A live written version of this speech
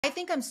I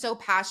think I'm so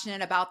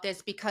passionate about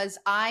this because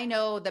I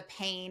know the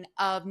pain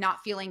of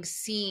not feeling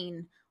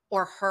seen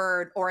or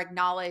heard or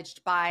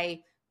acknowledged by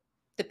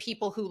the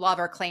people who love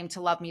or claim to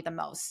love me the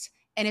most.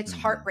 And it's Mhm.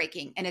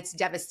 heartbreaking and it's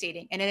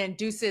devastating. And it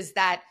induces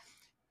that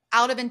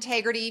out of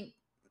integrity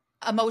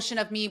emotion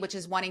of me, which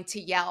is wanting to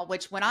yell,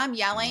 which when I'm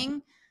Yeah.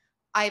 yelling,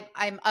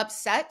 I'm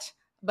upset.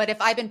 But if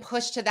I've been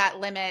pushed to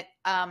that limit,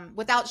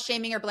 without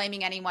shaming or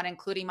blaming anyone,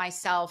 including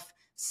myself,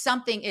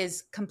 something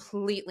is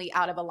completely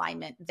out of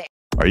alignment there.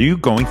 Are you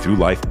going through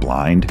life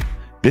blind?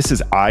 This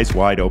is Eyes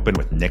Wide Open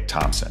with Nick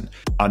Thompson.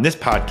 On this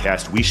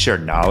podcast, we share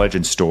knowledge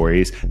and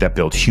stories that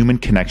build human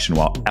connection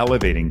while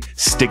elevating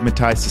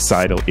stigmatized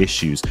societal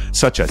issues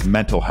such as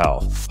mental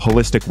health,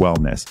 holistic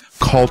wellness,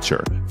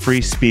 culture,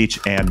 free speech,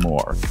 and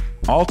more.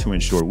 All to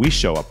ensure we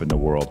show up in the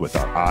world with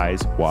our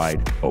eyes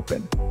wide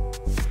open.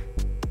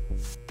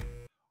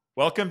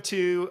 Welcome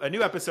to a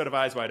new episode of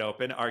Eyes Wide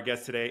Open. Our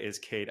guest today is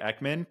Kate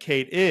Eckman.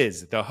 Kate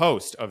is the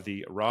host of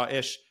the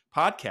Raw-ish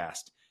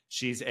podcast.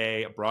 She's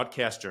a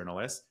broadcast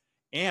journalist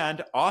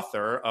and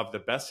author of the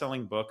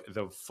best-selling book,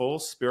 The Full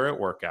Spirit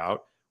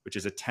Workout, which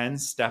is a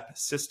 10-step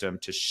system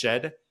to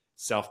shed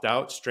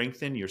self-doubt,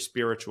 strengthen your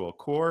spiritual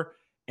core,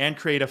 and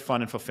create a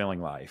fun and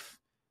fulfilling life.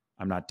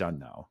 I'm not done,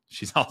 though.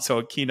 She's also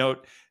a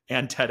keynote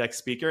and TEDx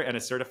speaker and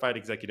a certified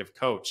executive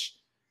coach.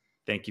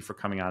 Thank you for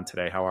coming on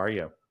today. How are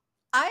you?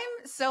 I'm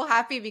so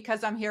happy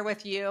because I'm here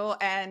with you.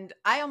 And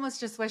I almost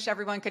just wish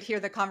everyone could hear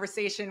the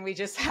conversation we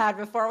just had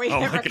before we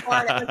hit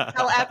record. It was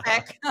so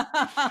epic.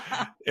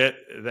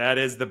 That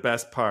is the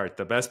best part.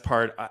 The best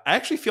part, I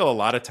actually feel a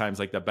lot of times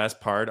like the best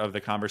part of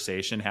the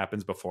conversation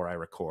happens before I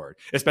record,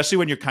 especially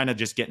when you're kind of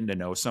just getting to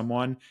know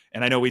someone.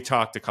 And I know we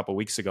talked a couple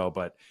weeks ago,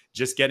 but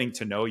just getting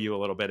to know you a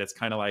little bit, it's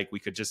kind of like we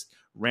could just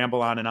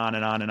ramble on and on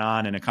and on and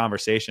on in a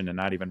conversation and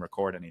not even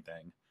record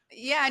anything.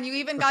 Yeah. And you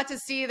even got to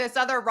see this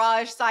other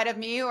rawish side of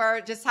me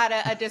or just had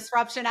a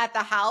disruption at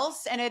the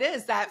house. And it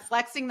is that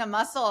flexing the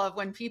muscle of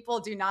when people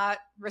do not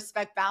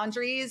respect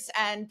boundaries.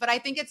 But I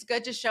think it's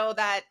good to show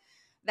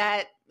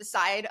that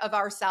side of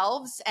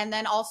ourselves. And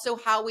then also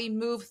how we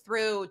move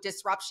through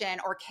disruption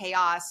or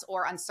chaos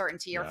or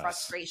uncertainty or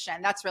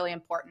frustration. That's really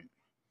important.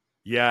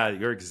 Yeah,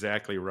 you're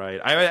exactly right.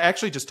 I was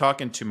actually just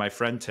talking to my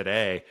friend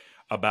today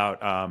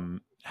about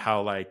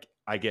how like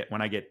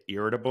when I get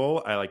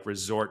irritable, I like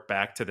resort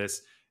back to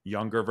this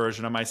younger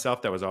version of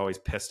myself that was always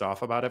pissed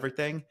off about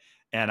everything.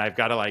 And I've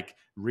got to like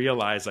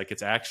realize like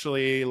it's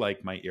actually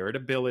like my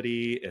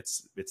irritability.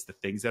 It's the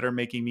things that are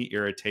making me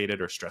irritated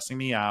or stressing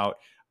me out.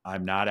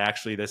 I'm not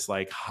actually this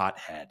like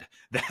hothead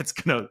that's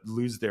going to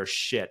lose their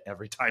shit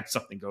every time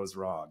something goes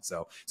wrong.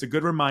 So it's a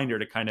good reminder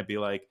to kind of be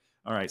like,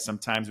 all right,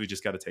 sometimes we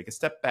just got to take a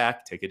step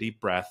back, take a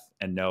deep breath,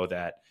 and know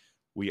that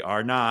we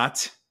are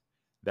not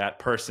that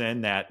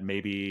person that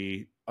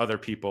maybe other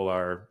people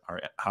are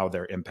how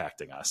they're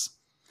impacting us.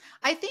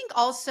 I think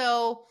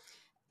also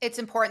it's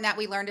important that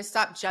we learn to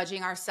stop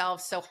judging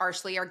ourselves so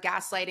harshly or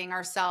gaslighting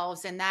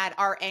ourselves, and that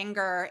our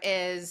anger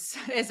is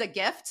a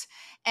gift.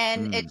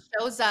 And it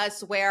shows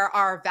us where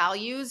our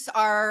values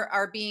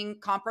are being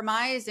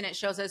compromised, and it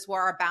shows us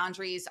where our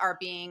boundaries are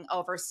being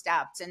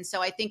overstepped. And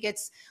so I think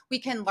we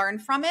can learn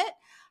from it.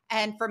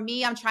 And for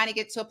me, I'm trying to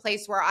get to a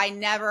place where I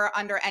never,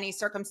 under any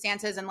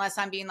circumstances, unless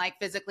I'm being like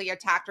physically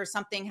attacked or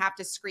something, have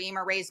to scream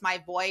or raise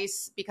my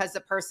voice because the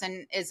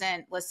person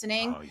isn't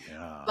listening. Oh,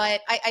 yeah.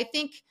 But I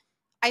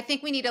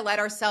think we need to let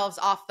ourselves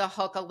off the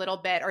hook a little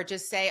bit, or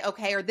just say,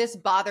 okay, or this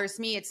bothers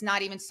me. It's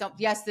not even so,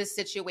 yes, this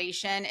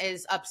situation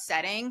is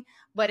upsetting,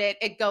 but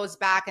it goes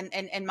back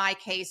in my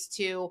case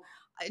to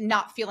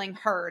not feeling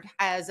heard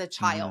as a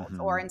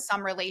child or in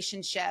some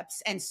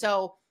relationships. And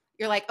so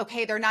you're like,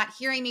 okay, they're not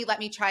hearing me. Let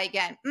me try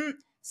again.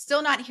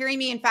 Still not hearing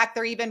me. In fact,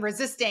 they're even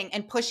resisting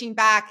and pushing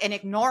back and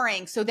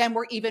ignoring. So then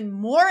we're even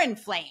more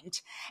inflamed.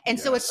 And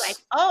so it's like,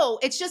 oh,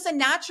 it's just a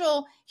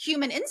natural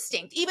human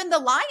instinct. Even the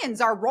lions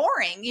are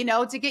roaring,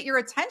 to get your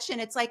attention.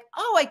 It's like,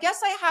 oh, I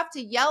guess I have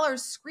to yell or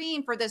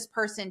scream for this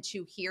person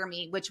to hear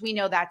me, which we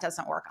know that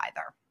doesn't work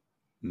either.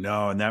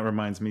 No, and that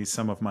reminds me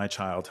some of my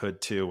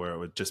childhood too, where it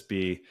would just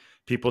be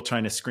people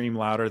trying to scream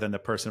louder than the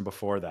person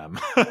before them.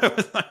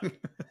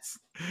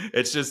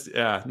 It's just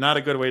not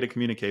a good way to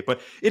communicate.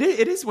 But it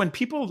is when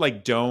people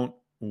like don't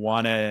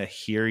want to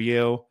hear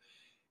you.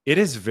 It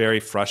is very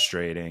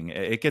frustrating.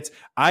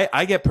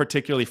 I get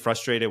particularly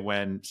frustrated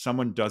when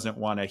someone doesn't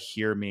want to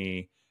hear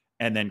me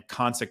and then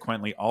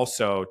consequently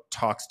also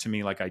talks to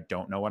me like I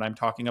don't know what I'm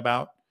talking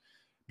about,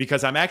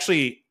 because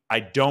I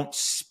don't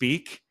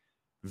speak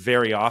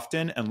very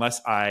often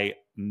unless I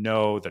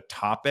know the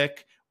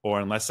topic or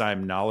unless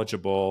I'm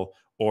knowledgeable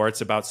or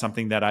it's about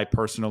something that I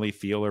personally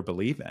feel or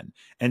believe in.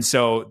 And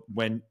so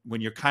when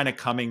you're kind of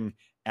coming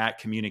at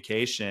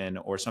communication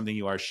or something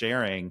you are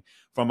sharing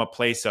from a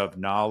place of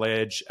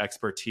knowledge,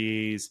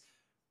 expertise,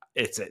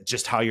 it's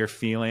just how you're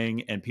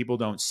feeling, and people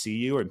don't see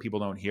you and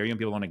people don't hear you and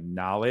people don't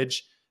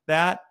acknowledge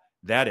that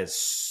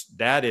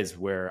is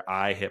where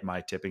I hit my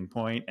tipping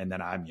point, and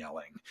then I'm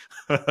yelling.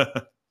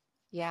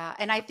 Yeah.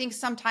 And I think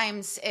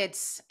sometimes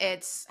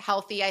it's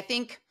healthy. I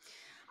think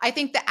I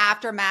think the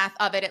aftermath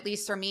of it, at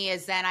least for me,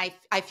 is then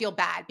I feel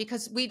bad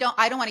because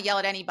I don't want to yell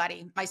at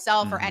anybody,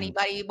 myself or Mm-hmm.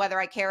 anybody, whether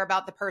I care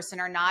about the person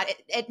or not.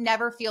 It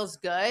never feels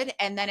good.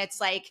 And then it's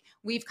like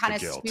we've The kind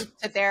of guilt.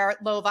 stooped to their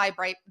low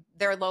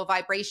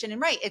vibration. And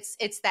right,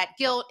 it's that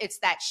guilt, it's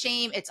that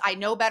shame. It's I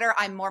know better.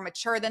 I'm more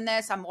mature than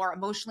this. I'm more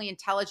emotionally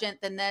intelligent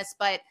than this.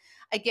 But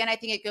again, I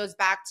think it goes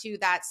back to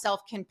that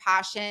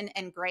self-compassion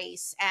and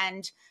grace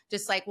and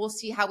just like we'll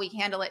see how we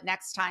handle it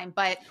next time.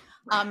 But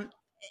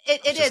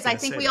it Just is. I gonna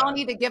think say we all that.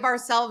 need to give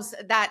ourselves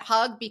that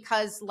hug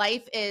because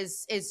life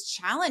is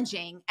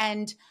challenging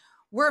and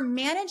we're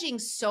managing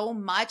so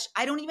much.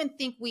 I don't even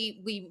think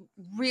we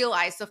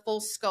realize the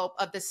full scope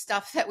of the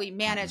stuff that we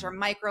manage or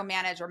Mm-hmm.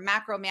 micromanage or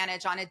macro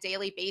manage on a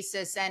daily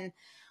basis. And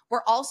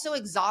we're also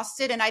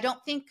exhausted. And I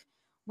don't think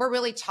we're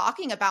really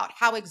talking about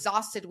how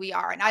exhausted we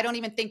are. And I don't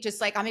even think just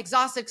like I'm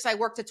exhausted because I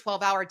worked a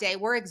 12-hour day.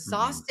 We're Mm-hmm.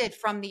 exhausted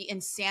from the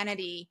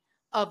insanity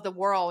of the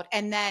world.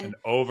 And then An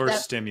the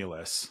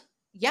overstimulus.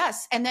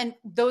 yes. And then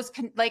those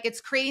can like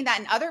it's creating that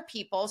in other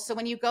people. So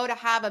when you go to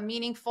have a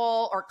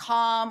meaningful or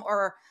calm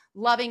or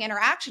loving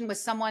interaction with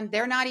someone,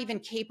 they're not even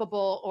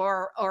capable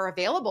or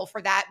available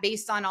for that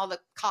based on all the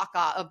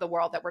caca of the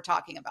world that we're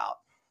talking about.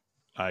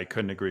 I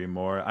couldn't agree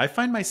more. I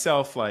find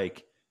myself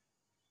like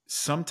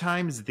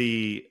sometimes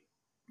the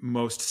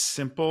most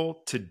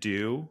simple to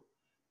do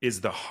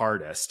is the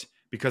hardest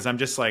because I'm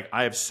just like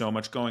I have so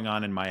much going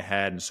on in my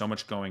head and so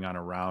much going on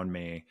around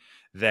me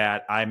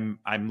that I'm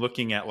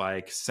looking at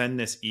like send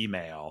this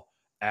email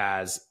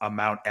as a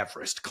Mount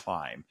Everest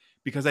climb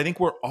because I think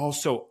we're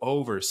also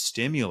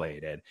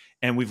overstimulated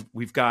and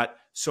we've got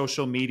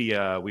social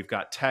media, we've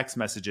got text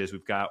messages,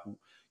 we've got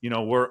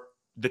we're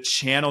the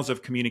channels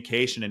of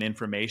communication and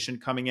information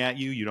coming at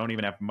you, you don't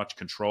even have much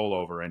control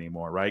over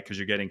anymore, right? Because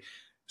you're getting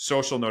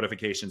social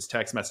notifications,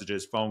 text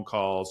messages, phone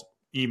calls,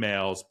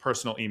 emails,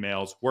 personal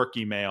emails, work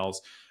emails,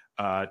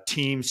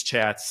 Teams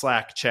chats,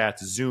 Slack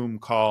chats, Zoom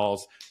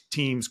calls,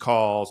 Teams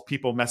calls,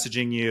 people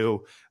messaging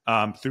you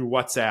through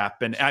WhatsApp.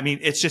 And I mean,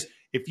 it's just,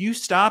 if you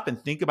stop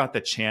and think about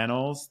the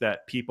channels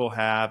that people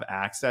have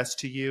access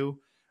to you,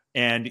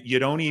 and you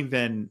don't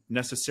even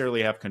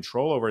necessarily have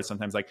control over it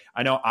sometimes. Like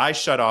I know I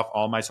shut off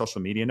all my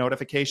social media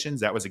notifications.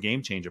 That was a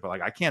game changer, but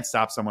like I can't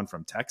stop someone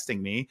from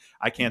texting me.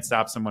 I can't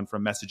stop someone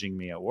from messaging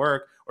me at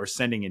work or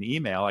sending an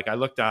email. Like I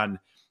looked on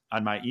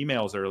my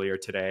emails earlier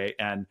today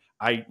and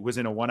I was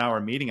in a 1 hour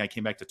meeting. I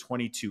came back to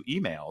 22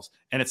 emails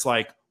and it's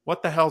like,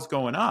 what the hell's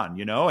going on?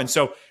 And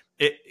so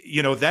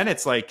then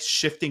it's like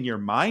shifting your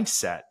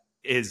mindset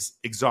is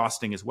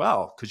exhausting as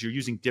well because you're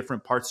using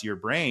different parts of your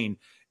brain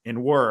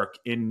in work,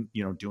 in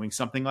doing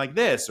something like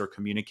this or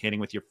communicating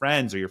with your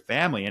friends or your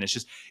family. And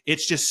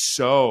it's just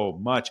so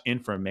much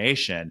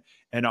information.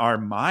 And our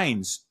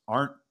minds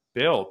aren't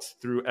built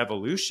through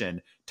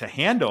evolution to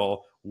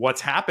handle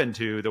what's happened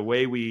to the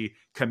way we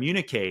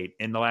communicate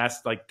in the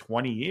last like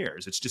 20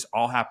 years. It's just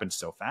all happened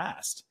so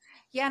fast.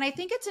 Yeah, and I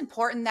think it's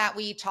important that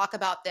we talk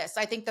about this.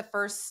 I think the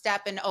first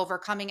step in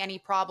overcoming any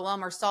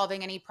problem or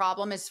solving any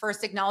problem is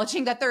first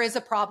acknowledging that there is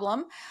a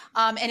problem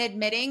and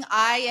admitting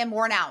I am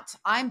worn out,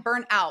 I'm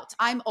burnt out,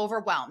 I'm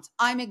overwhelmed,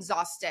 I'm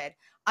exhausted.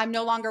 I'm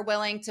no longer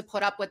willing to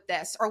put up with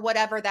this or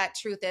whatever that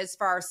truth is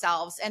for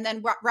ourselves. And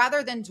then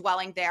rather than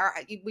dwelling there,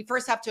 we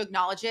first have to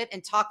acknowledge it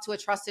and talk to a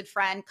trusted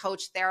friend,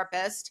 coach,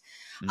 therapist,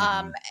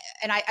 Mm-hmm.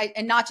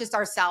 and not just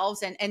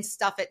ourselves and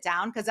stuff it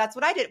down. Cause that's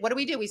what I did. What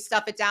do? We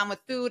stuff it down with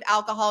food,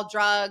 alcohol,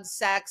 drugs,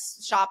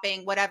 sex,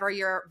 shopping, whatever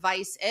your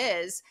vice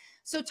is.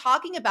 So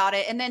talking about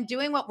it and then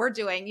doing what we're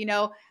doing,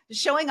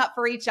 showing up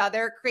for each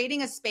other,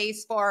 creating a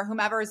space for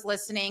whomever is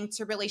listening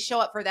to really show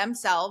up for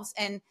themselves.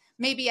 And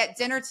maybe at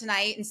dinner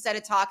tonight, instead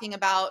of talking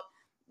about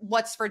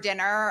what's for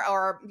dinner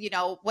or,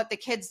 what the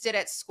kids did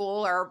at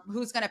school or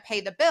who's going to pay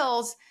the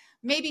bills,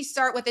 maybe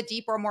start with a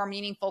deeper, more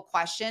meaningful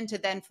question to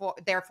then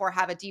therefore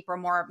have a deeper,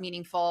 more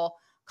meaningful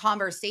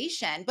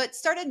conversation. But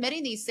start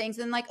admitting these things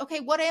and like, okay,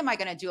 what am I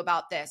going to do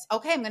about this?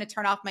 Okay, I'm going to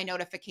turn off my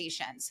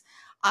notifications.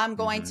 I'm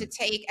going Mm-hmm. to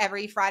take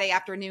every Friday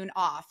afternoon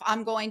off.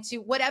 I'm going to,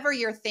 whatever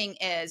your thing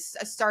is,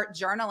 start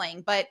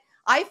journaling. But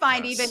I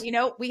find Yes.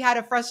 even, we had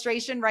a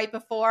frustration right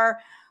before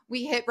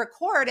we hit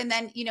record. And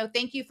then,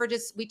 thank you for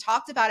we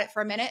talked about it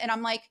for a minute. And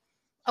I'm like,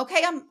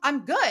 okay,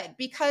 I'm good.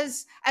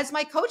 Because as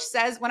my coach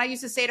says, when I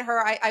used to say to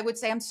her, I would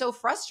say, I'm so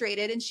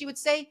frustrated. And she would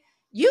say,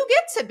 you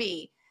get to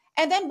be.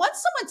 And then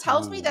once someone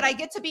tells me that Ooh. I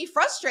get to be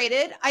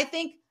frustrated, I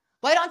think,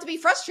 well, I don't have to be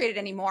frustrated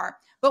anymore.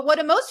 But what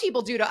do most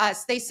people do to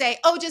us? They say,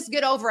 oh, just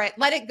get over it.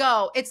 Let it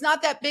go. It's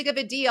not that big of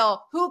a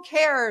deal. Who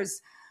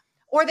cares?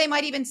 Or they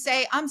might even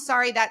say, I'm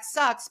sorry, that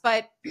sucks.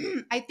 But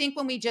I think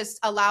when we just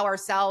allow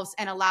ourselves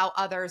and allow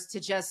others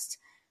to just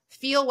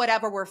feel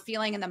whatever we're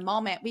feeling in the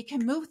moment, we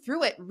can move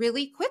through it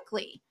really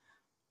quickly.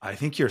 I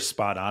think you're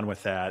spot on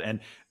with that. And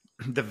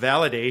the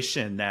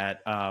validation that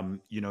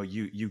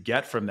you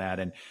get from that.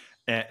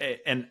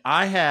 And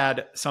I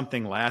had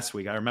something last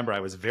week. I remember I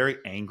was very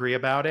angry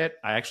about it.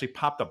 I actually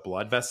popped a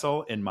blood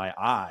vessel in my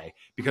eye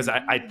because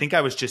I think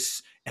I was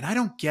just, and I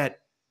don't get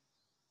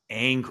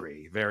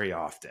angry very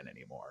often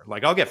anymore.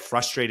 Like I'll get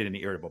frustrated and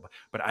irritable,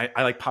 but I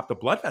like popped a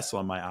blood vessel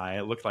in my eye.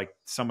 It looked like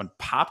someone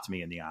popped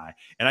me in the eye.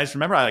 And I just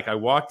remember I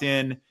walked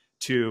in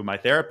to my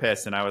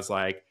therapist and I was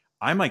like,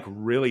 I'm like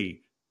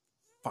really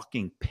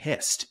fucking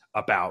pissed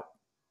about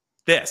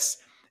this.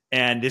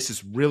 And this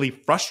is really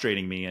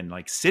frustrating me and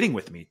like sitting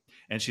with me.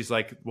 And she's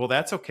like, well,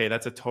 that's okay.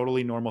 That's a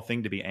totally normal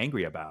thing to be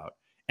angry about.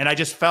 And I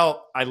just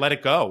felt I let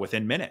it go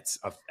within minutes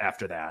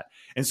after that.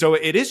 And so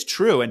it is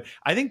true. And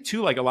I think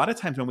too, like a lot of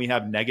times when we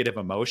have negative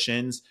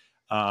emotions,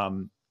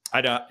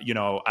 I don't,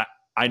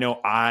 I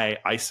know I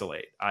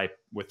isolate, I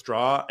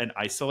withdraw and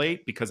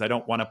isolate because I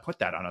don't want to put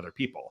that on other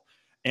people.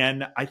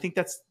 And I think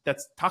that's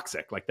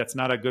toxic. Like that's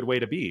not a good way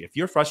to be. If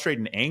you're frustrated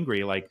and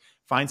angry, like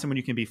find someone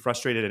you can be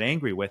frustrated and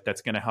angry with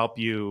that's going to help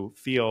you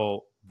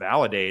feel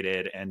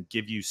validated and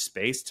give you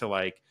space to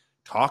like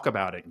talk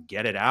about it and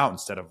get it out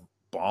instead of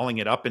balling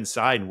it up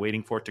inside and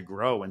waiting for it to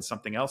grow when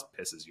something else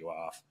pisses you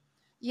off.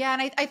 Yeah.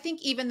 And I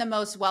think even the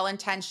most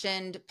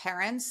well-intentioned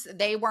parents,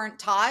 they weren't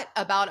taught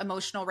about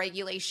emotional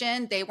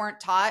regulation. They weren't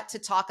taught to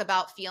talk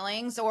about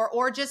feelings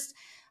or just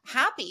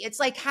happy.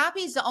 It's like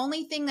happy is the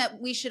only thing that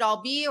we should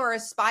all be or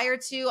aspire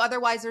to.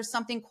 Otherwise, there's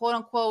something quote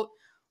unquote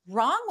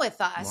wrong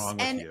with us. Wrong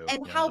with you.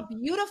 And Yeah. how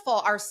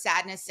beautiful our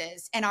sadness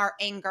is and our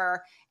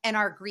anger and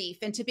our grief,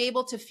 and to be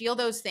able to feel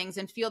those things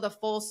and feel the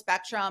full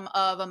spectrum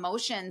of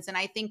emotions. And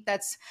I think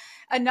that's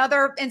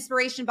another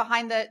inspiration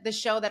behind the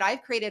show that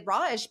I've created,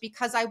 Rawish,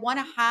 because I want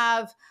to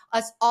have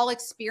us all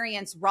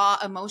experience raw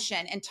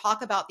emotion and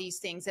talk about these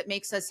things. It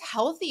makes us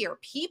healthier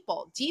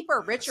people,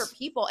 deeper, richer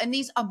people. And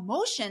these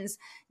emotions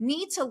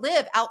need to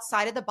live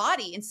outside of the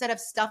body instead of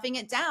stuffing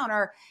it down,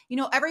 or,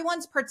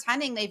 everyone's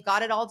pretending they've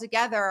got it all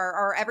together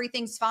or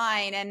everything's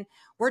fine. And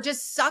we're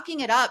just sucking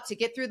it up to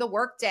get through the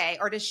workday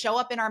or to show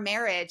up in our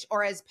marriage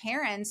or as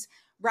parents,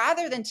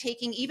 rather than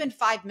taking even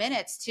 5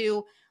 minutes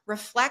to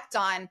reflect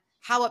on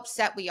how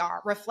upset we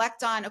are,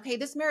 reflect on, okay,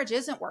 this marriage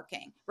isn't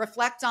working,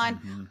 reflect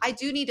on, I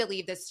do need to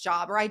leave this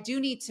job, or I do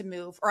need to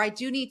move, or I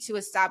do need to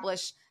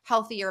establish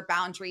healthier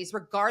boundaries,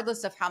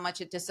 regardless of how much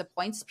it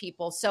disappoints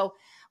people. So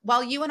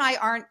while you and I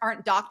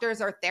aren't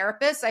doctors or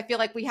therapists, I feel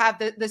like we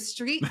have the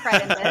street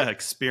cred in this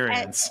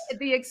experience,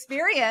 the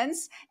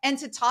experience, and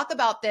to talk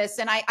about this.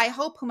 And I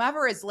hope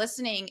whomever is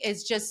listening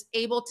is just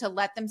able to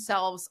let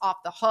themselves off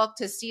the hook,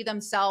 to see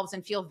themselves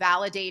and feel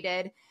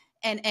validated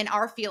and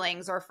our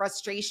feelings or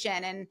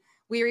frustration. And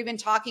we were even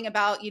talking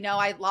about,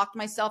 I locked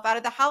myself out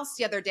of the house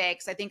the other day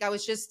because I think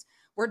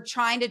we're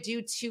trying to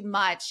do too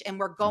much and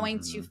we're going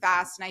too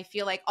fast. And I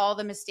feel like all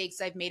the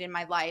mistakes I've made in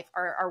my life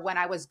are when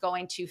I was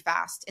going too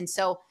fast. And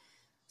so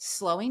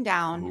slowing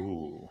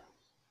down,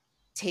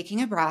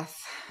 taking a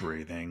breath,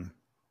 breathing,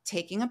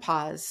 taking a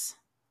pause.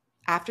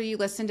 After you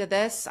listen to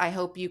this, I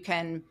hope you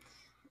can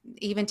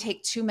even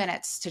take 2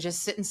 minutes to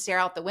just sit and stare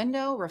out the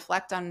window,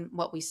 reflect on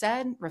what we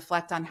said,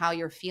 reflect on how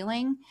you're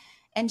feeling,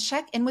 and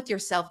check in with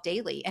yourself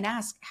daily and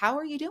ask, how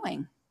are you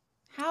doing?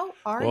 How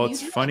are you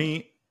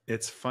doing?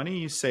 It's funny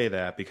you say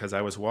that, because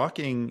I was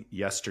walking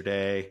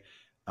yesterday.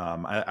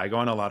 I go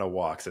on a lot of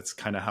walks. It's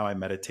kind of how I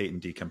meditate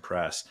and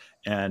decompress.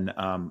 And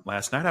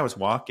last night I was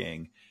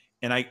walking,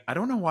 and I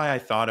don't know why I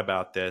thought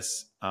about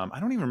this. I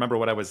don't even remember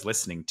what I was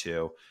listening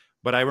to,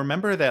 but I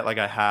remember that like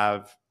I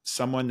have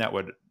someone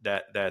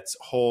that's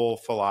whole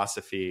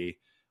philosophy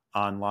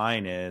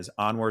online is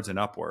onwards and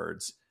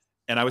upwards.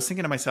 And I was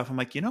thinking to myself, I'm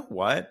like, you know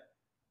what?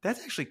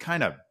 That's actually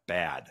kind of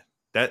bad.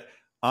 That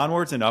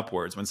onwards and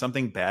upwards, when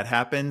something bad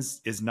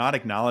happens, is not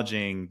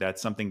acknowledging that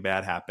something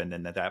bad happened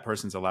and that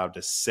person's allowed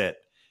to sit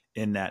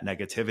in that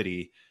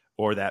negativity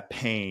or that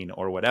pain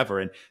or whatever.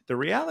 And the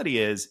reality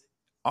is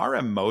our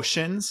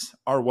emotions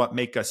are what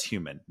make us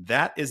human.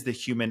 That is the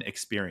human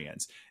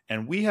experience.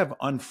 And we have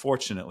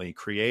unfortunately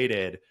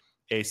created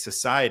a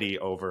society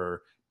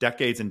over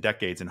decades and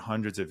decades and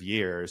hundreds of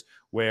years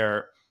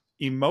where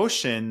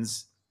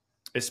emotions,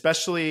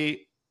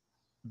 especially,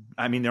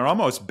 I mean, they're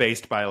almost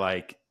based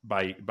by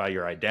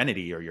your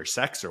identity or your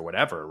sex or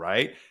whatever,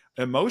 right?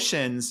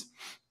 Emotions,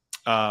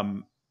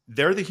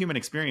 they're the human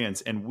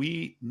experience, and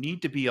we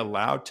need to be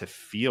allowed to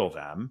feel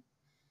them,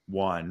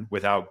 one,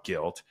 without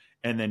guilt,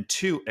 and then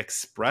two,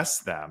 express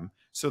them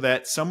so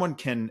that someone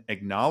can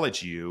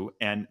acknowledge you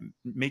and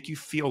make you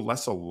feel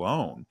less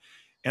alone.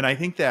 And I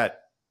think that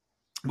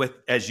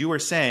as you were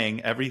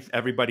saying,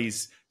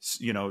 everybody's,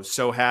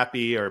 so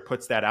happy or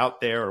puts that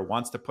out there or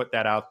wants to put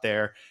that out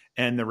there.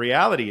 And the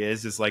reality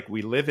is like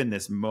we live in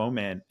this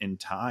moment in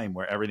time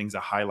where everything's a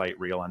highlight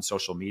reel on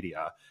social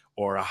media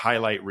or a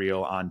highlight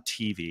reel on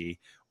TV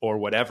or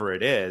whatever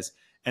it is.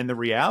 And the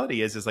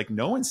reality is like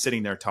no one's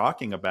sitting there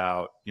talking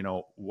about,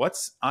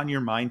 what's on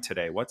your mind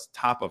today, what's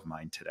top of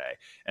mind today.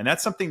 And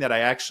that's something that I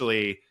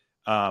actually,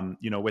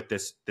 with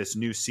this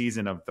new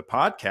season of the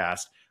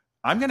podcast,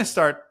 I'm going to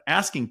start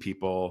asking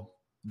people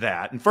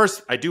that. And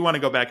first, I do want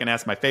to go back and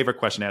ask my favorite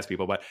question to ask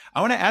people, but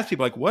I want to ask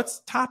people like, what's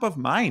top of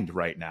mind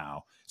right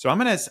now? So I'm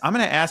going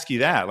to ask you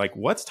that, like,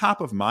 what's top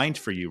of mind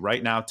for you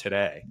right now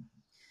today?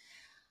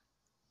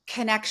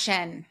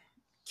 Connection,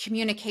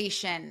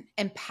 communication,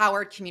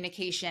 empowered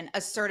communication,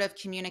 assertive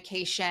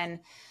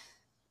communication,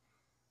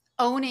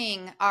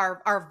 owning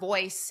our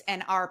voice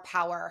and our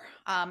power,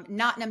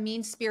 not in a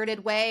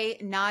mean-spirited way,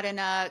 not in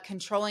a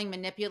controlling,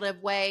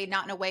 manipulative way,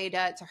 not in a way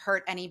to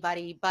hurt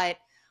anybody, but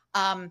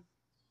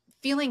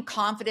feeling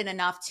confident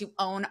enough to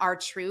own our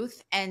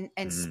truth and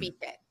speak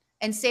it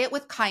and say it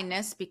with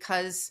kindness,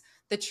 because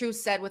the truth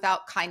said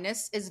without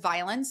kindness is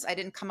violence. I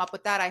didn't come up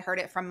with that. I heard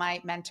it from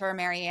my mentor,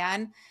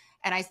 Marianne.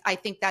 And I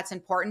think that's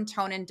important,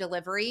 tone and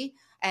delivery.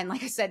 And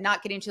like I said,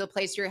 not getting to the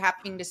place where you're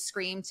having to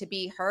scream to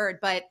be heard.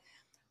 But,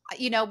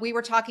 you know, we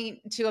were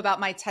talking too about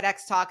my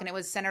TEDx talk, and it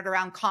was centered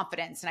around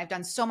confidence. And I've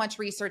done so much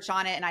research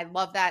on it. And I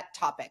love that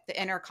topic, the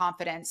inner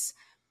confidence.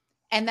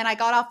 And then I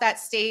got off that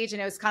stage and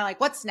it was kind of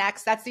like, what's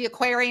next? That's the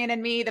Aquarian in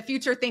me, the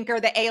future thinker,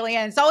 the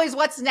alien. It's always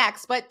what's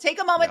next. But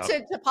take a moment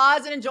to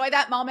pause and enjoy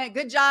that moment.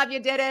 Good job. You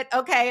did it.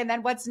 Okay. And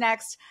then what's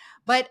next?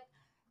 But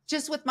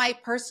just with my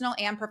personal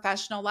and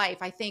professional life,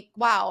 I think,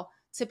 wow,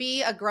 to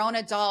be a grown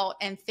adult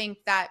and think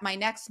that my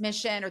next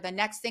mission or the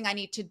next thing I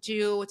need to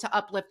do to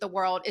uplift the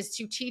world is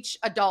to teach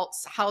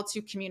adults how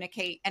to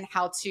communicate and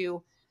how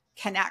to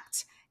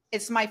connect.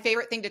 It's my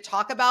favorite thing to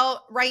talk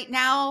about right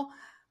now.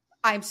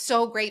 I'm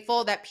so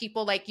grateful that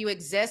people like you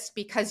exist,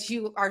 because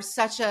you are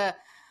such a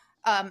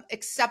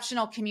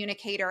exceptional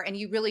communicator, and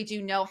you really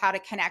do know how to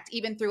connect,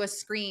 even through a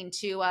screen,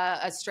 to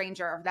a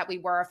stranger that we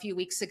were a few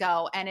weeks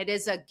ago. And it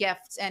is a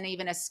gift and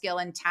even a skill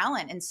and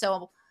talent. And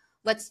so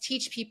let's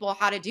teach people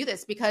how to do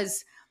this,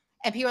 because,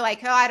 and people are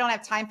like, oh, I don't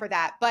have time for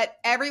that. But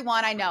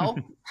everyone I know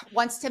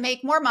wants to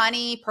make more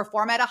money,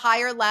 perform at a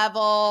higher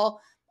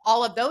level,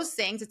 all of those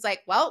things. It's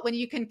like, well, when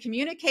you can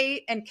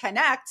communicate and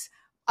connect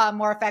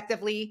more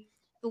effectively,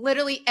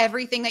 literally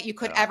everything that you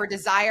could ever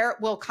desire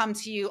will come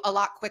to you a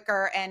lot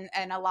quicker and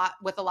a lot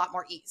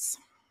more ease.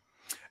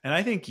 And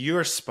I think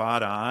you're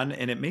spot on.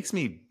 And it makes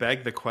me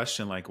beg the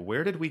question, like,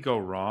 where did we go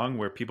wrong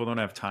where people don't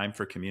have time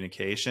for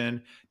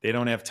communication? They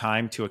don't have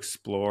time to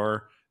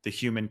explore the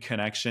human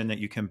connection that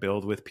you can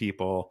build with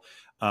people.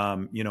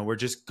 You know, we're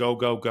just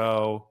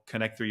go,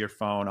 connect through your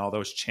phone, all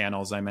those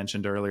channels I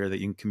mentioned earlier that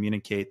you can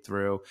communicate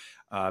through,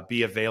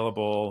 be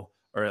available,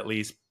 or at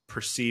least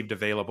perceived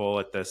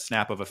available at the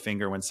snap of a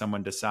finger when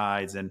someone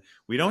decides. And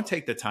we don't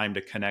take the time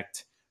to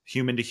connect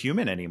human to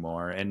human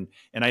anymore. And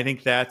I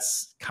think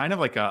that's kind of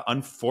like an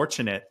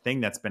unfortunate thing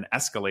that's been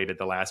escalated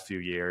the last few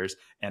years,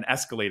 and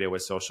escalated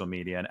with social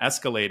media, and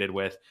escalated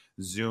with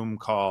Zoom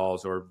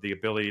calls, or the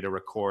ability to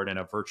record in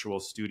a virtual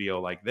studio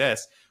like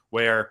this,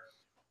 where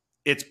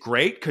it's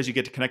great because you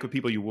get to connect with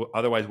people you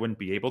otherwise wouldn't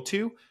be able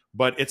to,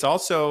 but it's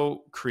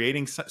also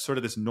creating sort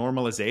of this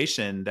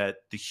normalization that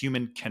the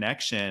human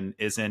connection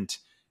isn't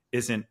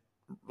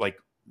like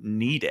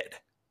needed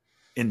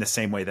in the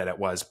same way that it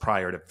was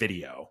prior to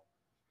video.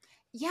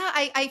 Yeah,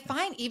 I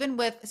find even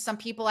with some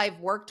people I've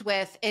worked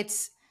with,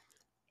 it's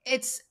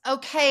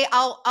okay.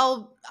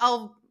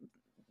 I'll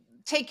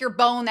take your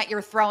bone that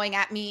you're throwing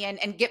at me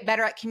and get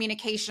better at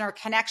communication or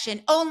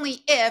connection only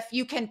if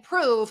you can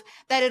prove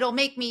that it'll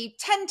make me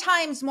 10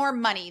 times more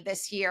money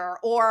this year.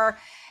 Or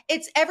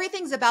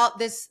everything's about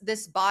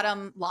this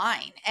bottom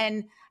line.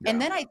 And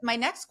then my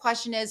next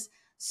question is,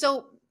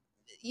 so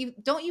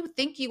don't you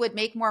think you would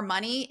make more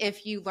money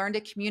if you learn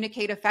to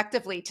communicate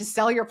effectively to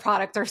sell your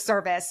product or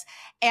service?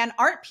 And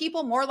aren't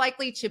people more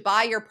likely to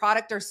buy your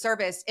product or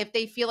service if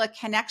they feel a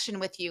connection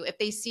with you, if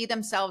they see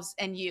themselves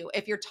in you,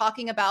 if you're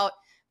talking about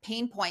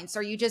pain points,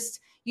 or you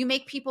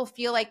make people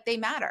feel like they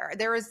matter?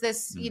 There was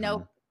this, you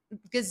know,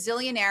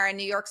 gazillionaire in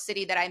New York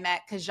City that I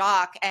met,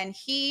 Kajak, and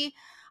he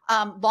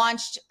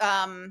launched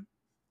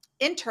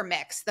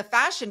Intermix, the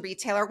fashion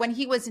retailer, when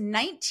he was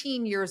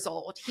 19 years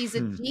old. He's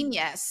a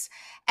genius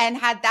and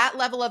had that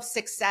level of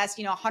success,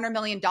 you know, $100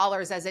 million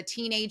as a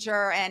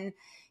teenager. And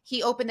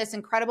he opened this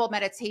incredible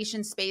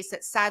meditation space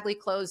that sadly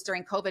closed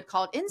during COVID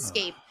called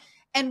Inscape.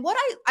 And what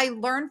I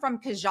learned from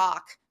Kajak,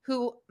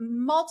 who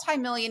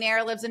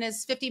multimillionaire, lives in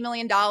his $50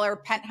 million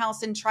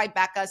penthouse in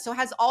Tribeca, so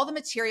has all the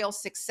material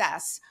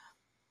success,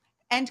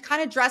 and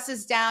kind of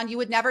dresses down. You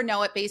would never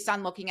know it based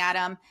on looking at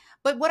him.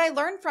 But what I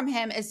learned from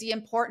him is the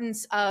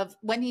importance of,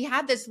 when he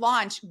had this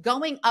launch,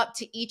 going up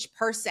to each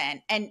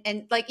person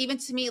and like, even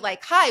to me,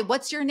 like, hi,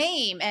 what's your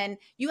name? And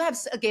you have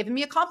given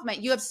me a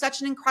compliment. You have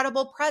such an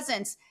incredible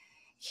presence.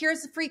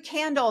 Here's a free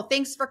candle.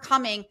 Thanks for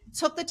coming.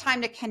 Took the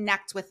time to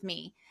connect with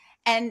me.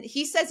 And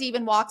he says he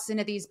even walks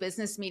into these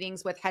business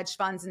meetings with hedge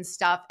funds and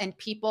stuff, and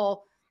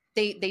people,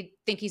 they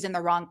think he's in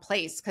the wrong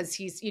place because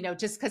he's, you know,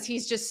 just because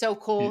he's just so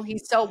cool.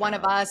 He's so one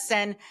of us.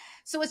 And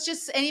so it's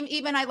just, and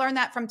even I learned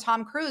that from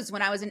Tom Cruise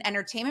when I was an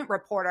entertainment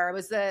reporter. It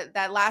was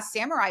that Last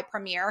Samurai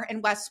premiere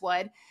in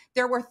Westwood.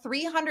 There were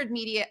 300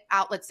 media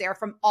outlets there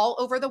from all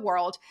over the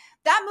world.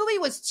 That movie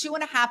was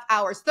 2.5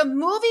 hours. The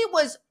movie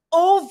was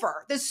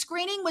over. The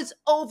screening was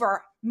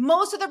over.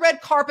 Most of the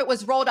red carpet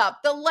was rolled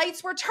up. The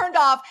lights were turned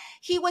off.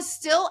 He was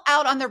still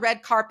out on the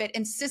red carpet,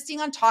 insisting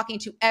on talking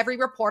to every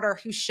reporter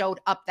who showed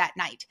up that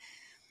night.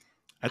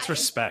 That's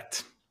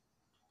respect.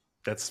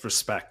 That's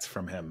respect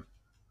from him.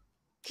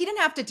 He didn't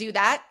have to do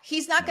that.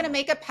 He's not going to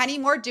make a penny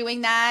more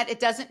doing that.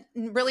 It doesn't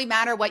really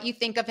matter what you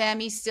think of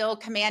him. He's still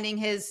commanding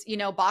his, you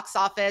know, box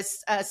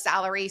office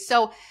salary.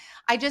 So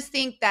I just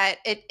think that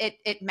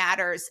it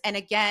matters. And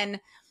again,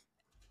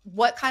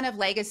 what kind of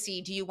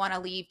legacy do you want to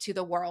leave to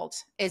the world?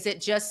 Is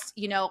it just,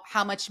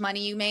 how much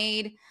money you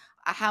made,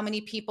 how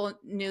many people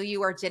knew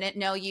you or didn't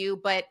know you,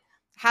 but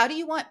how do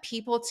you want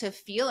people to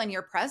feel in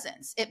your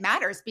presence? It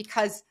matters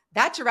because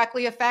that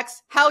directly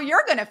affects how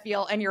you're going to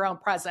feel in your own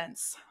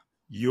presence.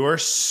 You're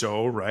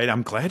so right.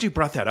 I'm glad you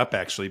brought that up,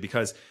 actually,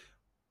 because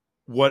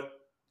what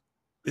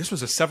this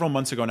was several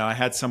months ago now. I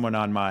had someone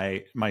on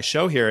my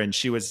show here, and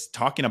she was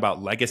talking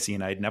about legacy,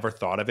 and I'd never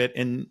thought of it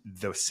in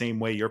the same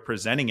way you're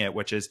presenting it,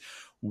 which is,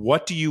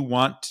 what do you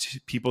want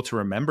people to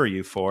remember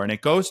you for? And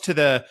it goes to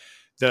the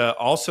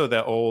also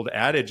the old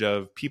adage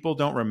of, people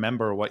don't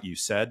remember what you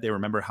said, they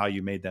remember how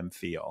you made them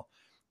feel.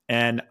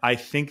 And I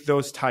think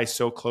those tie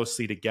so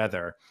closely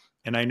together.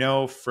 And I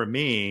know for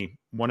me,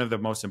 one of the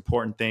most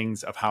important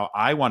things of how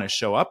I want to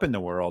show up in the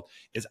world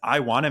is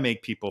I want to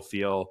make people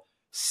feel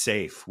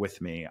safe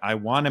with me. I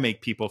want to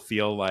make people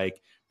feel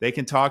like they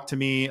can talk to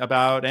me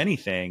about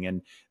anything,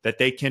 and that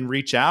they can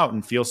reach out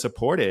and feel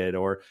supported.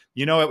 Or,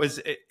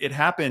 it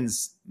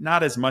happens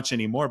not as much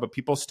anymore, but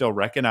people still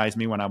recognize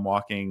me when I'm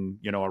walking,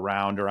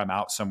 around, or I'm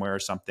out somewhere or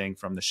something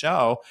from the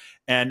show.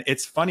 And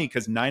it's funny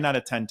because 9 out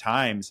of 10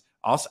 times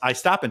I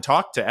stop and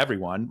talk to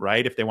everyone,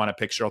 right? If they want a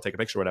picture, I'll take a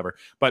picture, whatever.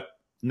 But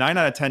 9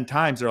 out of 10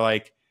 times they're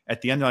like, at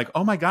the end, they're like,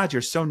 "Oh my God,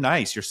 you're so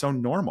nice. You're so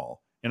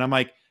normal." And I'm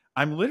like,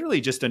 I'm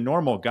literally just a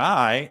normal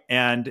guy.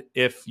 And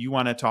if you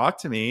want to talk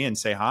to me and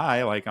say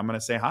hi, like, I'm going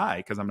to say hi,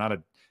 because I'm not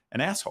an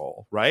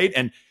asshole. Right.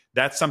 And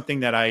that's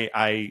something that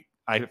I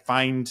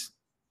find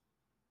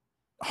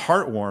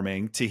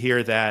heartwarming to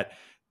hear, that,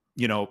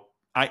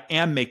 I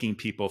am making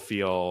people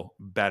feel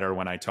better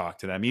when I talk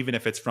to them, even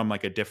if it's from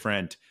like a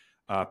different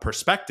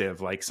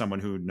perspective, like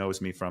someone who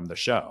knows me from the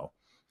show.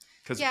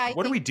 Because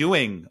what are we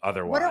doing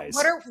otherwise?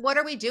 What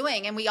are we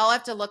doing? And we all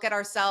have to look at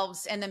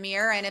ourselves in the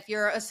mirror. And if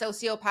you're a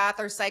sociopath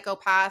or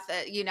psychopath,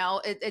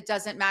 it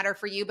doesn't matter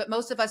for you. But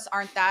most of us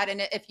aren't that.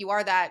 And if you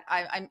are that,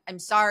 I'm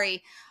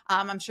sorry.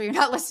 I'm sure you're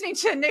not listening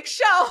to Nick's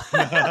show.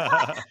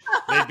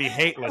 They'd be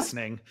hate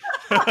listening.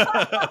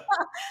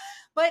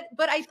 But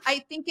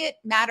I think it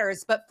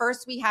matters. But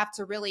first, we have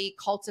to really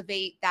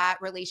cultivate that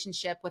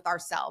relationship with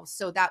ourselves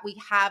so that we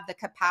have the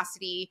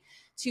capacity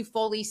to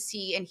fully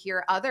see and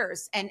hear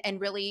others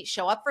and really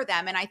show up for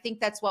them. And I think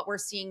that's what we're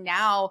seeing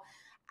now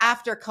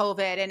after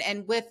COVID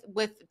and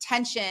with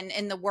tension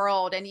in the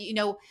world. And,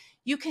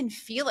 you can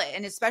feel it.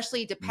 And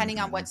especially depending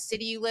on what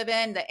city you live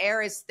in, the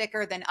air is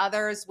thicker than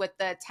others with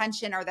the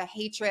tension or the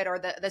hatred or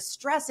the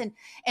stress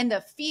and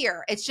the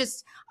fear. It's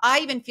just, I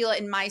even feel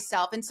it in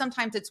myself. And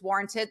sometimes it's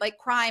warranted, like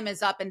crime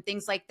is up and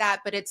things like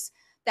that, but it's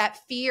that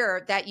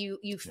fear that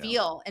you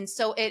feel. And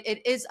so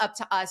it is up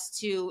to us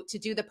to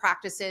do the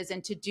practices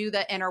and to do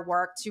the inner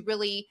work to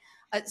really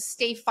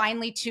stay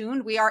finely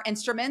tuned. We are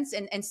instruments,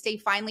 and stay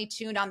finely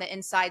tuned on the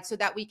inside so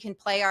that we can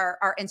play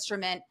our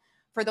instrument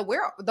for the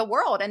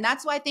world. And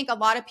that's why I think a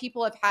lot of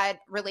people have had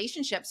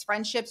relationships,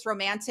 friendships,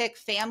 romantic,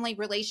 family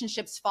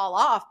relationships fall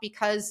off,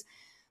 because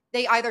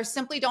they either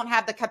simply don't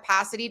have the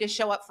capacity to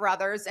show up for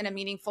others in a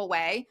meaningful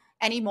way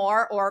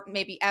anymore, or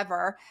maybe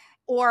ever,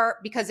 or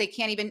because they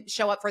can't even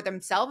show up for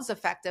themselves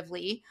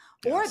effectively,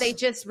 or they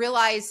just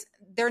realize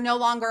they're no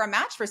longer a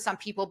match for some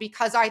people,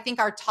 because I think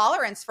our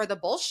tolerance for the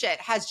bullshit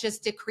has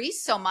just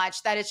decreased so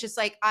much that it's just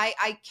like,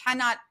 I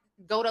cannot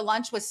go to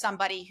lunch with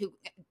somebody who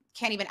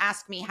can't even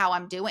ask me how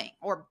I'm doing,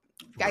 or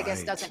I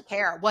guess doesn't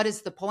care. What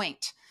is the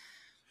point?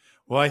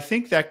 Well, I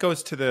think that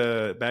goes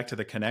to back to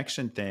the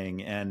connection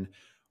thing. And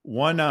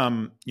one,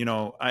 I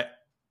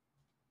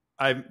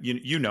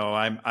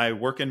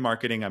work in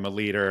marketing. I'm a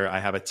leader. I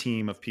have a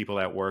team of people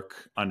that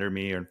work under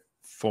me or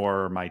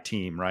for my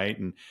team. Right.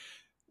 And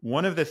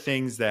one of the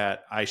things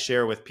that I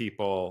share with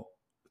people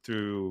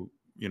through,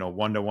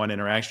 one-to-one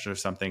interaction or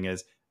something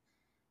is,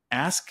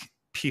 ask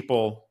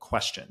people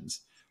questions.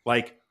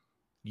 Like,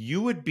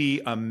 you would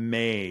be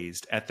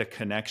amazed at the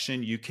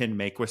connection you can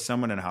make with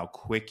someone and how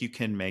quick you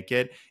can make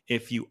it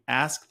if you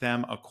ask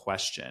them a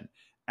question.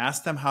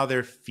 Ask them how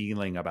they're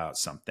feeling about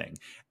something.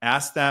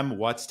 Ask them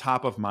what's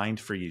top of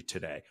mind for you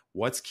today.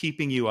 What's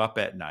keeping you up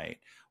at night?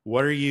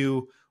 What are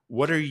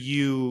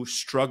you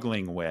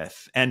struggling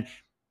with? And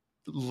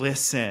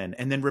listen,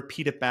 and then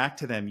repeat it back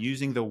to them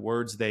using the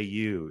words they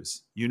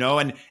use,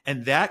 and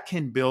that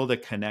can build a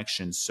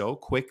connection so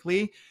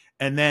quickly.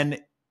 And then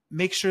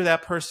make sure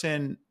that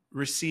person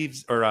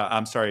returns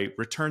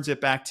it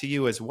back to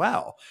you as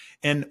well.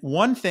 And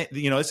one thing,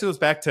 this goes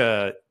back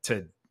to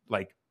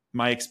like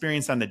my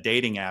experience on the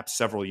dating apps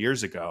several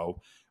years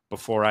ago,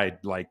 before I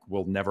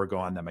will never go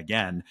on them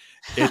again.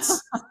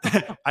 It's,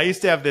 I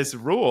used to have this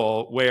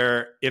rule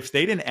where if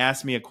they didn't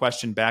ask me a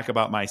question back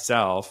about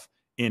myself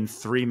in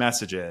 3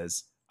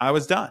 messages, I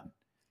was done,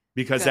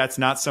 because that's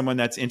not someone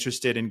that's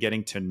interested in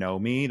getting to know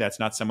me. That's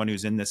not someone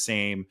who's in the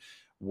same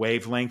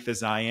wavelength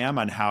as I am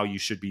on how you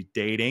should be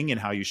dating and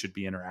how you should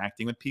be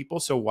interacting with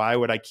people. So why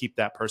would I keep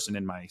that person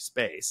in my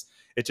space?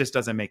 It just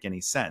doesn't make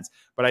any sense.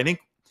 But I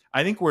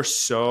think we're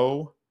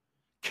so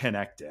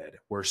connected.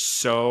 We're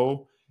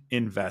so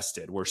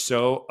invested. We're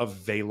so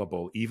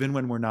available, even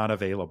when we're not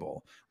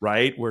available,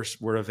 right?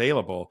 We're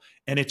available.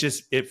 And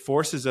it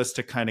forces us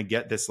to kind of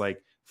get this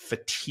like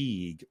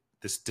fatigue,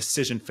 this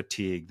decision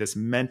fatigue, this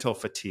mental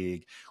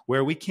fatigue,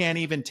 where we can't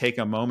even take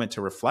a moment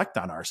to reflect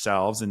on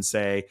ourselves and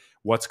say,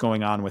 what's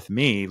going on with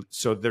me?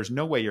 So there's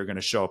no way you're going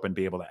to show up and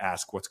be able to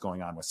ask what's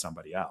going on with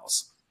somebody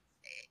else.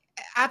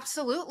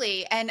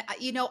 Absolutely. And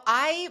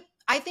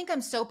I think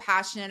I'm so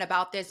passionate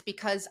about this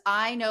because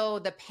I know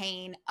the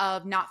pain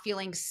of not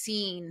feeling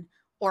seen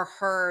or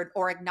heard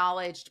or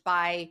acknowledged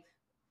by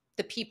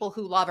the people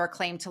who love or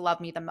claim to love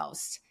me the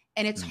most.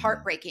 And it's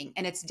heartbreaking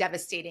and it's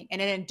devastating.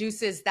 And it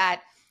induces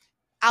that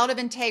out of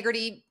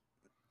integrity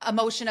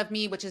emotion of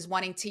me, which is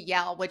wanting to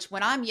yell, which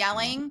when I'm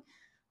yelling,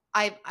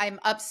 I'm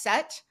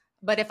upset.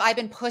 But if I've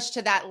been pushed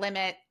to that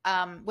limit,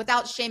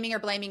 without shaming or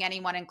blaming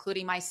anyone,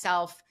 including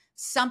myself,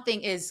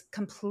 something is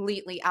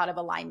completely out of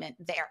alignment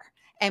there.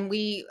 And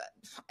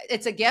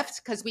it's a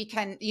gift because we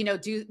can,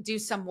 do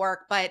some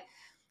work, but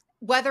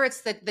whether it's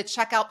the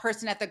checkout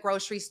person at the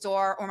grocery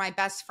store or my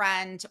best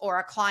friend or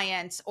a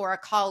client or a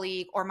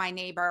colleague or my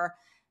neighbor,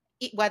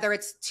 whether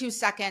it's 2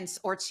 seconds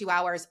or 2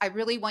 hours, I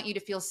really want you to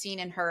feel seen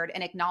and heard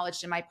and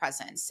acknowledged in my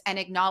presence, and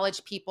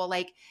acknowledge people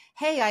like,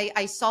 hey,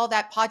 I saw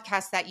that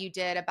podcast that you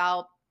did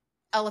about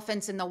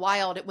elephants in the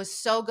wild. It was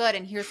so good.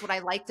 And here's what I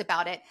liked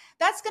about it.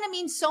 That's going to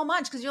mean so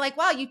much because you're like,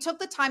 wow, you took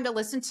the time to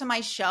listen to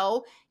my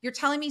show. You're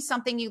telling me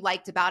something you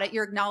liked about it.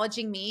 You're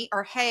acknowledging me.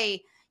 Or,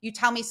 hey, you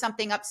tell me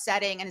something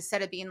upsetting. And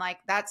instead of being like,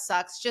 that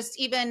sucks, just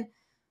even,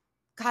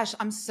 gosh,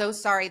 I'm so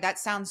sorry. That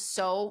sounds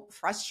so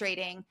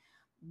frustrating.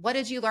 What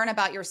did you learn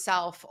about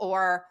yourself?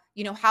 Or,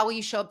 how will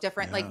you show up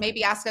different? Yeah. Like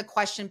maybe ask a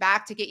question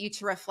back to get you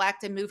to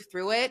reflect and move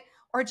through it,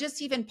 or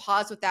just even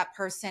pause with that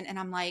person. And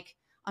I'm like,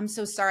 I'm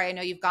so sorry. I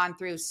know you've gone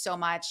through so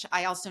much.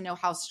 I also know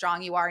how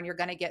strong you are and you're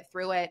going to get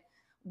through it.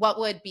 What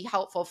would be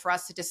helpful for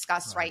us to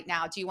discuss right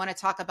now? Do you want to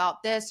talk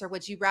about this, or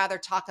would you rather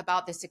talk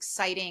about this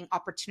exciting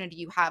opportunity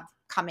you have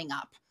coming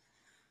up?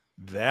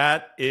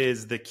 That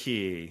is the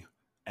key.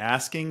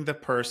 Asking the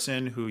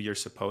person who you're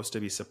supposed to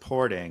be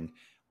supporting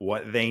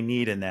what they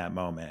need in that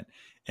moment.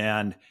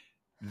 And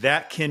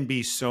that can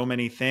be so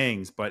many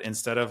things, but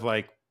instead of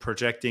like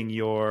projecting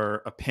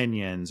your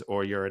opinions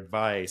or your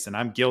advice, and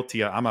I'm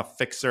guilty, I'm a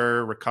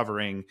fixer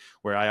recovering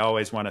where I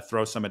always want to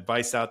throw some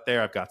advice out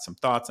there. I've got some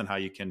thoughts on how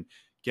you can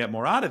get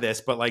more out of this.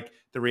 But like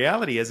the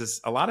reality is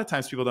a lot of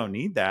times people don't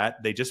need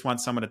that. They just want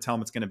someone to tell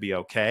them it's going to be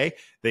okay.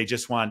 They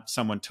just want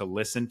someone to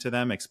listen to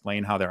them,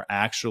 explain how they're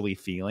actually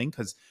feeling,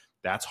 because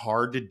that's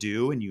hard to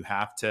do. And you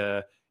got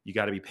to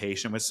be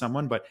patient with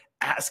someone, but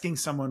asking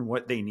someone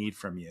what they need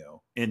from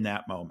you in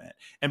that moment.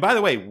 And by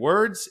the way,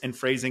 words and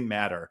phrasing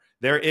matter.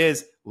 There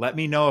is, let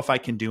me know if I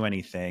can do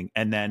anything.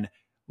 And then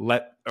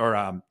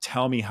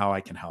tell me how I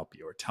can help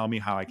you, or tell me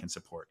how I can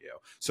support you.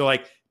 So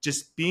like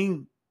just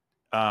being,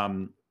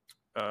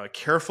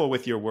 careful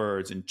with your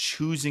words and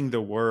choosing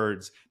the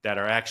words that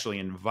are actually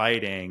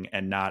inviting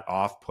and not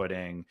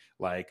off-putting,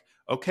 like,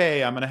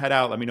 okay, I'm going to head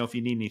out. Let me know if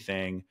you need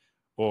anything.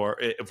 Or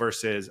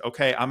versus,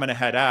 okay, I'm going to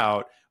head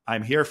out.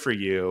 I'm here for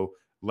you.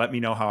 Let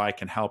me know how I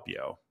can help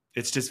you.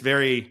 It's just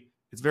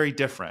it's very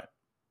different.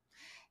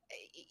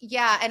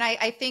 Yeah. And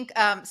I think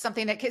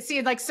something that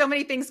like so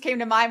many things came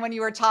to mind when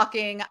you were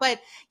talking, but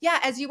yeah,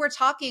 as you were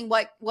talking,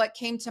 what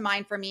came to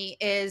mind for me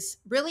is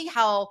really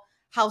how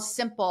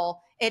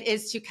simple it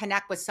is to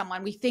connect with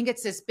someone. We think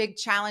it's this big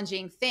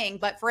challenging thing,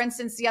 but for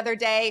instance, the other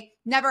day,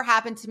 never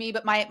happened to me,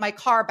 but my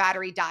car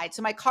battery died.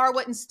 So my car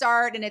wouldn't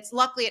start, and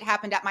luckily it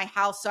happened at my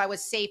house, so I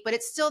was safe, but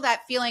it's still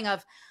that feeling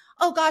of,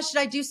 oh gosh, did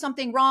I do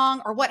something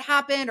wrong? Or what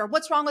happened? Or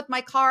what's wrong with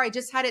my car? I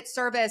just had it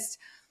serviced.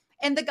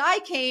 And the guy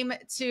came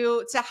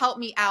to help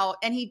me out,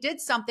 and he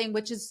did something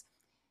which is,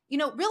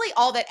 really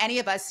all that any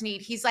of us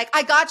need. He's like,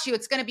 I got you.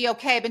 It's going to be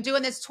okay. I've been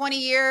doing this 20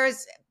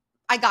 years.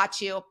 I got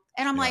you.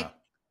 And I'm like,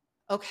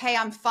 okay,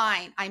 I'm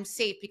fine. I'm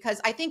safe.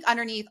 Because I think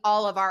underneath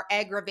all of our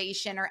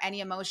aggravation or any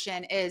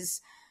emotion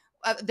is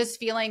this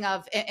feeling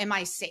of, am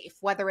I safe?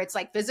 Whether it's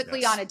like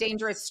physically on a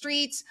dangerous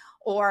street,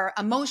 or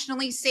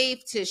emotionally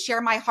safe to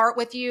share my heart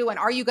with you. And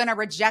are you going to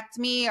reject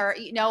me? Or,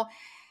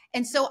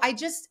 and so I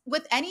just,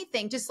 with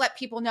anything, just let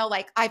people know,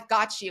 like, I've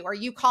got you. Or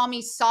you call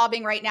me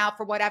sobbing right now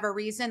for whatever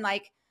reason,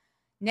 like,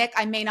 Nick,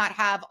 I may not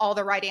have all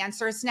the right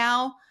answers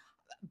now,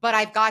 but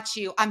I've got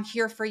you. I'm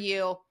here for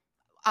you.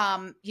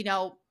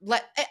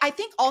 I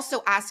think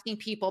also asking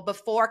people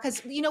before,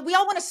 because, we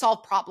all want to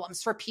solve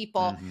problems for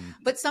people,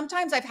 but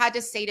sometimes I've had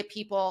to say to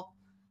people,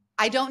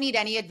 I don't need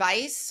any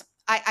advice.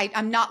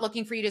 I'm not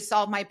looking for you to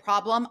solve my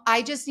problem.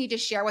 I just need to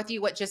share with you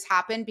what just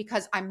happened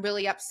because I'm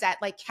really upset.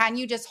 Like, can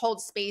you just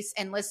hold space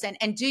and listen?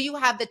 And do you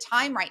have the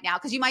time right now?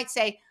 Because you might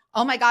say,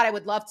 oh my God, I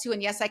would love to.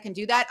 And yes, I can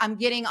do that. I'm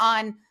getting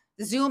on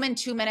Zoom in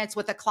 2 minutes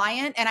with a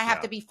client and I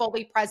have to be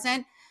fully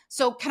present.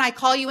 So can I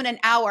call you in an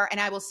hour? And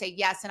I will say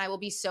yes. And I will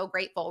be so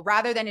grateful,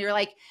 rather than you're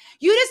like,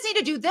 you just need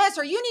to do this,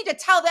 or you need to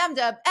tell them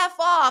to F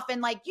off.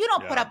 And like, you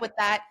don't put up with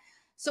that.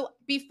 So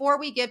before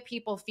we give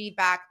people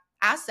feedback,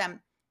 ask them,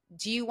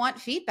 do you want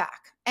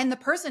feedback? And the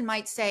person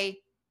might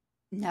say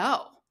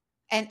no.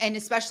 And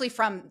especially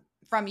from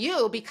from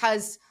you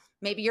because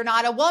maybe you're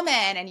not a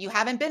woman and you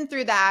haven't been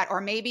through that. Or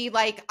maybe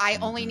like, I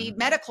only need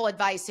medical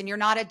advice and you're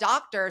not a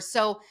doctor.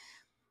 So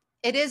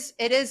it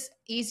is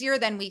easier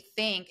than we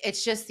think.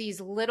 It's just these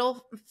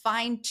little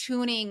fine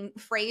tuning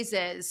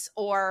phrases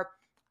or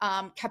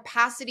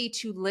capacity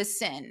to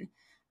listen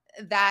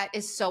that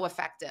is so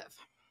effective.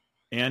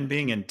 And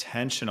being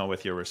intentional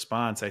with your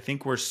response. I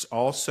think we're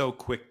all so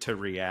quick to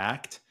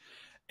react.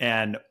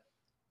 And,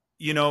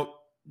 you know,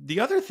 the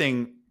other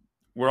thing,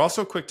 we're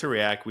also quick to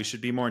react. We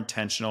should be more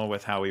intentional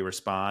with how we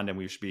respond, and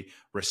we should be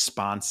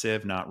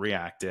responsive, not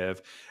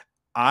reactive.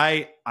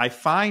 I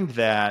find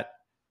that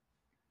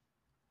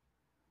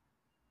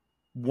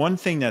one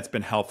thing that's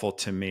been helpful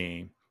to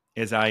me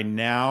is I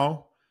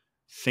now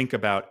think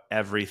about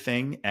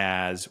everything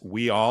as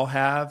we're all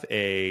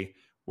a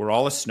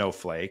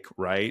snowflake,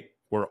 right?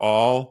 We're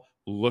all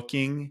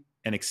looking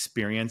and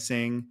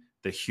experiencing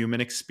the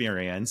human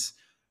experience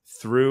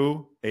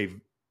through a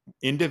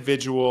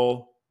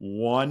individual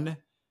one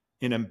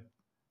in an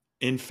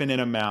infinite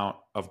amount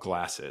of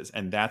glasses.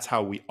 And that's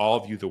how we all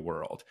view the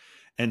world.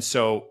 And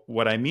so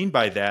what I mean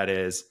by that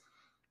is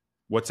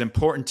what's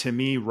important to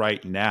me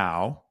right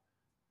now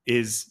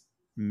is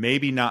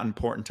maybe not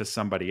important to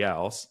somebody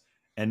else.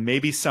 And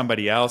maybe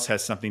somebody else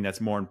has something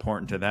that's more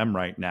important to them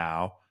right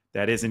now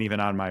that isn't even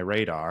on my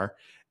radar.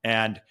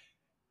 And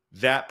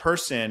that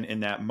person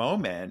in that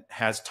moment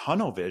has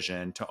tunnel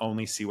vision to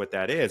only see what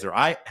that is. Or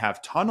I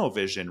have tunnel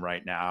vision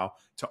right now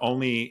to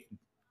only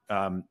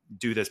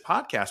do this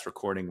podcast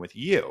recording with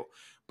you.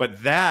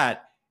 But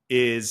that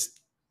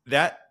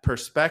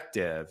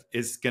perspective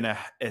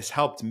has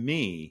helped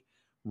me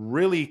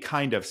really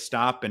kind of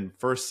stop and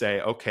first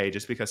say, okay,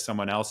 just because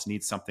someone else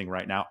needs something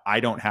right now, I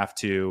don't have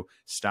to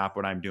stop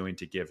what I'm doing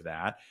to give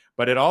that.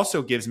 But it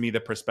also gives me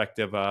the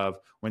perspective of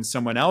when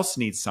someone else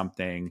needs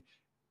something,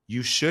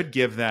 you should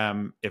give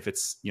them, if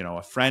it's, you know,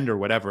 a friend or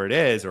whatever it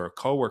is, or a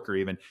coworker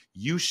even,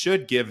 you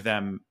should give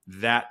them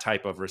that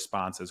type of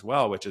response as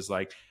well, which is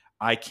like,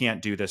 I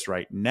can't do this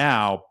right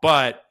now,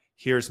 but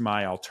here's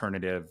my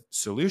alternative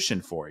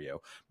solution for you.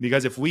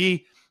 Because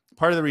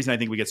part of the reason I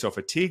think we get so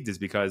fatigued is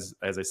because,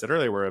 as I said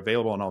earlier, we're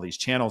available on all these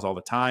channels all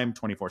the time,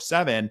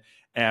 24/7,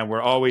 and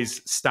we're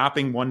always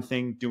stopping one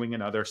thing, doing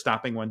another,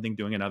 stopping one thing,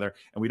 doing another,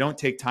 and we don't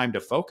take time to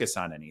focus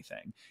on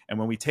anything. And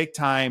when we take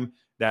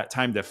that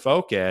time to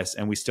focus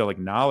and we still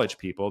acknowledge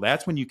people,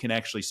 that's when you can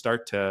actually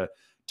start to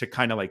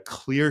kind of like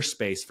clear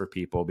space for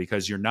people,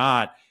 because you're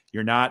not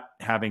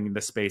having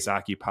the space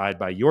occupied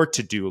by your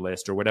to-do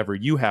list or whatever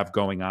you have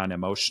going on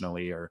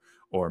emotionally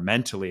or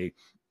mentally.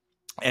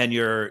 And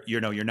you're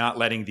not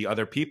letting the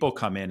other people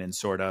come in and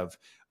sort of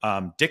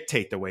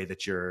dictate the way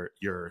that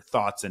your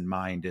thoughts and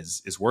mind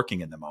is working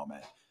in the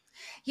moment.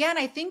 Yeah. And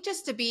I think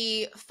just to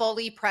be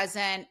fully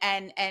present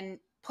and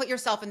put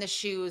yourself in the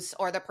shoes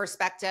or the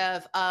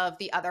perspective of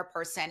the other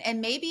person.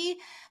 And maybe,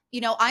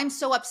 you know, I'm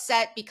so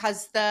upset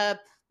because the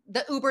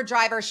Uber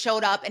driver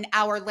showed up an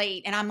hour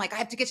late and I'm like, I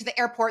have to get to the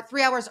airport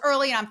 3 hours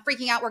early and I'm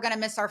freaking out. We're going to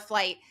miss our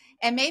flight.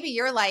 And maybe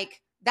you're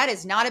like, that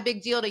is not a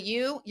big deal to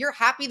you. You're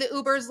happy the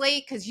Uber's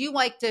late because you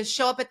like to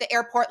show up at the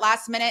airport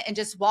last minute and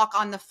just walk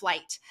on the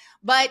flight.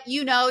 But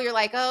you know, you're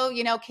like, oh,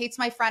 you know, Kate's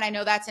my friend. I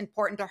know that's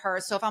important to her.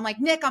 So if I'm like,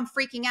 Nick, I'm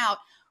freaking out,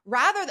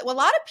 rather than, well, a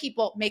lot of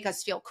people make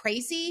us feel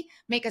crazy,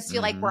 make us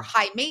feel like we're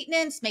high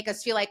maintenance, make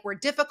us feel like we're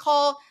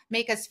difficult,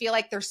 make us feel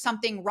like there's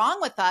something wrong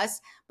with us,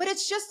 but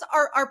it's just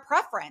our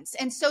preference.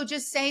 And so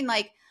just saying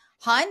like,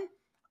 hun,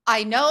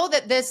 I know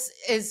that this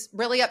is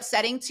really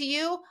upsetting to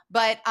you,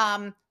 but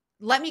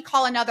let me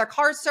call another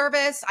car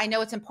service. I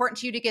know it's important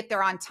to you to get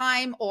there on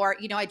time. Or,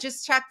 you know, I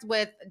just checked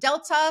with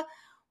Delta.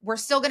 We're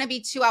still going to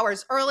be 2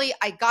 hours early.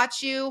 I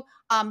got you.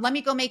 Let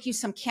me go make you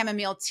some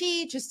chamomile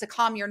tea just to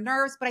calm your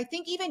nerves. But I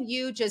think even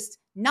you just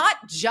not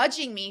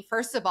judging me,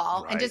 first of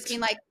all, and just being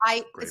like,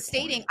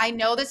 stating, I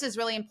know this is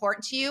really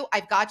important to you.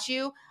 I've got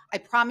you. I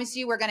promise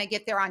you we're going to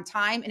get there on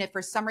time. And if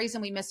for some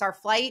reason we miss our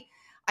flight,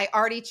 I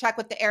already checked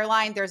with the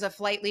airline. There's a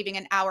flight leaving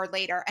an hour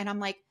later. And I'm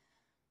like,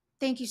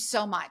 thank you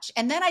so much.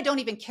 And then I don't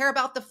even care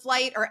about the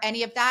flight or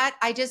any of that.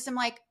 I just am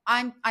like,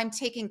 I'm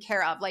taken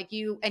care of, like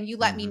you, and you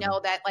let me know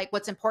that like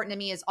what's important to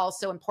me is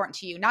also important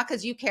to you, not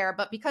because you care,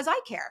 but because I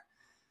care.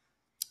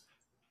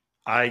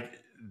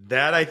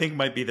 That I think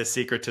might be the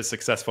secret to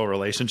successful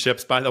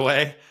relationships, by the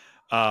way,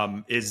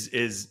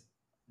 is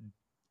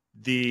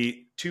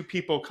the two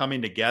people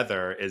coming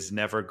together is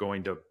never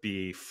going to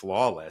be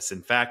flawless.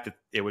 In fact,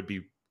 it would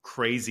be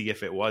crazy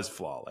if it was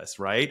flawless,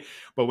 right?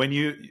 But when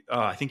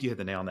I think you hit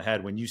the nail on the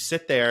head. When you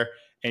sit there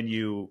and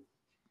you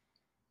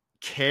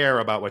care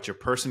about what your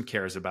person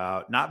cares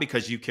about, not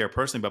because you care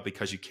personally, but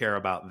because you care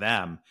about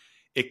them,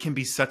 it can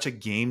be such a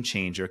game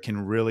changer. It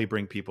can really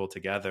bring people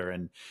together.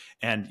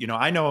 And you know,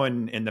 I know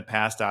in the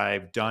past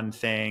I've done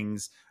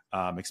things,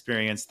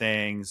 experienced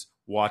things,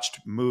 watched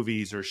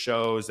movies or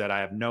shows that I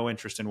have no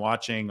interest in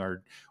watching,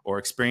 or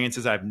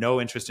experiences I have no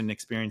interest in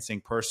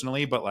experiencing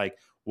personally, but like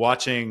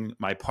watching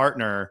my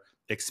partner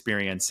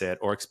experience it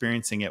or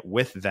experiencing it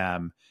with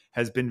them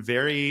has been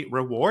very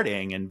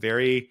rewarding and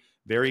very,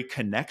 very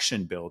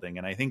connection building.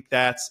 And I think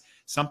that's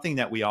something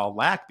that we all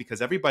lack,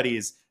 because everybody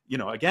is, you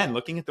know, again,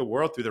 looking at the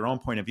world through their own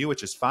point of view,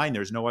 which is fine.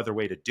 There's no other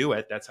way to do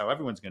it. That's how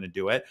everyone's going to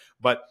do it.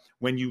 But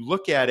when you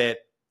look at it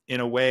in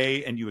a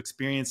way and you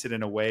experience it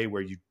in a way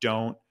where you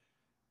don't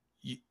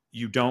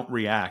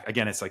react.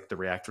 Again, it's like the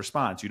react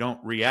response. You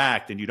don't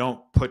react and you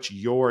don't put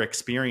your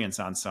experience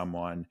on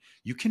someone.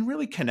 You can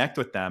really connect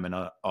with them in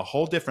a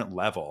whole different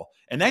level.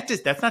 And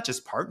that's not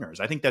just partners.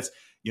 I think that's,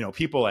 you know,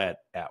 people at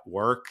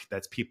work,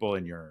 that's people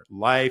in your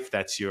life,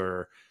 that's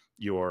your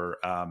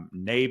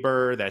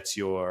neighbor, that's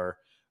your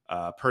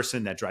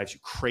person that drives you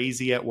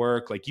crazy at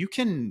work. Like, you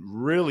can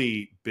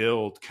really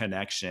build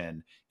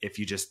connection if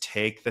you just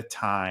take the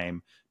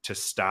time to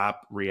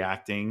stop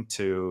reacting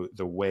to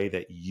the way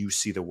that you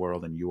see the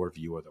world and your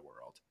view of the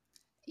world.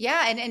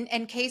 Yeah.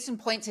 And case in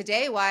point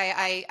today,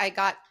 why I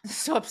got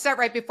so upset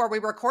right before we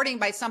were recording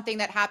by something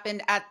that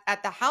happened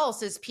at the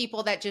house, is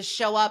people that just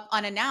show up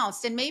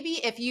unannounced. And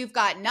maybe if you've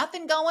got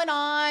nothing going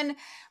on,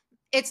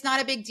 it's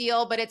not a big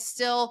deal, but it's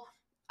still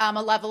a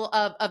level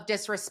of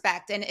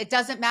disrespect. And it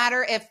doesn't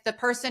matter if the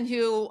person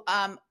who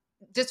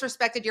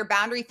disrespected your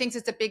boundary thinks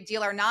it's a big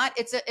deal or not.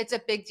 It's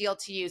a big deal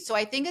to you. So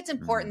I think it's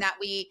important that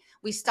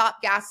we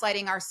stop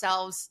gaslighting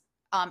ourselves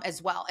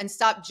as well, and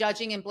stop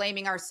judging and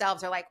blaming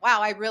ourselves, or like,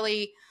 wow,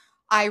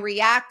 I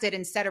reacted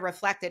instead of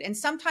reflected. And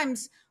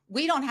sometimes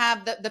we don't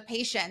have the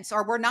patience,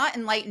 or we're not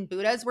enlightened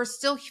Buddhas. We're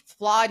still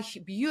flawed,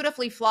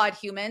 beautifully flawed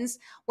humans,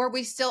 where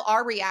we still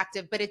are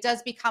reactive, but it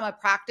does become a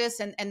practice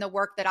and the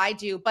work that I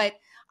do. But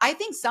I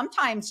think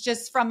sometimes,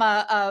 just from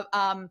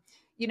a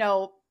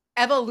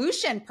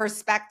evolution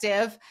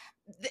perspective,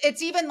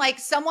 it's even like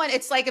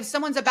it's like if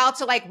someone's about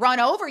to like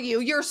run over you,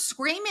 you're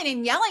screaming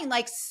and yelling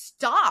like,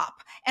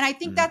 stop. And I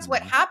think that's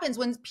what happens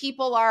when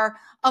people are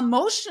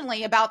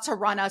emotionally about to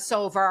run us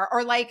over,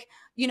 or like,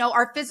 you know,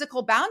 our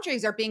physical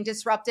boundaries are being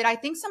disrupted. I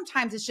think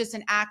sometimes it's just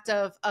an act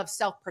of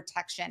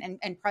self-protection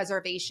and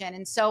preservation.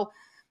 And so,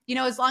 you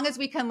know, as long as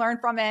we can learn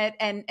from it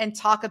and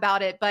talk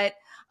about it. But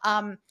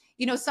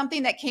you know,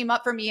 something that came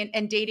up for me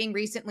in dating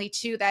recently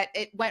too, that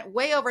it went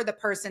way over the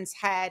person's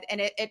head, and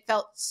it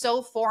felt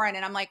so foreign.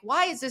 And I'm like,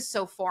 why is this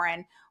so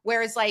foreign?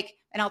 Whereas like,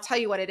 and I'll tell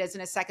you what it is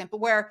in a second, but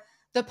where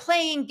the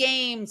playing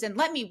games and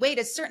let me wait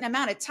a certain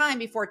amount of time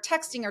before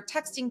texting or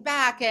texting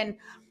back, and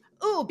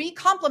be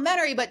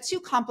complimentary, but too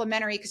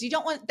complimentary, because you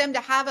don't want them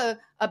to have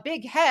a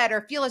big head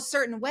or feel a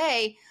certain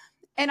way.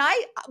 And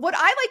what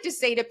I like to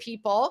say to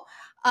people,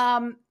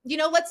 you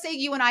know, let's say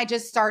you and I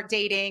just start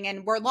dating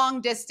and we're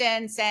long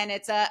distance and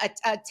it's a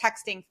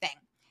texting thing.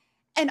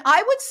 And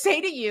I would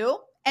say to you,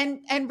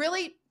 and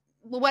really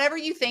whatever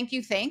you think,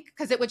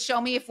 because it would show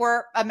me if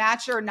we're a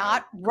match or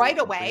not right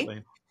away.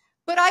 Completely.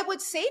 But I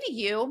would say to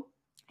you,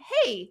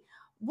 hey,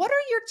 what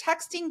are your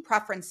texting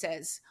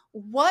preferences?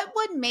 What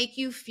would make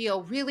you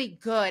feel really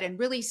good and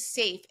really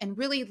safe and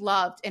really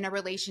loved in a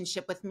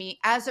relationship with me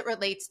as it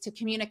relates to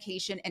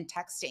communication and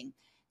texting?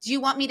 Do you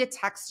want me to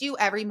text you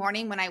every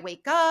morning when I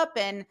wake up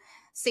and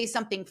say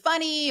something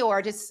funny,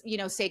 or just, you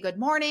know, say good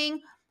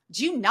morning?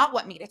 Do you not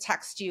want me to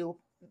text you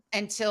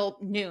until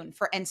noon,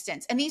 for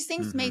instance? And these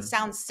things may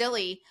sound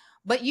silly,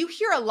 but you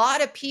hear a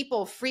lot of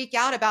people freak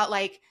out about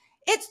like,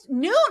 it's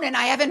noon and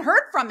I haven't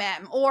heard from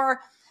him, or,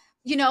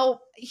 you know,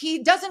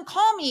 he doesn't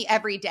call me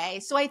every day.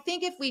 So I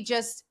think if we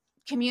just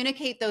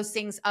communicate those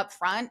things up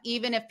front,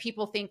 even if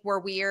people think we're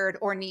weird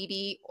or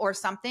needy or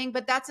something,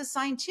 but that's a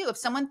sign too. If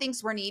someone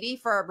thinks we're needy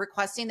for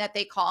requesting that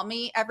they call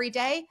me every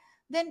day,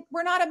 then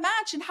we're not a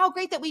match. And how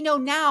great that we know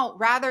now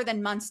rather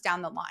than months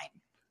down the line.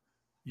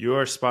 You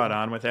are spot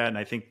on with that. And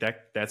I think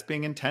that's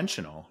being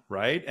intentional,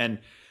 right? And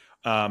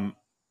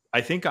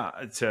I think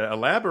to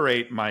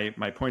elaborate my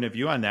point of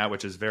view on that,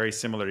 which is very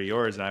similar to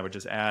yours, and I would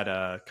just add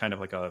a kind of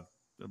like a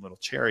little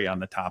cherry on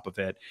the top of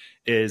it,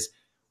 is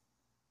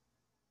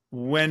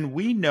when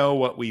we know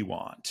what we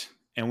want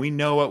and we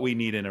know what we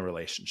need in a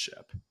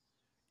relationship,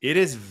 it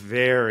is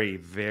very,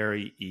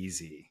 very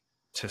easy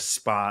to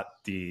spot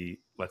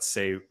let's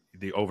say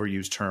the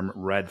overused term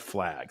red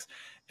flags.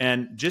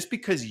 And just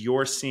because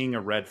you're seeing a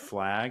red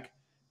flag,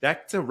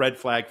 that's a red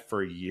flag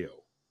for you,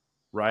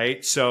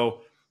 right?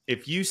 So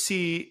if you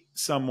see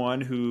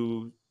someone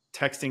who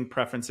texting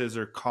preferences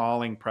or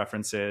calling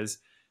preferences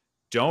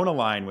don't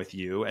align with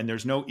you, and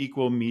there's no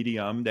equal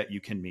medium that you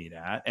can meet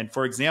at. And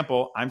for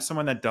example, I'm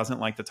someone that doesn't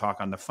like to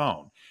talk on the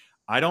phone.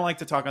 I don't like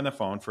to talk on the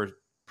phone for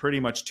pretty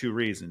much two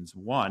reasons.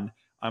 One,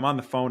 I'm on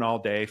the phone all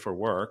day for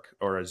work,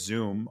 or a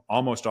Zoom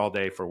almost all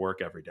day for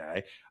work every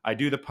day. I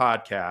do the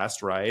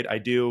podcast, right? I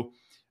do,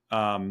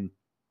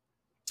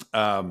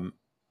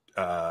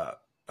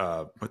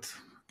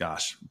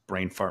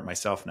 brain fart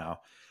myself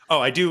now. Oh,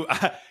 I do,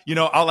 you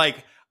know,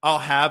 I'll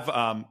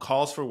have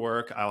calls for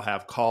work. I'll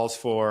have calls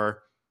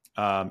for,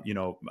 you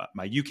know,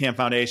 my UCAM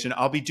Foundation.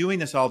 I'll be doing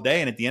this all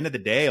day. And at the end of the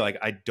day, like,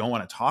 I don't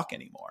want to talk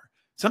anymore.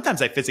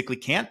 Sometimes I physically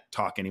can't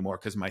talk anymore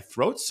because my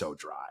throat's so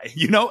dry,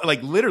 you know,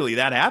 like literally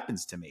that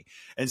happens to me.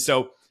 And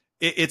so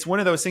it's one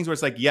of those things where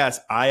it's like, yes,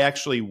 I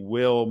actually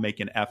will make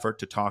an effort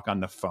to talk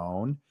on the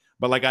phone,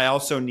 but like, I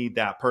also need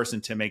that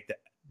person to make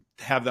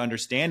have the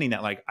understanding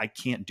that like, I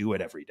can't do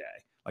it every day.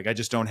 Like, I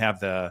just don't have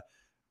the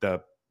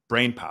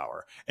brain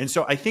power. And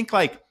so I think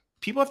like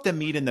people have to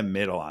meet in the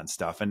middle on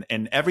stuff,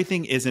 and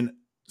everything isn't,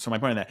 so my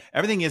point on that,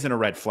 everything isn't a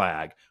red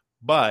flag,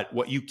 but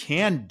what you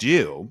can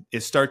do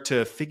is start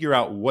to figure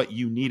out what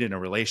you need in a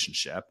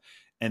relationship.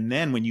 And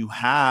then when you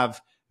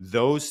have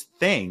those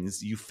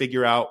things, you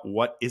figure out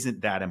what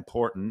isn't that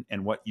important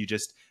and what you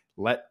just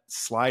let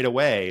slide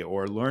away,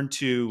 or learn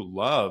to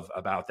love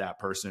about that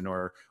person,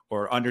 or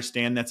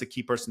understand that's a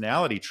key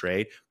personality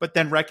trait, but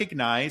then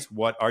recognize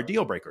what are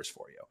deal breakers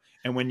for you.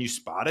 And when you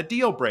spot a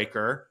deal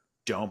breaker,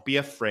 don't be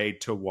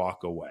afraid to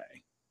walk away.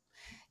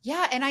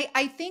 Yeah. And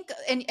I think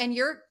and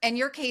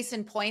your case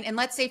in point, and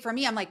let's say for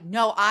me, I'm like,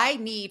 no, I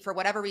need for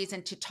whatever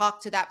reason to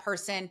talk to that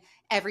person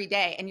every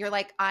day. And you're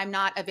like, I'm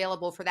not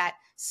available for that.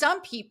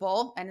 Some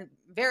people, and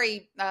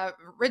very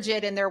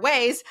rigid in their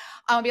ways,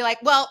 be like,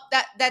 well,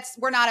 that's,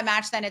 we're not a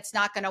match, then it's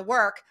not going to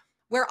work.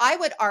 Where I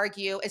would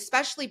argue,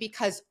 especially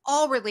because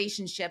all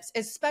relationships,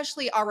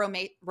 especially our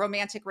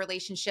romantic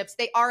relationships,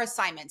 they are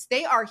assignments.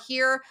 They are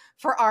here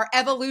for our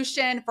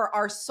evolution, for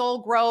our soul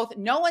growth.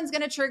 No one's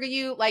going to trigger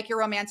you like your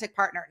romantic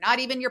partner, not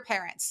even your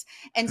parents.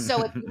 And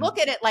so if you look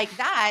at it like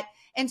that,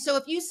 and so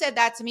if you said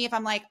that to me, if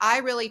I'm like,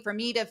 for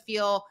me to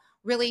feel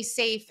really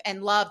safe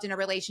and loved in a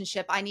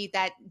relationship, I need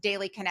that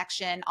daily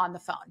connection on the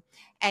phone.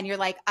 And you're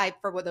like,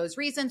 for those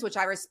reasons, which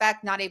I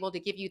respect, not able to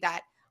give you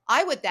that.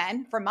 I would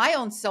then, for my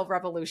own soul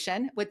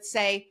revolution, would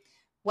say,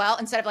 well,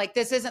 instead of like,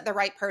 this isn't the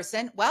right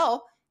person,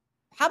 well,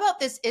 how about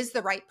this is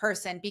the right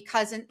person?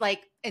 Because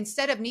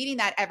instead of needing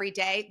that every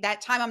day,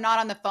 that time I'm not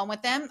on the phone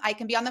with them, I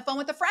can be on the phone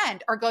with a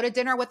friend or go to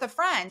dinner with a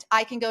friend.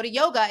 I can go to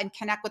yoga and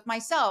connect with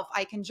myself.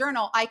 I can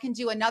journal. I can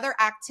do another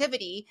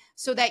activity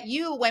so that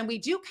you, when we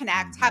do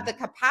connect, have the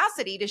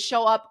capacity to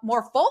show up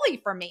more fully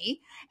for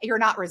me. You're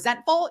not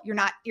resentful. You're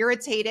not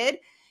irritated.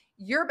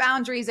 Your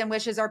boundaries and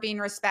wishes are being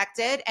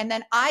respected. And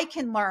then I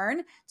can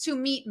learn to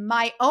meet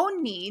my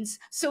own needs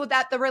so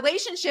that the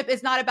relationship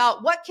is not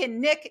about what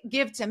can Nick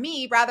give to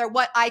me, rather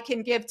what I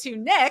can give to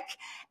Nick.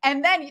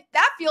 And then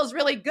that feels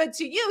really good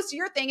to you. So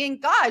you're thinking,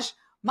 gosh,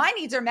 my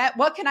needs are met.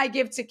 What can I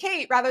give to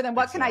Kate rather than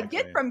what can I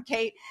get from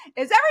Kate?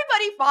 Is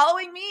everybody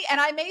following me?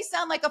 And I may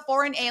sound like a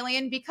foreign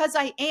alien because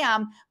I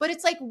am, but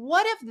it's like,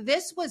 what if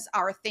this was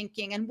our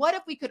thinking? And what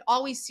if we could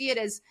always see it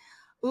as,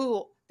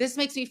 ooh, this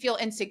makes me feel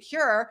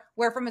insecure,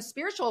 where from a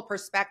spiritual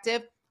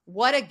perspective,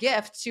 what a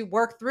gift to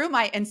work through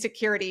my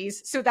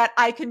insecurities so that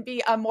I can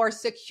be a more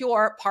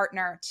secure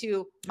partner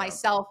to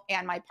myself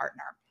and my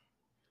partner.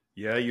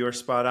 Yeah, you're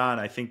spot on.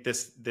 I think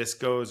this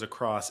goes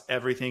across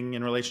everything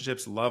in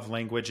relationships, love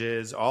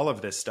languages, all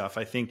of this stuff.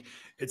 I think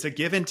it's a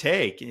give and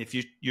take. If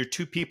you're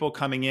two people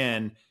coming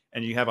in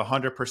and you have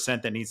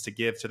 100% that needs to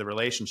give to the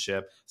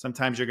relationship,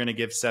 sometimes you're going to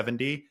give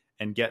 70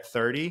 and get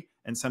 30.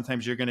 And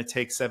sometimes you're going to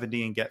take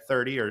 70 and get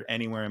 30, or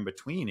anywhere in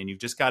between. And you've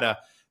just got to,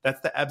 that's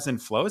the ebbs and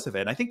flows of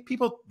it. And I think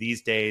people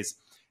these days,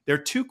 they're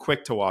too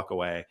quick to walk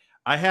away.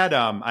 I had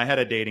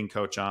a dating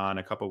coach on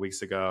a couple of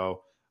weeks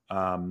ago.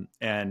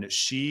 And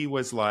she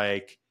was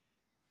like,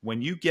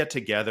 when you get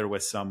together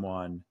with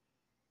someone,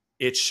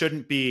 it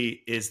shouldn't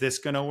be, is this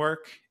going to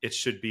work? It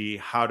should be,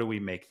 how do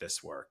we make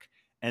this work?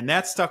 And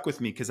that stuck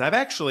with me because I've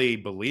actually,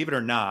 believe it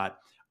or not,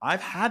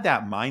 I've had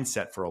that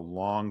mindset for a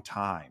long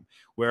time,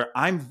 where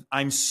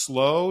I'm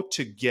slow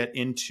to get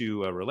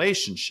into a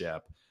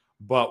relationship,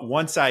 but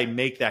once I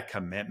make that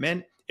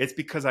commitment, it's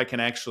because I can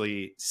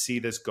actually see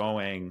this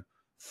going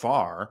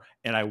far,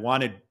 and I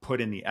want to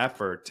put in the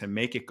effort to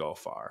make it go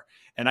far.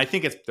 And I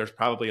think there's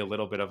probably a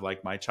little bit of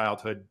like my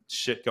childhood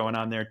shit going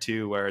on there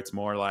too, where it's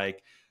more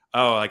like,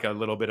 oh, like a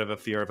little bit of a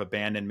fear of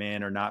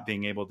abandonment or not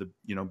being able to,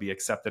 be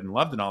accepted and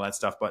loved and all that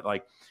stuff. But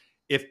like,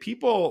 if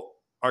people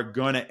are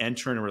going to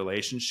enter in a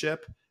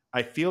relationship,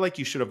 I feel like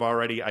you should have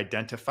already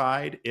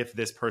identified if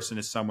this person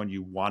is someone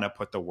you want to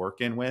put the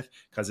work in with,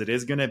 because it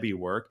is going to be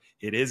work.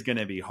 It is going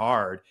to be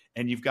hard,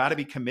 and you've got to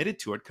be committed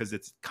to it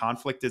because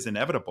conflict is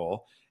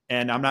inevitable.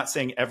 And I'm not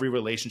saying every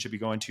relationship you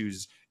go into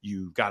is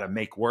you got to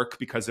make work,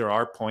 because there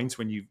are points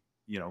when you've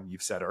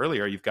said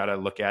earlier, you've got to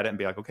look at it and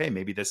be like, okay,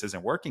 maybe this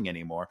isn't working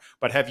anymore.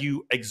 But have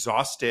you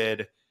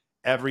exhausted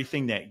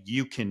everything that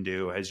you can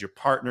do? Has your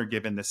partner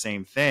given the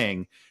same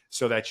thing,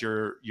 so that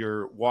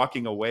you're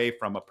walking away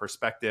from a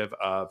perspective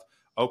of,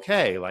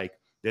 okay, like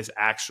this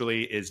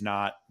actually is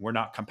not, we're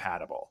not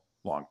compatible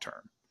long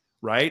term,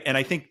 right? And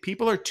I think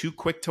people are too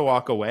quick to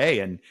walk away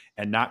and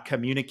not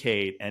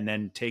communicate and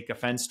then take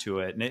offense to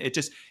it. And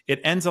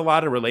it ends a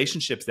lot of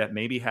relationships that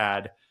maybe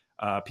had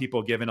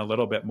people given a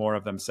little bit more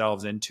of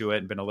themselves into it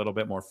and been a little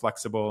bit more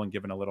flexible and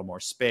given a little more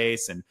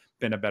space and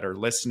been a better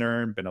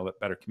listener and been a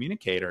better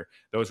communicator.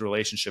 Those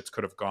relationships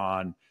could have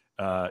gone,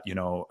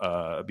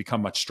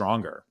 become much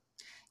stronger.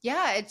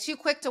 Yeah, it's too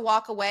quick to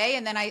walk away.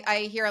 And then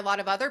I hear a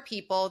lot of other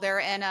people, they're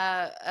in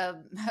a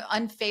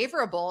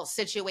unfavorable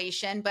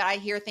situation, but I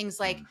hear things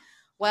like,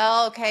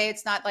 well, okay,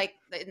 it's not like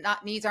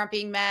needs aren't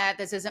being met.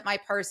 This isn't my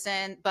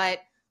person, but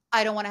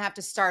I don't want to have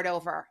to start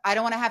over. I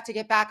don't want to have to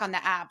get back on the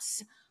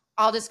apps.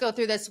 I'll just go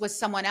through this with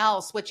someone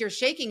else, which you're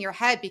shaking your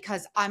head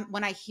because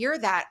when I hear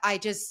that,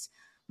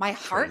 my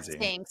heart Crazy.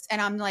 sinks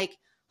and I'm like,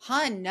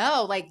 hun,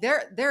 no, like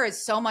there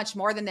is so much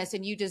more than this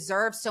and you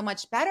deserve so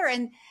much better.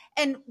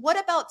 And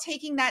what about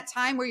taking that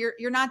time where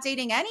you're not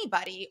dating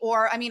anybody?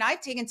 Or, I mean,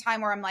 I've taken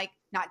time where I'm like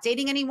not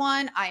dating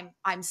anyone.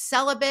 I'm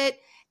celibate,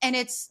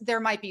 and there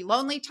might be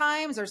lonely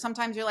times, or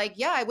sometimes you're like,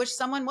 yeah, I wish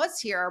someone was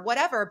here or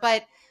whatever.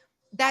 But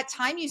that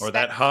time you Or spent,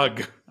 that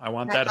hug. I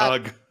want that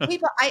hug.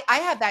 hug. I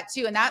have that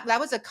too. And that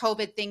was a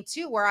COVID thing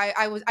too, where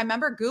I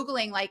remember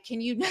Googling, like, can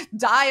you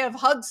die of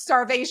hug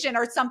starvation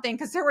or something?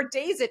 Cause there were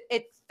days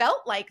it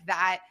felt like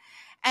that.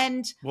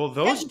 And Well,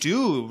 those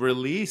do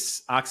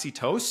release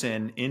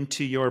oxytocin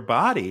into your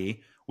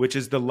body, which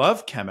is the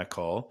love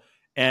chemical.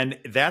 And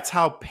that's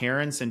how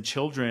parents and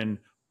children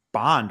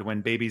bond when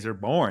babies are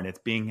born. It's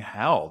being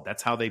held.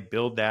 That's how they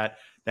build that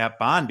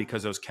bond,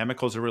 because those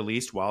chemicals are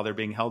released while they're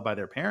being held by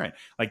their parent.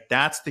 Like,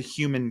 that's the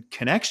human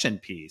connection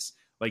piece.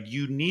 Like,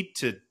 you need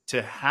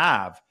to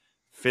have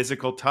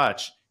physical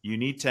touch. You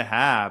need to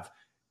have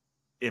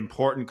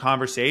important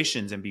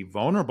conversations and be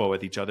vulnerable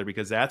with each other,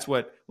 because that's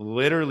what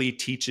literally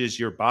teaches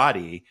your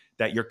body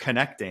that you're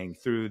connecting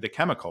through the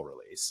chemical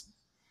release.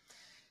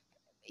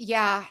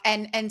 yeah.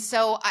 And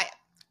so I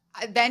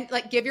then,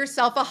 like, give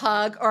yourself a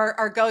hug,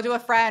 or go to a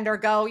friend, or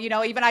go,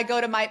 even I go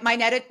to my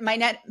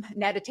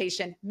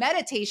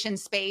meditation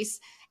space,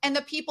 and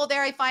the people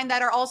there I find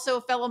that are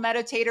also fellow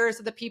meditators,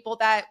 or the people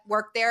that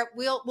work there,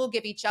 we'll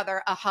give each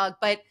other a hug.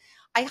 But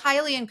I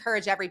highly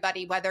encourage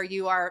everybody, whether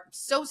you are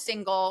so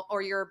single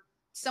or you're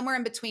somewhere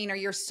in between or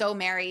you're so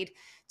married,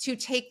 to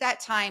take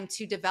that time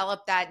to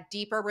develop that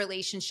deeper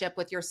relationship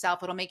with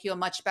yourself. It'll make you a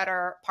much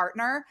better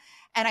partner.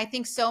 And I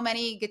think so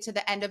many get to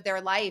the end of their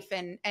life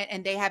and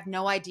they have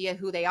no idea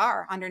who they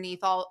are underneath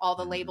all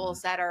the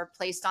labels that are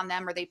placed on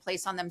them, or they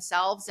place on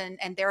themselves.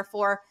 And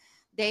therefore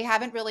they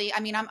haven't really, I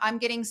mean, I'm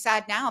getting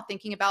sad now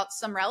thinking about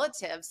some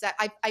relatives that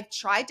I've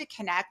tried to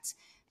connect,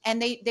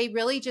 and they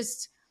really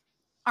just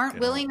aren't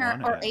willing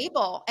or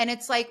able. And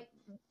it's like,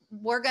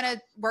 we're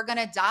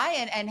gonna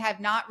die and have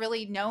not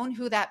really known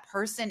who that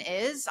person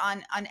is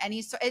on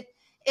any sort.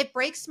 It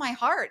breaks my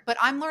heart, but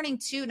I'm learning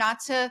too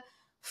not to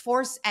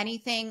force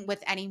anything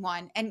with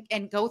anyone,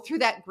 and go through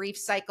that grief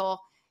cycle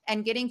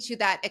and getting to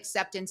that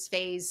acceptance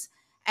phase.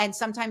 And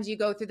sometimes you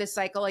go through the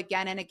cycle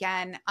again and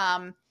again,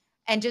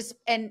 and just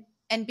and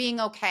being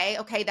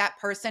okay, that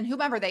person,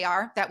 whomever they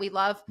are that we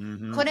love,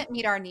 couldn't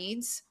meet our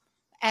needs.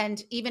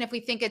 And even if we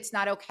think it's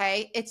not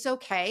okay, it's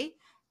okay.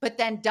 But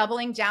then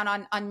doubling down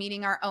on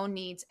meeting our own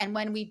needs. And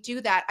when we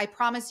do that, I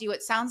promise you,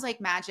 it sounds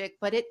like magic,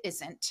 but it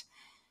isn't.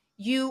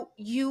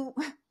 You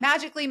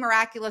magically,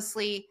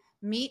 miraculously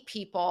meet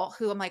people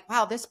who I'm like,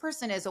 wow, this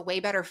person is a way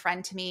better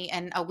friend to me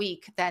in a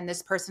week than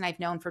this person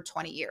I've known for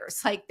 20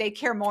 years. Like, they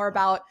care more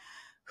about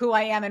who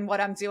I am and what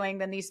I'm doing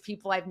than these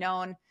people I've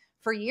known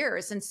for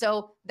years. And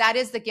so that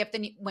is the gift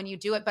when you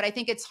do it. But I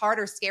think it's hard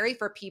or scary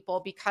for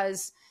people,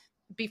 because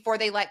before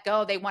they let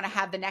go, they want to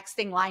have the next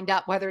thing lined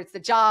up, whether it's the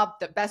job,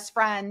 the best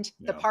friend,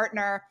 the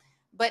partner.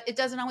 But it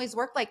doesn't always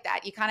work like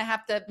that. You kind of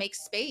have to make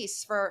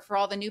space for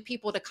all the new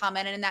people to come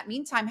in. And in that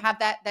meantime, have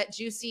that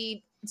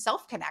juicy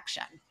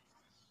self-connection.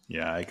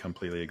 Yeah, I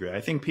completely agree. I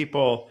think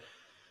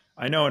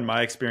I know in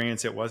my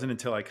experience, it wasn't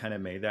until I kind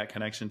of made that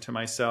connection to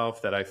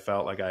myself that I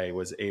felt like I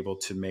was able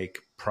to make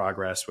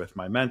progress with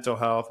my mental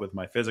health, with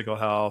my physical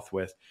health,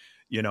 with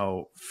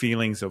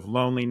feelings of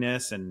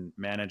loneliness, and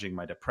managing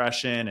my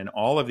depression, and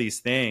all of these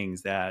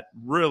things that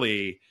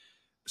really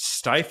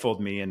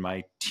stifled me in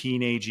my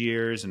teenage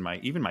years and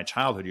even my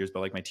childhood years, but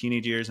like my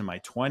teenage years and my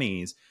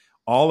 20s.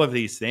 All of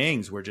these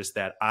things were just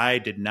that I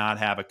did not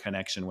have a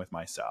connection with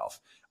myself.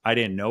 I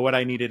didn't know what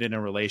I needed in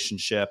a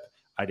relationship.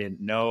 I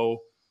didn't know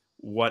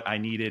what I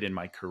needed in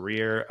my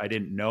career. I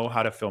didn't know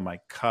how to fill my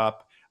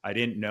cup. I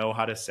didn't know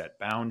how to set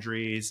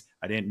boundaries.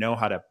 I didn't know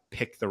how to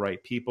pick the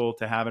right people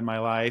to have in my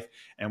life.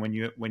 And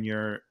when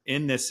you're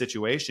in this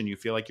situation, you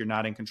feel like you're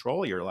not in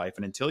control of your life.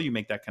 And until you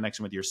make that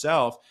connection with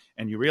yourself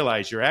and you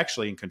realize you're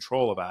actually in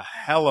control of a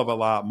hell of a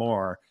lot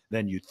more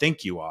than you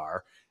think you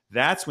are,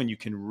 that's when you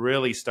can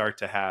really start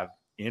to have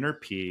inner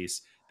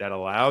peace that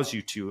allows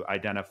you to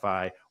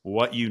identify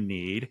what you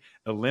need,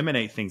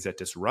 eliminate things that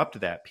disrupt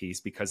that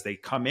peace, because they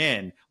come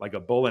in like a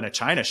bull in a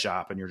china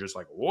shop, and you're just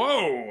like,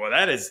 whoa,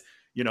 that is,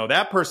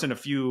 that person a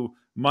few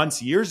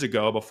months, years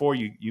ago, before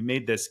you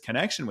made this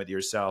connection with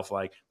yourself,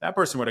 like, that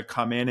person would have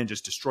come in and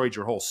just destroyed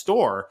your whole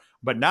store.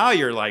 But now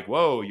you're like,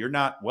 whoa, you're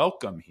not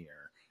welcome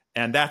here.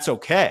 And that's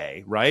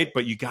okay, right?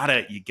 But you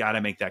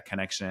gotta make that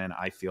connection,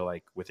 I feel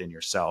like, within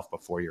yourself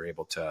before you're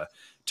able to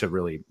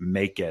really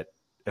make it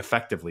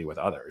effectively with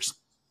others.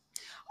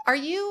 Are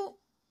you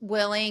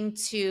willing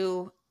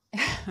to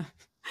this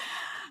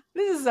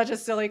is such a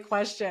silly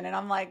question, and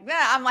I'm like,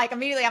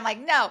 immediately I'm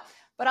like, no.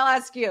 But I'll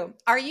ask you,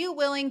 are you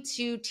willing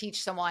to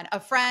teach someone, a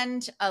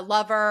friend, a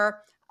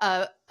lover,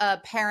 a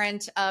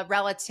parent, a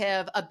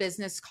relative, a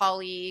business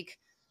colleague,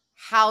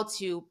 how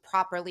to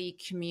properly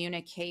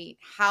communicate,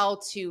 how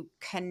to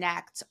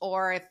connect?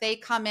 Or if they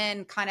come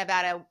in kind of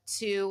at a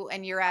 2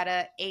 and you're at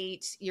a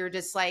 8, you're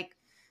just like,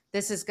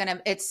 this is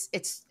gonna,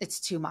 it's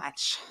too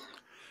much.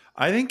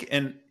 I think,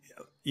 and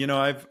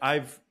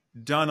I've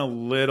done a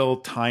little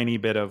tiny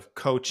bit of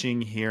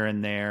coaching here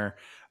and there,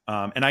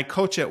 and I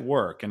coach at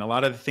work. And a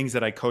lot of the things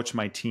that I coach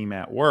my team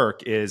at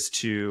work is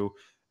to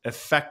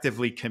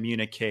effectively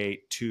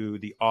communicate to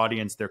the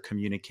audience they're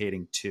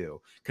communicating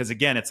to. Because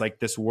again, it's like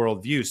this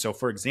worldview. So,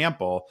 for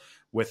example,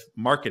 with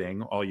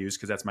marketing, I'll use,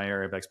 because that's my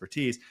area of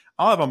expertise,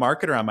 I'll have a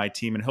marketer on my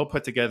team and he'll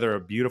put together a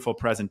beautiful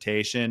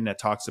presentation that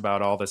talks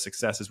about all the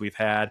successes we've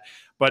had.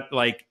 But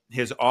like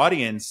his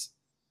audience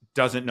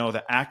doesn't know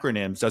the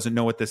acronyms, doesn't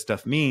know what this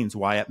stuff means,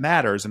 why it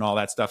matters, and all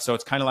that stuff. So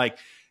it's kind of like,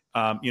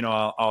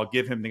 I'll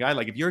give him the guide.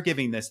 Like, if you're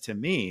giving this to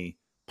me,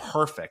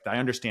 perfect. I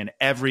understand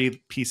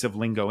every piece of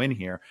lingo in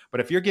here. But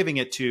if you're giving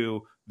it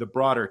to the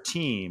broader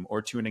team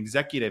or to an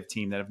executive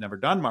team that have never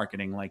done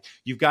marketing, like,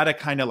 you've got to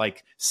kind of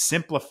like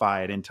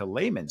simplify it into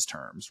layman's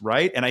terms,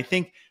 right? And I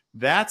think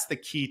that's the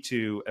key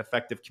to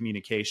effective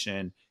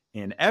communication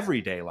in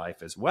everyday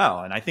life as well.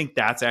 And I think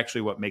that's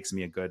actually what makes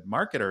me a good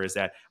marketer, is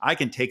that I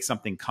can take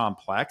something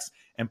complex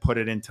and put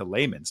it into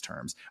layman's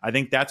terms. I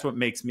think that's what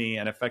makes me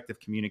an effective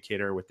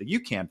communicator with the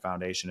UCAN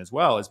Foundation as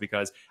well, is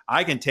because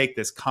I can take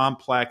this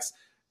complex,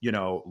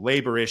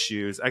 labor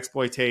issues,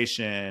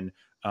 exploitation,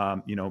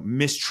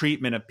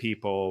 mistreatment of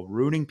people,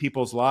 ruining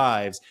people's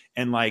lives,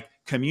 and like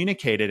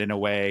communicate it in a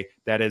way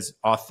that is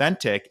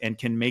authentic and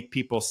can make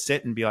people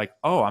sit and be like,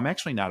 oh, I'm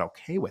actually not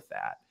okay with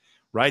that.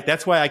 Right.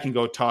 That's why I can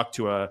go talk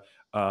to a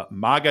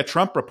MAGA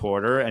Trump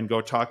reporter and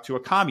go talk to a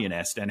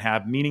communist and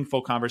have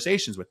meaningful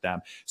conversations with them.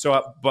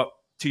 So, but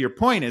to your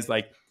point is,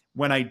 like,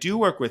 when I do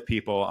work with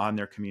people on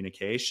their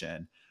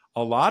communication,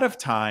 a lot of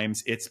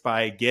times it's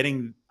by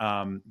getting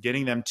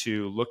them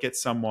to look at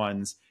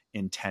someone's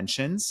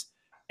intentions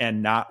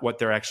and not what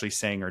they're actually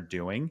saying or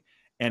doing.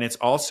 And it's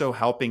also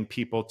helping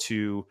people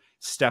to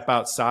step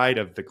outside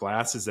of the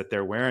glasses that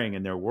they're wearing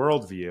in their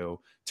worldview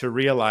to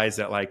realize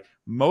that, like,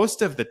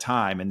 most of the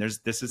time, and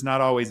this is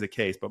not always the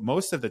case, but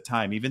most of the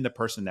time, even the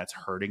person that's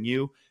hurting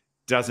you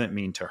doesn't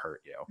mean to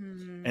hurt you.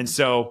 Mm. And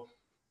so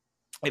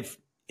if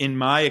in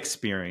my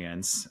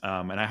experience,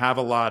 and I have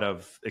a lot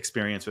of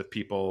experience with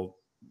people,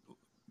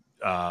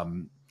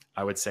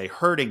 I would say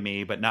hurting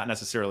me, but not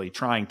necessarily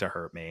trying to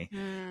hurt me.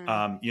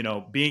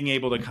 Being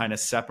able to kind of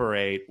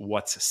separate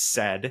what's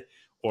said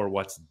or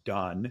what's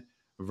done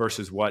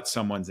versus what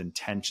someone's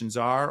intentions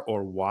are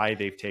or why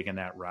they've taken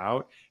that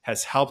route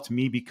has helped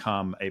me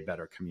become a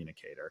better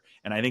communicator.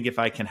 And I think if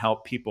I can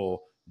help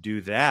people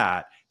do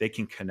that, they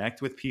can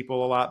connect with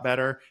people a lot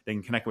better. They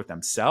can connect with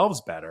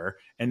themselves better.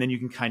 And then you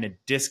can kind of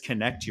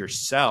disconnect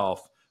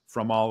yourself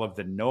from all of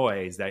the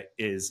noise that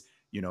is,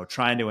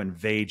 trying to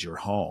invade your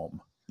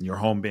home, and your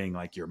home being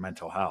like your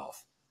mental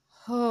health.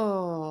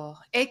 Oh,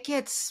 it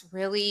gets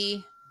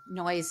really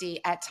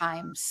noisy at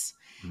times.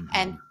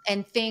 Mm-hmm.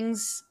 And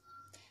things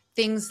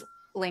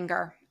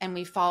linger and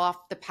we fall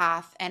off the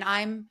path. And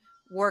I'm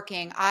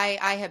working.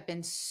 I have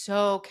been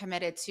so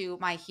committed to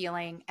my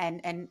healing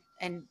and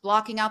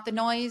blocking out the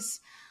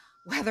noise,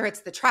 whether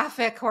it's the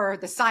traffic or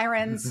the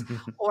sirens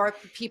or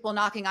people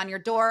knocking on your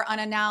door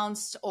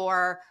unannounced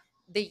or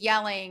the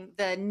yelling,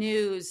 the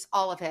news,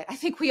 all of it. I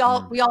think we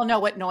all know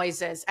what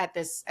noise is at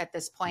this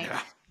point.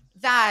 Yeah.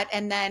 That,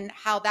 and then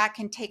how that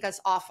can take us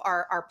off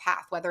our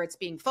path, whether it's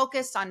being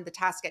focused on the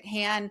task at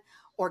hand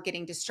or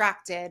getting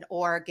distracted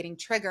or getting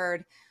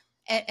triggered.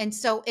 And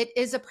so it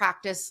is a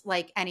practice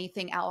like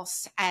anything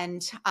else.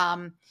 And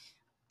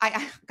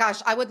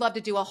I would love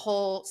to do a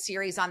whole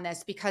series on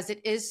this because it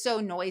is so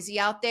noisy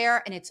out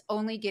there and it's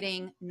only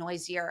getting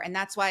noisier. And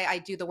that's why I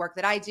do the work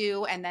that I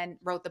do and then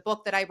wrote the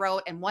book that I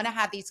wrote and want to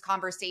have these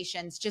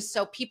conversations just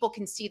so people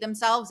can see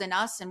themselves in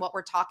us and what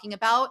we're talking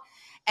about.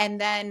 And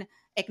then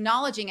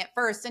acknowledging it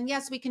first. And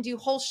yes, we can do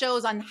whole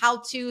shows on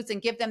how-tos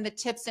and give them the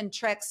tips and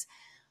tricks.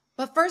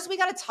 But first we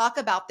got to talk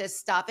about this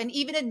stuff and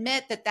even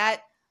admit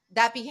that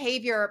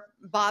behavior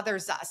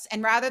bothers us.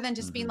 And rather than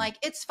just being like,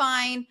 it's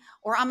fine,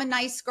 or I'm a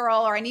nice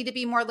girl, or I need to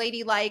be more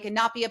ladylike and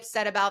not be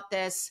upset about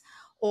this,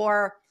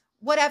 or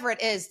whatever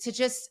it is,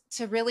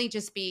 to really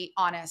just be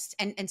honest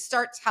and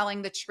start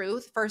telling the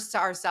truth first to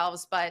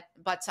ourselves, but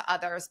to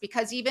others.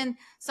 Because even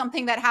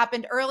something that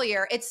happened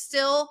earlier, it's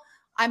still,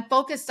 I'm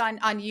focused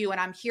on you and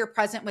I'm here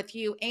present with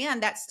you.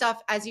 And that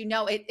stuff, as you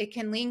know, it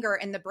can linger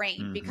in the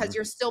brain because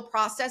you're still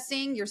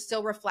processing, you're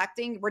still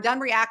reflecting. We're done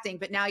reacting,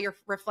 but now you're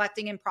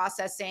reflecting and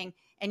processing.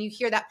 And you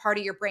hear that part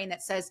of your brain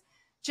that says,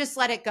 just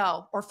let it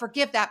go or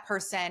forgive that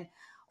person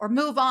or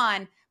move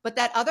on. But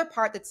that other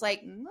part that's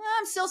like,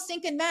 I'm still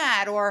stinking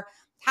mad, or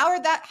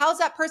how's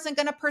that person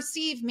going to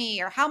perceive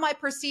me, or how am I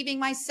perceiving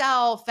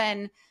myself?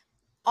 And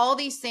all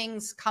these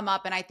things come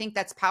up. And I think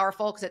that's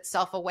powerful because it's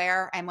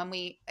self-aware. And when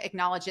we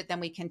acknowledge it, then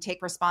we can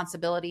take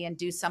responsibility and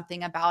do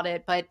something about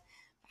it. But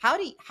how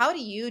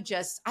do you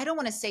just, I don't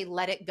want to say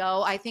let it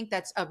go. I think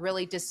that's a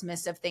really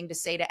dismissive thing to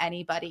say to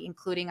anybody,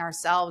 including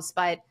ourselves.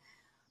 But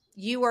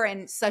you were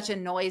in such a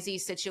noisy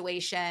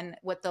situation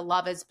with the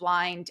Love is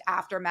Blind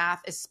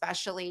aftermath,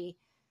 especially.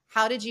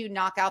 how did you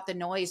knock out the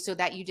noise so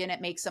that you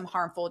didn't make some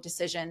harmful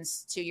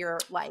decisions to your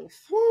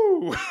life?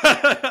 Woo!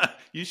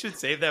 You should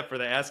save that for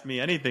the Ask Me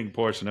Anything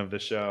portion of the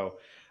show.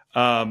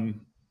 Well,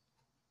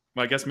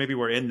 I guess maybe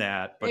we're in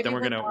that, but then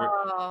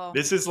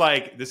this is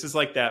like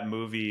that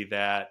movie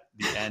that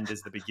the end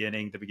is the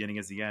beginning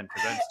is the end,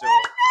 because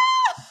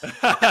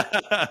I'm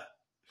still.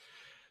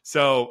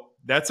 So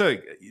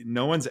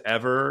no one's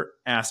ever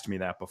asked me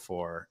that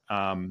before.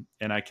 And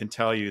I can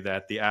tell you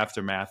that the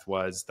aftermath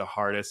was the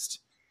hardest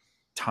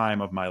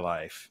time of my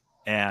life.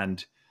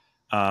 And,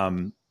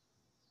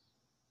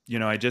 you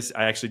know, I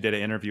actually did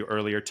an interview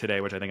earlier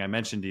today, which I think I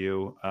mentioned to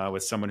you,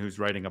 with someone who's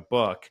writing a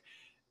book.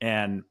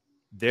 And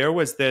there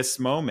was this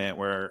moment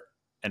where,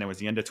 and it was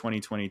the end of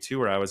 2022,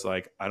 where I was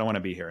like, I don't want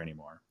to be here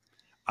anymore.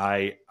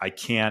 I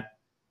can't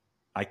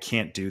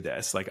do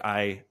this. Like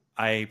I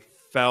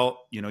felt,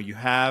 you know,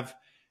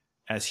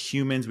 as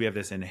humans, we have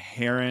this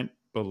inherent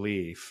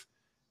belief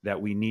that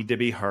we need to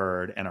be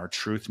heard and our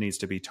truth needs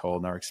to be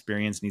told and our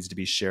experience needs to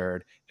be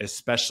shared,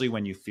 especially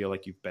when you feel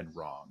like you've been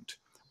wronged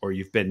or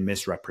you've been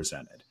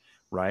misrepresented,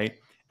 right?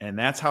 And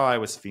that's how I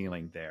was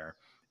feeling there.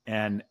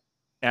 And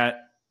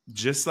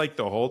just like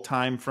the whole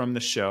time from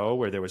the show,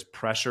 where there was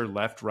pressure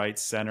left, right,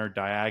 center,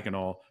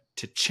 diagonal,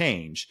 to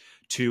change,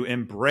 to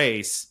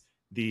embrace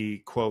the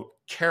quote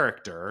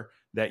character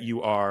that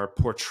you are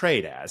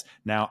portrayed as.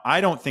 Now,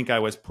 I don't think I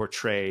was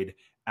portrayed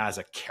as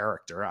a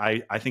character.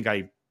 I think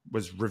I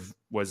was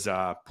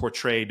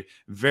portrayed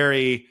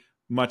very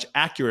much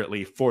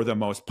accurately for the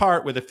most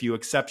part, with a few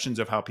exceptions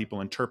of how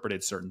people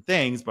interpreted certain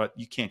things, but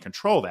you can't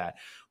control that.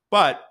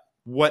 But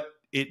what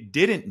it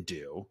didn't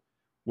do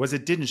was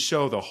it didn't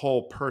show the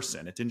whole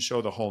person. It didn't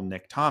show the whole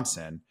Nick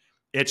Thompson.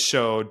 It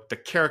showed the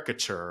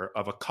caricature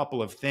of a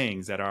couple of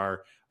things that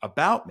are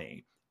about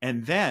me.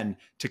 And then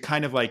to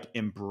kind of like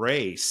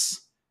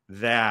embrace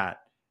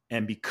that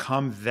and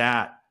become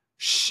that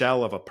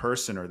shell of a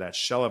person or that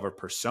shell of a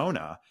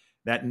persona,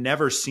 that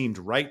never seemed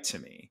right to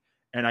me.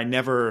 And I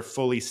never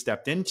fully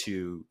stepped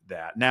into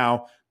that.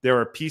 Now, there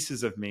are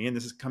pieces of me, and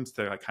this comes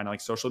to kind of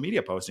like social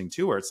media posting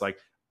too, where it's like,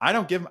 I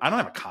don't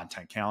have a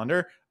content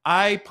calendar.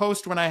 I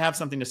post when I have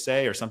something to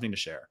say or something to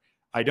share.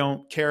 I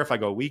don't care if I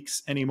go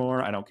weeks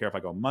anymore. I don't care if I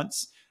go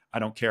months. I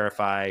don't care if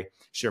I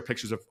share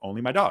pictures of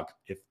only my dog.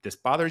 If this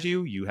bothers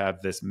you, you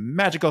have this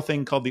magical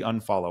thing called the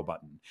unfollow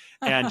button,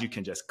 and you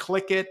can just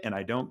click it, and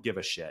I don't give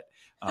a shit.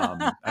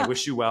 I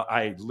wish you well.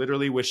 I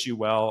literally wish you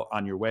well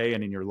on your way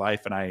and in your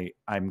life. And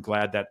I'm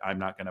glad that I'm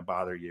not going to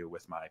bother you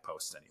with my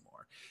posts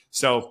anymore.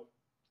 So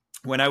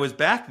when I was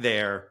back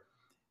there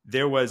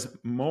was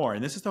more,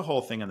 and this is the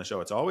whole thing on the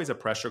show. It's always a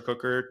pressure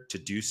cooker to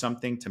do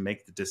something, to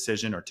make the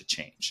decision or to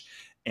change.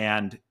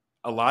 And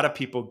a lot of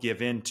people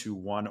give in to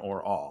one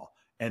or all.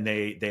 And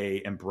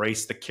they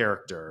embrace the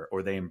character,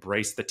 or they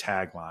embrace the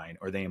tagline,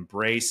 or they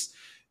embrace,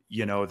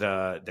 you know,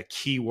 the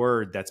key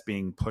word that's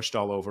being pushed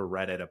all over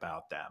Reddit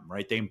about them,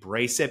 right? They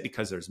embrace it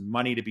because there's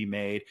money to be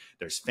made,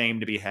 there's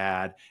fame to be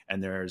had,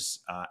 and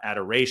there's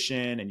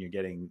adoration, and you're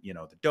getting, you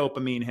know, the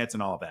dopamine hits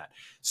and all of that.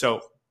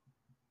 So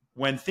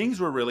when things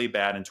were really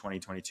bad in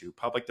 2022,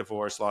 public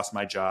divorce, lost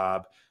my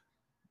job,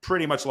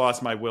 pretty much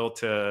lost my will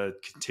to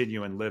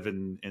continue and live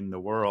in the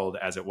world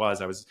as it was.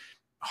 I was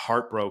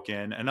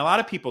heartbroken, and a lot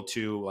of people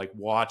too like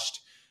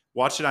watched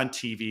it on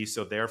TV,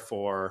 so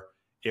therefore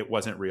it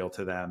wasn't real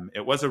to them.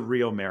 It was a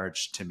real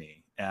marriage to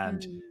me,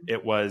 and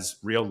it was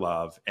real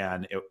love,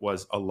 and it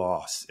was a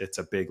loss. It's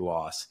a big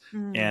loss.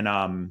 And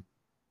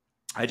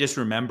I just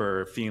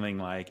remember feeling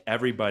like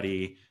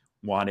everybody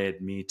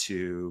wanted me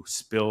to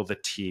spill the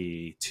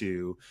tea,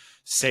 to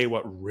say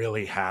what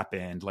really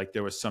happened, like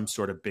there was some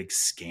sort of big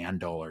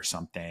scandal or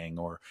something,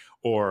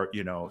 or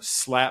you know,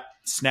 snap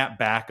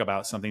back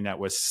about something that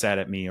was said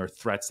at me or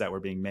threats that were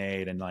being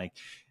made. And like,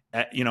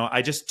 you know,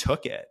 I just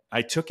took it.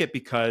 I took it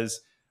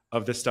because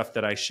of the stuff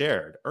that I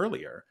shared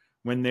earlier.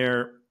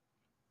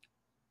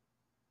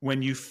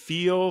 When you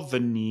feel the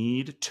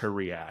need to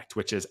react,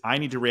 which is I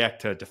need to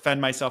react to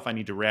defend myself, I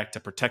need to react to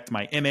protect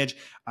my image,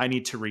 I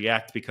need to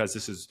react because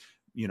this is,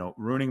 you know,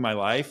 ruining my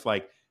life.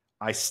 Like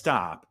I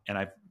stop,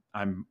 and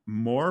I'm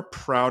more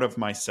proud of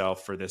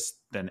myself for this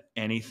than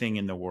anything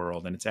in the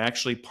world. And it's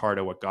actually part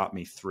of what got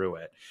me through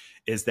it,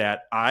 is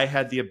that I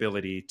had the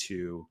ability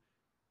to,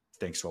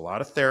 thanks to a lot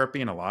of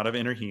therapy and a lot of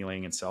inner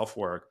healing and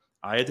self-work,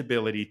 I had the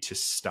ability to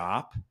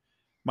stop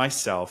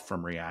myself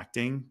from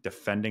reacting,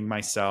 defending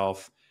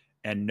myself,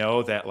 and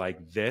know that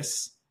like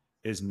this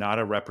is not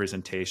a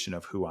representation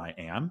of who I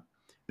am.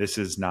 This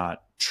is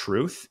not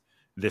truth.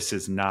 This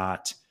is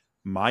not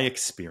my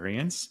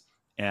experience.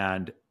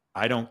 And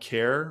I don't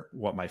care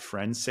what my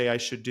friends say I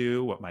should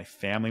do, what my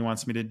family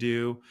wants me to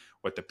do,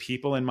 what the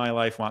people in my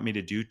life want me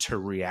to do to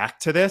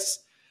react to this.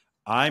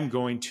 I'm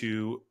going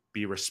to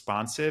be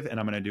responsive, and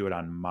I'm going to do it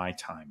on my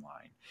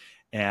timeline.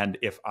 And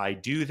if I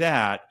do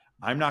that,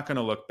 I'm not going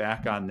to look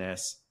back on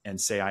this and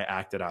say I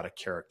acted out of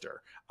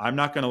character. I'm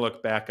not going to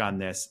look back on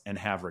this and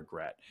have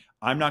regret.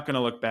 I'm not going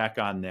to look back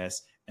on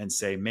this and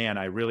say, man,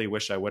 I really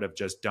wish I would have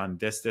just done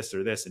this, this,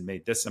 or this and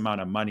made this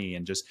amount of money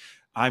and just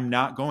I'm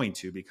not going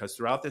to, because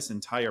throughout this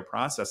entire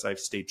process, I've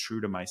stayed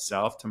true to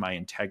myself, to my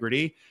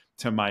integrity,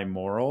 to my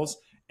morals,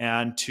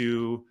 and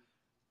to,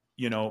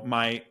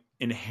 my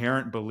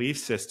inherent belief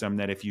system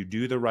that if you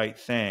do the right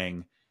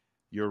thing,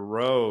 your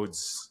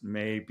roads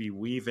may be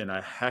weaving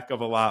a heck of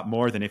a lot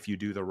more than if you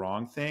do the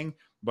wrong thing,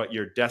 but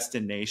your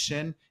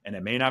destination, and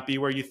it may not be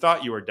where you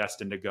thought you were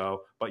destined to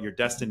go, but your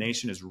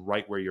destination is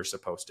right where you're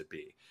supposed to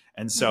be.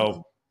 And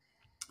so,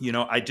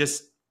 I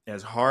just,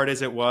 as hard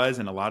as it was,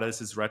 and a lot of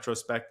this is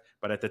retrospect,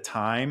 but at the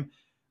time,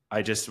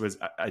 I just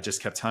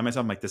kept telling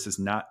myself, like, it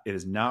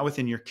is not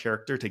within your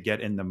character to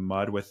get in the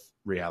mud with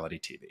reality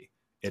TV.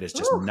 It is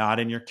just not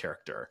in your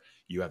character.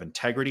 You have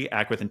integrity,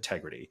 act with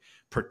integrity,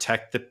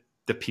 protect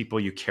the people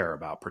you care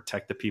about,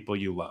 protect the people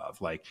you love.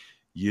 Like,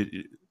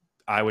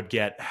 I would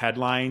get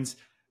headlines,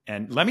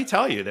 and let me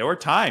tell you, there were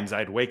times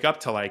I'd wake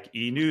up to like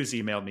E-News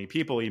emailed me,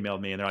 people emailed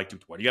me, and they're like,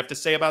 what do you have to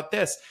say about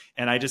this?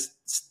 And I just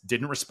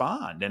didn't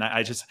respond. And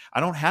I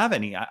don't have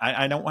any,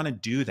 I don't want to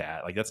do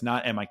that. Like, that's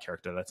not in my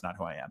character. That's not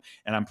who I am.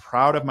 And I'm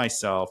proud of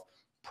myself,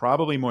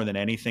 probably more than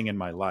anything in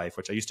my life,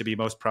 which I used to be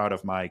most proud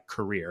of my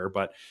career,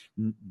 but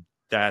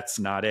that's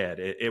not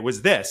it. It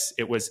was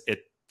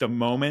the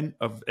moment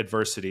of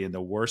adversity, and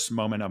the worst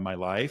moment of my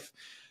life.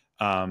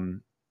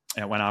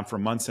 It went on for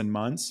months and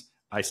months.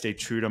 I stayed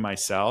true to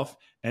myself.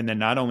 And then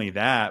not only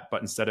that,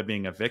 but instead of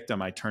being a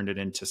victim, I turned it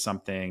into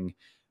something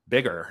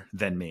bigger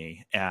than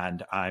me.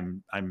 And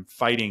I'm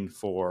fighting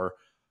for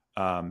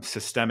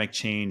systemic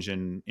change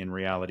in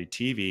reality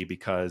TV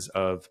because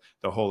of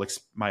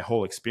my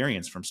whole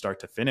experience from start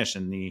to finish,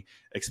 and the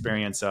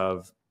experience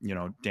of,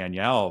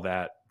 Danielle,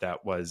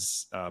 that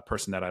was a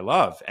person that I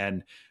love,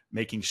 and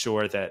making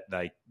sure that,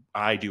 like,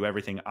 I do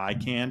everything I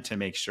can to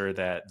make sure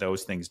that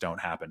those things don't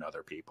happen to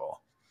other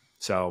people.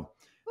 So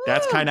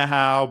that's kind of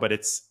how, but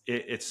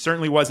it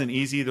certainly wasn't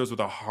easy. Those were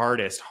the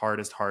hardest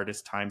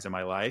times in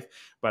my life.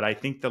 But I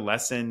think the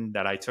lesson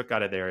that I took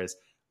out of there is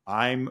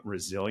I'm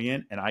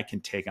resilient, and I can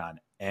take on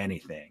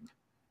anything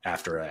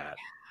after that.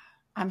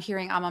 I'm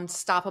hearing I'm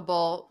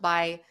Unstoppable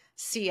by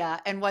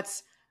Sia. And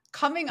what's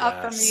coming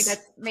up for me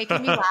that's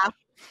making me laugh,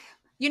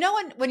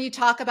 when you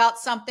talk about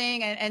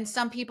something and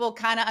some people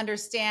kind of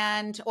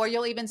understand, or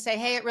you'll even say,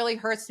 hey, it really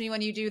hurts me when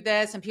you do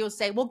this. And people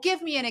say, well,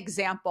 give me an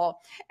example.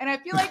 And I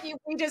feel like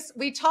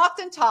we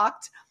talked and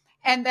talked,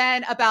 and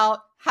then about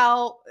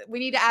how we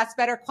need to ask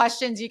better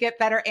questions, you get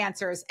better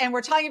answers. And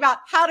we're talking about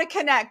how to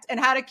connect and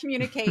how to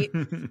communicate.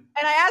 And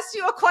I asked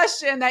you a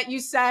question that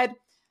you said,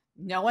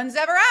 no one's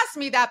ever asked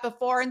me that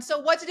before. And so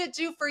what did it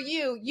do for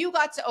you? You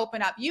got to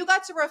open up, you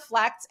got to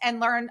reflect and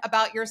learn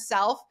about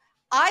yourself.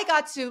 I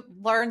got to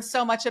learn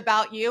so much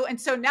about you.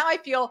 And so now I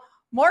feel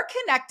more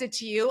connected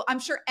to you. I'm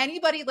sure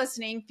anybody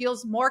listening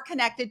feels more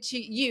connected to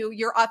you,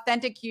 your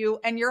authentic you,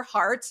 and your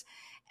heart.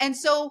 And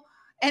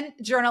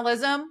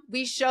journalism,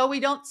 we show, we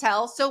don't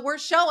tell. So we're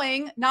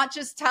showing, not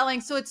just telling.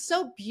 So it's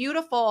so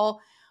beautiful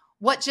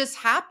what just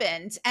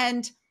happened.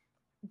 And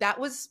that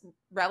was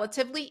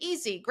relatively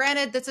easy.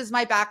 Granted, this is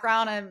my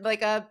background. I'm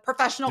like a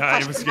professional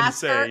question master. I was going to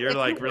say, you're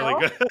like really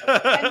good.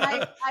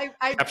 And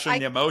I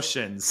capturing the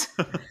emotions.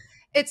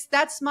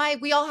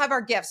 We all have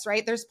our gifts,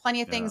 right? There's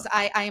plenty of things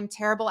I am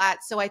terrible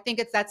at. So I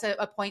think that's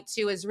a point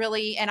too, is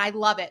really, and I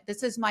love it.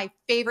 This is my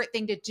favorite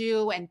thing to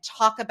do and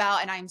talk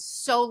about. And I'm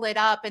so lit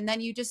up. And then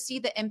you just see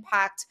the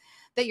impact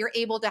that you're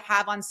able to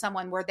have on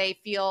someone where they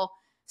feel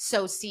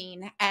so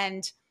seen,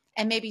 and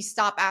maybe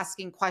stop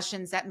asking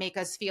questions that make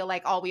us feel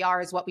like all we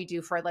are is what we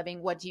do for a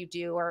living. What do you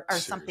do? Or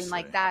something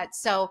like that.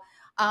 So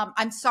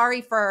I'm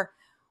sorry for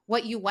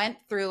what you went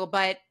through,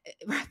 but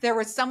there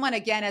was someone,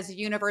 again, as the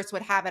universe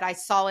would have it, I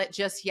saw it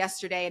just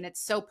yesterday, and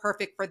it's so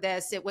perfect for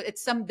this.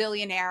 It's some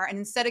billionaire, and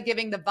instead of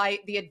giving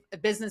the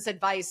business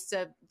advice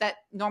to that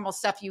normal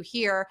stuff you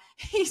hear,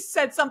 he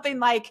said something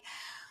like,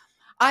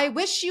 I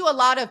wish you a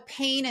lot of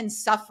pain and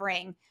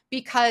suffering,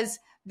 because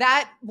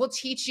that will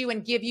teach you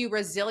and give you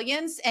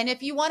resilience. And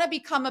if you want to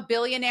become a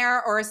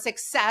billionaire or a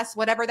success,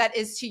 whatever that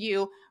is to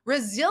you,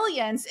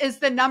 resilience is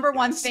the number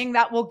one thing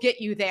that will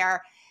get you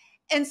there.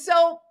 And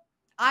so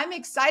I'm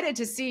excited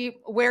to see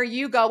where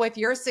you go with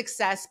your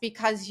success,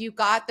 because you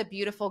got the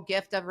beautiful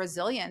gift of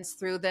resilience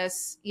through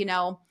this,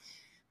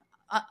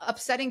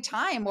 upsetting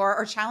time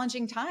or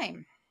challenging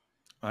time.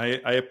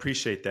 I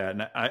appreciate that.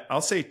 And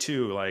I'll say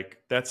too, like,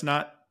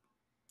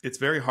 it's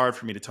very hard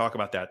for me to talk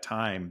about that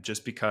time,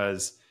 just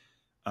because,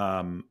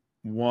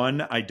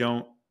 one,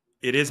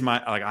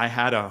 I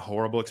had a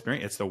horrible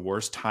experience. It's the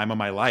worst time of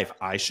my life.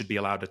 I should be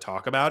allowed to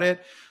talk about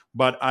it,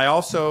 but I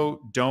also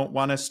don't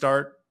want to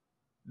start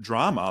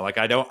drama. Like,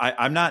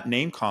 I'm not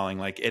name calling.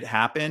 Like, it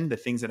happened. The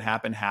things that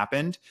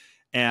happened,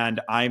 and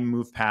I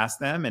moved past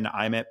them, and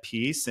I'm at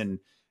peace. And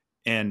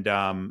it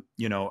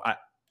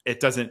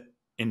doesn't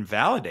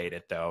invalidate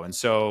it though. And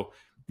so,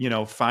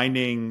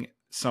 finding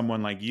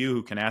someone like you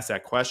who can ask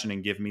that question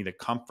and give me the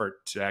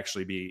comfort to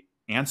actually be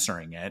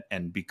answering it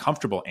and be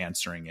comfortable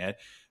answering it,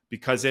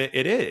 because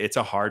it's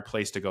a hard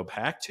place to go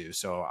back to.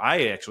 So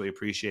I actually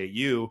appreciate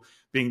you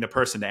being the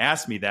person to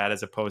ask me that,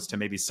 as opposed to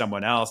maybe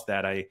someone else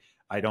that I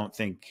don't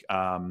think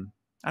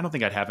I don't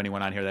think I'd have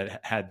anyone on here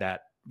that had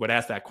that, would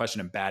ask that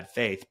question in bad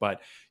faith,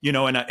 but, you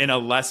know, in a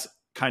less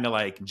kind of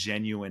like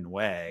genuine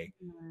way,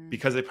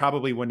 because they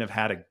probably wouldn't have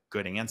had a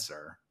good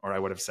answer, or I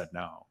would have said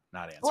no,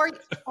 not answered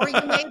it. Or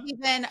you may have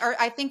even, or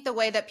I think the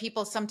way that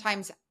people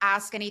sometimes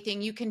ask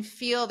anything, you can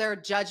feel their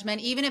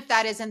judgment, even if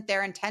that isn't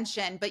their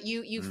intention, but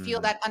you feel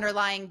that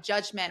underlying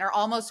judgment, or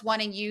almost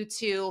wanting you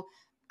to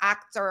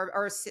act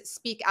or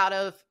speak out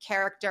of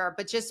character.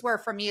 But just where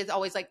for me is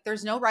always like,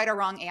 there's no right or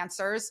wrong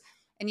answers.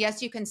 And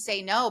yes, you can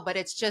say no, but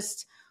it's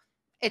just,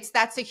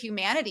 that's a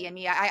humanity in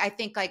me. I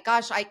think like,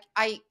 gosh,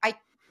 I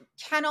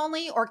can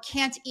only or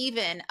can't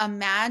even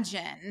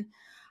imagine,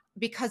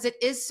 because it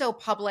is so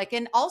public.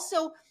 And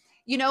also,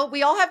 you know,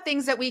 we all have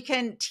things that we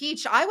can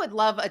teach. I would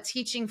love a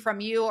teaching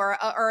from you,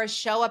 or a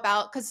show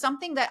about, because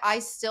something that I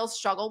still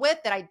struggle with,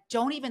 that I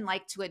don't even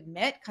like to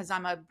admit, because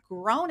I'm a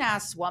grown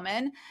ass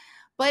woman,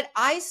 but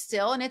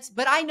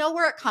but I know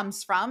where it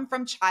comes from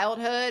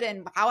childhood,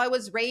 and how I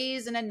was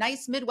raised, and a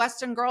nice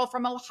Midwestern girl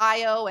from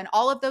Ohio, and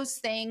all of those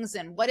things,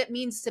 and what it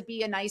means to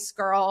be a nice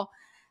girl.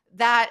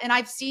 And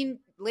I've seen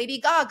Lady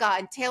Gaga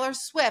and Taylor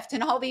Swift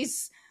and all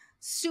these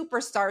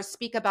superstars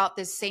speak about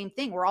this same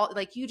thing. We're all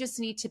like, you just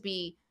need to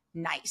be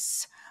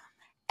nice.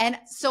 And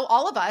so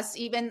all of us,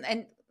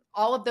 and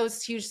all of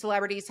those huge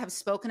celebrities have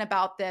spoken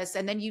about this.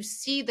 And then you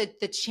see the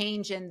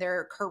change in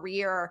their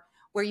career,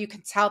 where you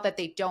can tell that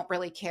they don't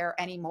really care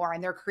anymore,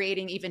 and they're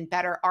creating even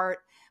better art.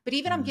 But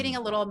even I'm getting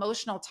a little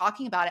emotional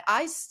talking about it.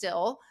 I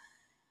still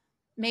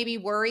maybe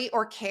worry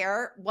or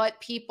care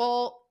what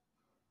people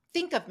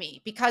think of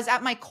me, because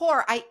at my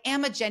core, I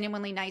am a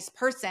genuinely nice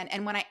person.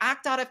 And when I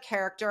act out of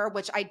character,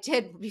 which I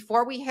did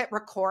before we hit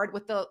record,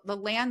 with the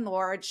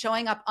landlord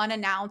showing up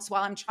unannounced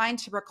while I'm trying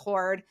to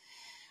record,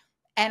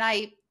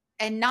 and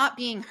not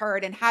being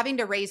heard, and having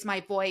to raise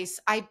my voice,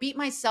 I beat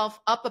myself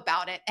up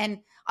about it. And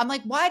I'm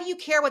like, why do you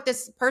care what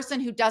this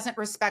person who doesn't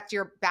respect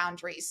your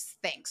boundaries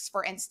thinks,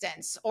 for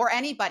instance, or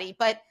anybody?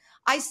 But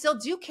I still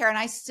do care. And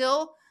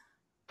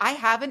I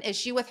have an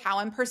issue with how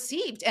I'm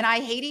perceived, and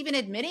I hate even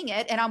admitting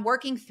it, and I'm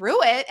working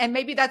through it. And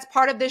maybe that's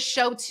part of this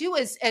show too,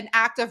 is an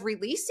act of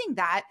releasing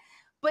that.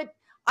 But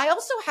I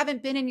also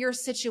haven't been in your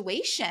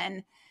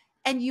situation,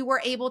 and you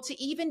were able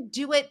to even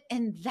do it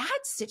in that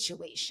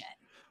situation.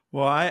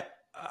 Well, I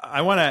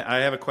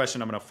have a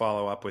question. I'm going to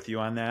follow up with you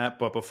on that.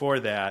 But before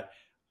that,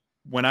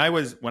 when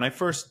I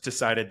first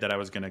decided that I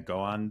was going to go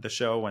on the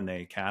show, when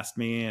they cast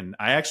me, and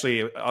I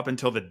actually, up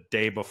until the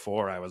day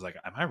before, I was like,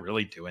 am I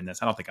really doing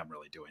this? I don't think I'm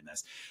really doing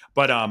this.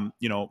 But,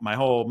 you know, my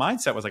whole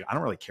mindset was like, I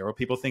don't really care what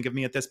people think of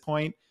me at this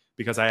point,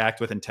 because I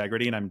act with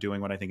integrity and I'm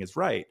doing what I think is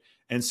right.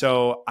 And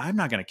so I'm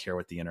not going to care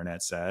what the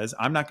internet says.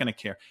 I'm not going to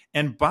care.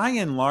 And by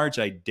and large,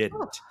 I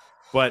didn't.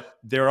 But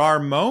there are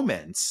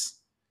moments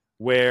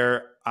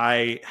where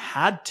I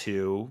had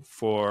to,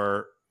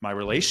 for my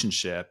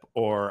relationship,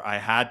 or I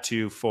had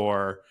to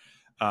for,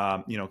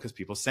 you know, because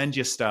people send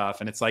you stuff,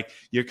 and it's like,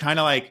 you're kind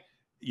of like,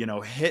 you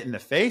know, hit in the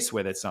face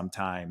with it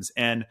sometimes.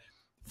 And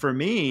for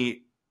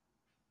me,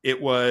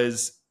 it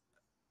was,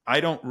 I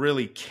don't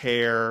really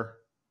care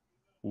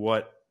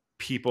what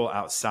people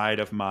outside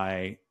of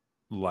my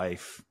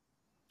life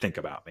think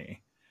about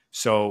me.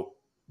 So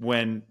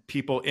when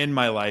people in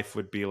my life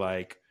would be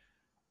like,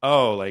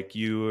 oh, like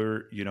you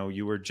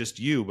were just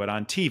you, but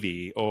on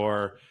TV,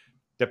 or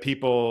the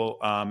people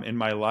in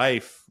my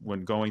life,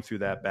 when going through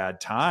that bad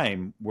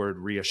time, were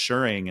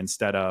reassuring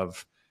instead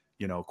of,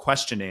 you know,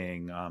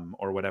 questioning,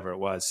 or whatever it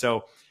was.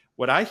 So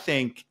what I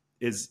think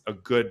is a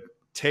good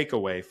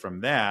takeaway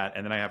from that,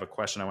 and then I have a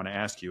question I want to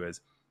ask you,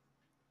 is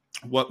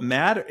what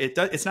matter.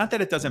 It's not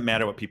that it doesn't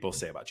matter what people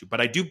say about you,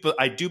 but I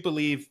do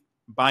believe,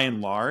 by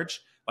and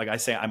large, like I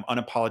say, I'm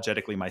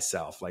unapologetically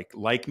myself.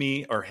 Like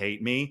me or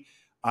hate me,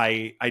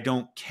 I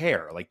don't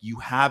care. Like, you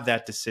have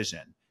that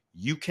decision.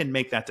 You can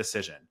make that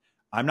decision.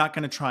 I'm not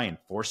going to try and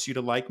force you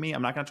to like me.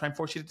 I'm not going to try and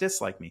force you to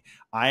dislike me.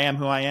 I am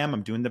who I am.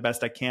 I'm doing the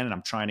best I can, and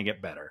I'm trying to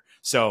get better.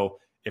 So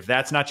if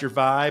that's not your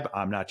vibe,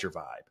 I'm not your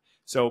vibe.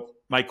 So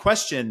my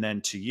question then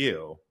to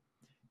you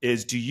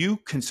is, do you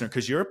concern,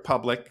 because you're a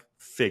public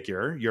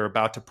figure, you're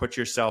about to put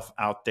yourself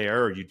out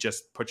there, or you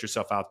just put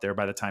yourself out there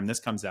by the time this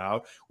comes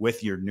out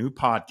with your new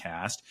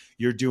podcast,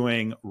 you're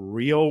doing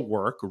real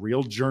work,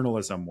 real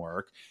journalism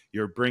work,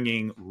 you're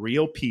bringing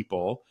real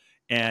people.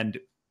 And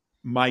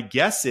my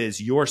guess is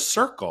your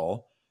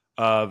circle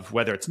of,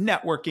 whether it's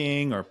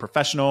networking or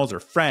professionals or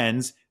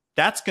friends,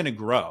 that's going to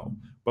grow.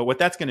 But what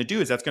that's going to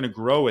do is that's going to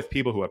grow with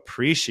people who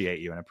appreciate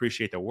you and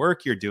appreciate the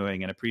work you're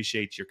doing and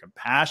appreciate your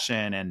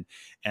compassion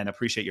and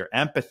appreciate your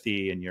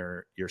empathy and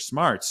your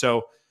smart.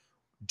 So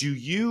do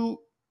you,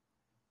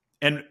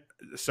 and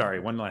sorry,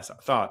 one last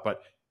thought,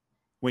 but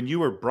when you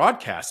were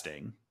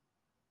broadcasting,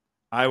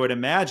 I would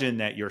imagine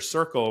that your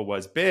circle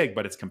was big,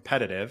 but it's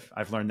competitive.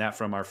 I've learned that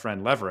from our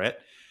friend Leverett,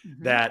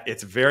 that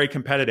it's very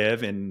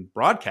competitive in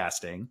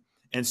broadcasting.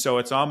 And so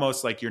it's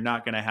almost like you're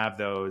not going to have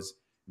those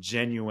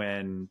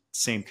genuine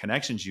same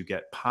connections you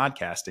get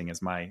podcasting,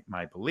 is my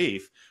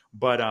belief.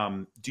 But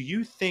do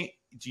you think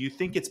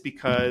it's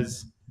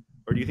because,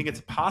 or do you think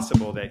it's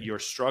possible that your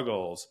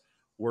struggles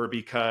were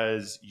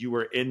because you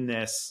were in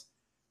this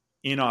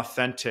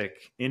inauthentic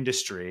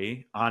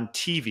industry on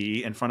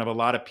TV in front of a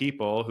lot of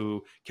people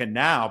who can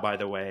now, by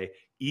the way,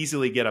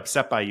 easily get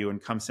upset by you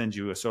and come send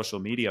you a social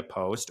media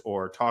post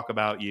or talk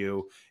about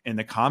you in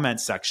the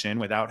comment section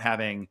without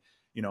having,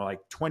 like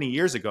 20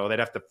 years ago, they'd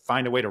have to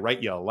find a way to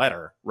write you a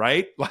letter,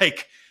 right?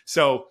 Like,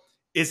 so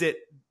is it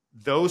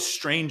those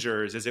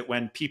strangers? Is it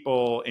when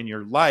people in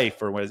your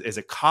life, or is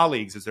it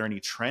colleagues? Is there any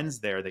trends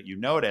there that you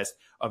noticed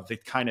of the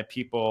kind of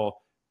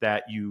people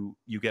that you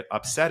get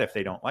upset if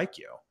they don't like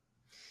you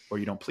or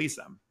you don't please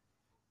them?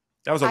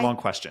 That was a long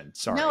question.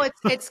 Sorry. No,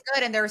 it's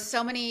good. And there's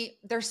so many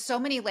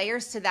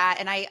layers to that.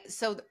 And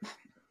so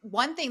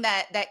one thing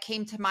that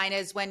came to mind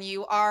is when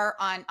you are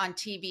on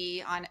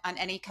TV, on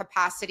any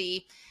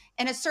capacity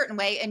in a certain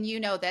way, and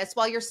this,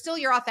 while you're still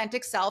your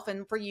authentic self.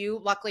 And for you,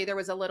 luckily there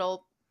was a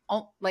little,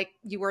 like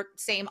you were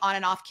same on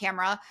and off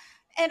camera.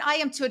 And I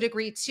am to a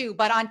degree too,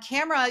 but on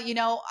camera,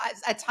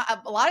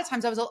 a lot of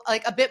times I was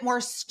like a bit more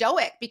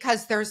stoic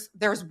because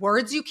there's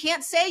words you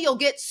can't say. You'll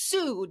get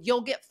sued. You'll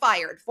get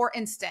fired. For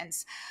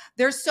instance,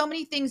 there's so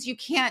many things you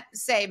can't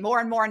say more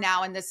and more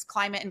now in this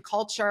climate and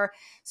culture.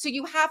 So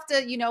you have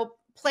to,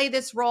 play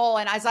this role.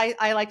 And as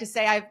I like to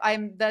say,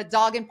 I'm the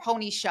dog and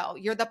pony show.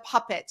 You're the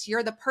puppet.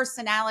 You're the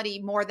personality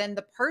more than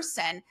the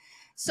person.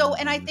 So,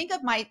 and I think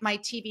of my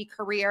TV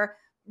career,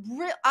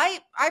 I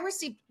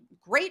received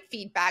great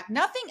feedback.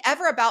 Nothing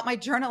ever about my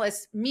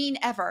journalists mean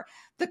ever.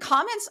 The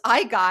comments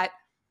I got,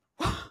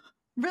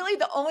 really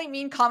the only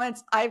mean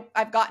comments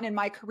I've gotten in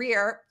my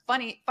career,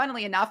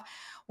 funnily enough,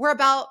 were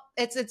about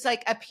it's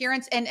like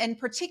appearance and in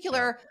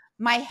particular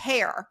my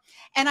hair.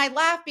 And I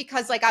laugh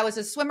because like I was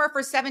a swimmer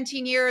for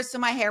 17 years, so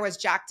my hair was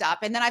jacked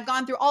up. And then I've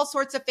gone through all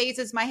sorts of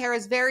phases. My hair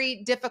is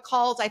very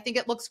difficult. I think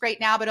it looks great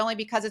now, but only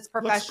because it's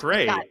professional. Looks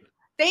great.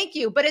 Thank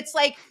you. But it's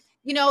like,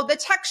 the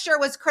texture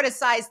was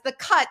criticized, the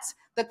cut,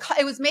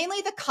 it was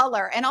mainly the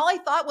color. And all I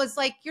thought was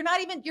like, you're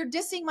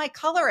dissing my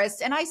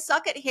colorist, and I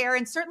suck at hair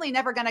and certainly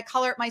never going to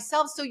color it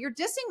myself. So you're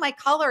dissing my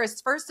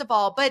colorist, first of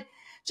all, but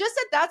just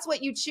that's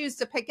what you choose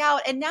to pick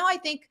out. And now I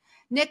think,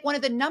 Nick, one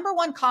of the number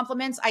one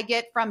compliments I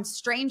get from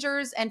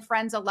strangers and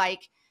friends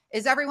alike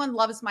is everyone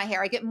loves my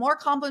hair. I get more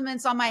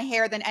compliments on my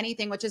hair than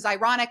anything, which is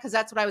ironic because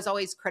that's what I was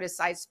always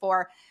criticized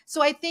for.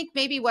 So I think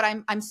maybe what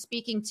I'm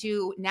speaking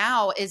to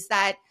now is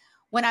that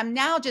when I'm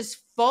now just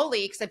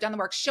fully, because I've done the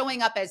work,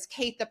 showing up as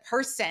Kate the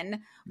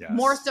person,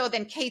 more so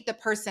than Kate the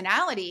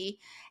personality,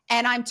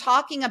 and I'm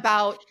talking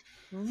about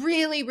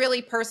really,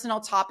 really personal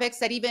topics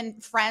that even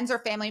friends or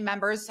family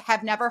members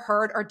have never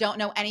heard or don't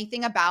know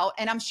anything about.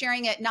 And I'm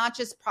sharing it not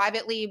just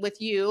privately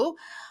with you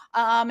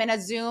in a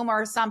Zoom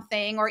or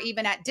something, or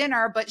even at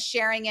dinner, but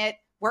sharing it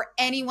where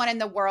anyone in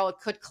the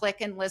world could click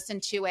and listen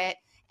to it,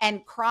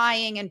 and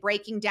crying and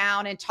breaking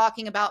down and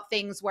talking about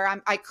things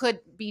where I could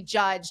be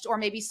judged, or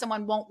maybe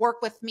someone won't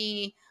work with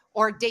me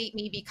or date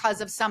me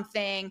because of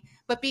something,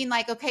 but being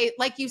like, okay,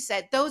 like you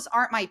said, those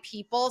aren't my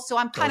people. So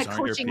I'm kind of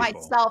coaching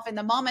myself in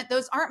the moment.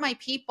 Those aren't my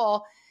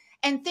people.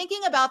 And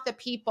thinking about the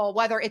people,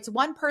 whether it's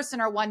one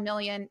person or 1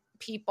 million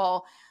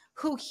people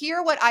who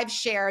hear what I've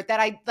shared, that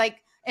I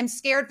like am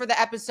scared for the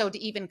episode to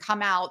even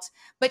come out,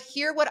 but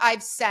hear what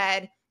I've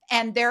said,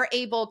 and they're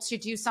able to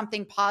do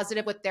something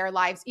positive with their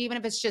lives, even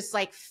if it's just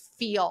like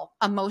feel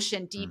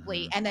emotion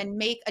deeply and then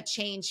make a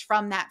change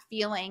from that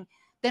feeling,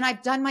 then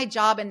I've done my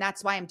job, and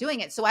that's why I'm doing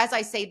it. So as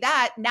I say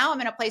that, now I'm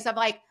in a place of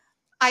like,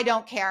 I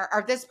don't care,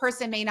 or this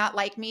person may not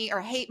like me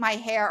or hate my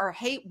hair or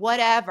hate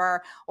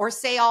whatever, or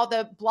say all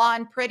the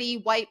blonde, pretty,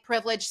 white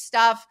privilege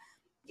stuff.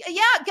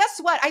 Yeah, guess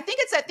what? I think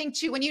it's that thing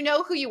too. When you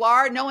know who you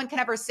are, no one can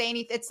ever say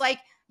anything. It's like,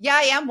 yeah,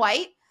 I am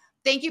white.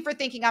 Thank you for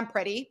thinking I'm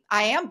pretty.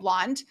 I am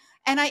blonde,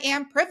 and I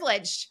am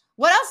privileged.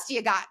 What else do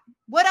you got?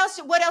 What else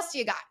do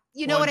you got?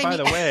 You know what I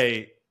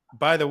mean?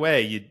 By the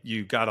way,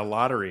 you got a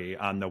lottery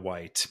on the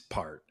white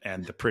part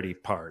and the pretty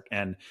part,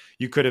 and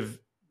you could have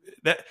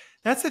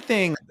that's the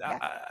thing. Yeah.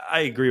 I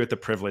agree with the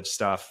privilege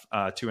stuff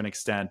to an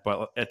extent,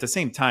 but at the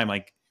same time,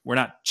 like we're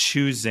not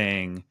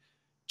choosing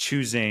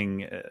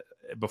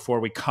before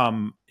we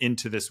come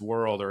into this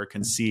world or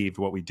conceived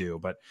what we do,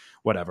 but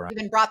whatever. I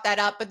even brought that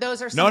up, but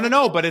those are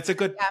no, but it's a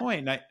good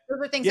point. Those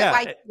are things that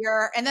I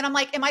hear, and then I'm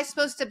like, am I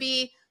supposed to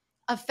be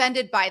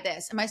offended by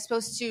this? Am I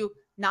supposed to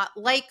not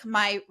like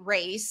my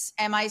race?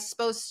 Am I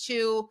supposed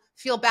to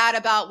feel bad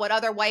about what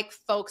other white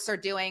folks are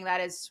doing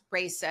that is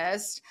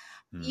racist?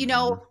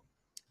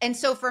 And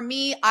so for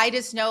me, I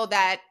just know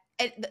that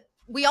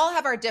we all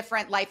have our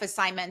different life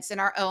assignments in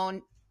our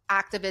own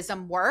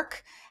activism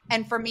work.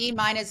 And for me,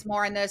 mine is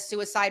more in the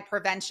suicide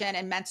prevention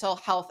and mental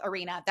health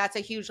arena. That's a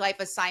huge life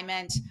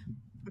assignment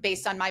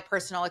based on my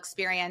personal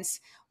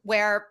experience,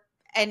 where,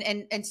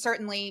 and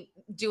certainly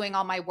doing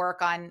all my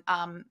work on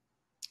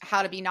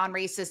how to be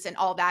non-racist and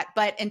all that.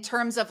 But in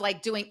terms of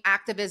like doing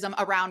activism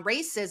around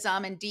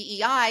racism and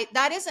DEI,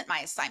 that isn't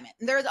my assignment.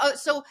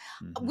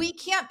 We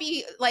can't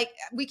be like,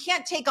 we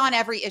can't take on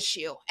every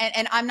issue,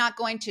 and I'm not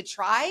going to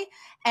try.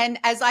 And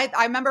as I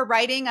remember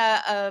writing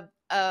a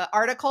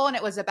article, and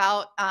it was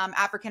about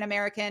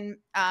African-American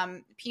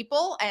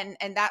people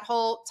and that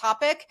whole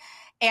topic.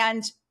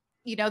 And,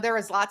 there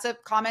was lots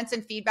of comments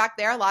and feedback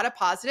there, a lot of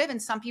positive, and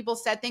some people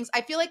said things.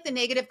 I feel like the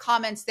negative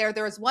comments there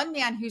was one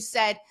man who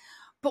said,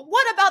 but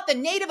what about the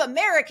Native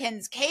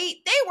Americans,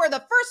 Kate? They were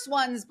the first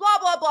ones, blah,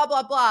 blah, blah,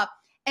 blah, blah.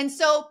 And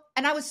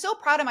I was so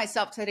proud of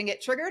myself because I didn't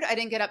get triggered. I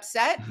didn't get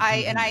upset.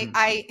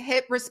 I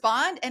hit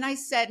respond, and I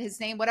said his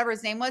name, whatever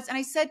his name was. And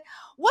I said,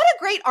 what a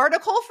great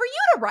article for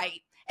you to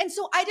write. And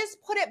so I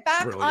just put it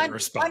back on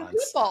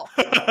people.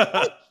 Like,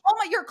 oh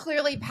my, you're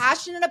clearly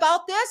passionate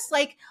about this.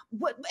 Like,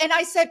 what? And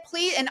I said,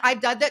 please. And I've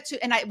done that too.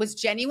 And it was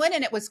genuine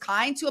and it was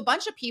kind to a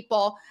bunch of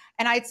people.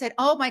 And I said,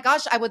 oh my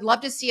gosh, I would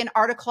love to see an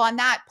article on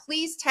that.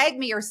 Please tag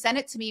me or send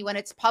it to me when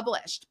it's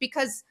published,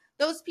 because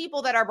those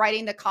people that are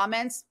writing the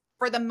comments,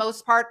 for the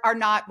most part, are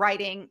not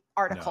writing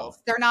articles.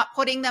 No. They're not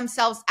putting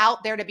themselves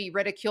out there to be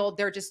ridiculed.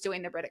 They're just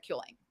doing the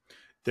ridiculing.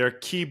 They're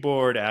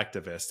keyboard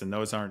activists, and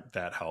those aren't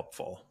that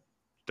helpful.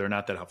 They're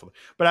not that helpful.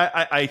 But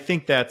I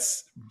think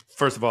that's,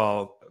 first of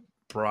all,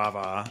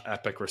 brava,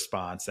 epic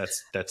response.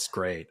 That's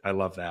great. I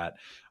love that.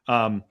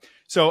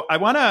 So I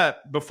want to,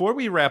 before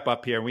we wrap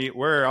up here,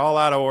 we're all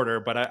out of order,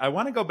 but I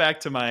want to go back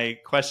to my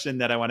question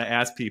that I want to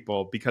ask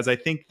people, because I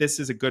think this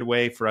is a good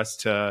way for us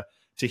to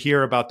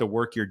hear about the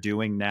work you're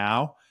doing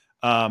now.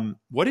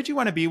 What did you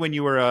want to be when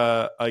you were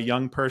a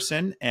young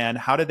person, and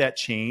how did that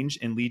change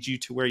and lead you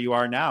to where you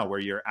are now, where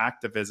your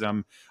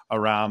activism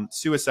around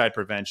suicide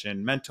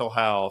prevention, mental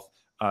health,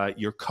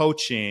 your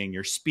coaching,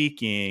 your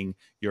speaking,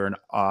 you're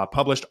a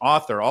published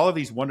author, all of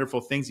these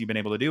wonderful things you've been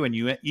able to do. And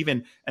you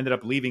even ended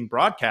up leaving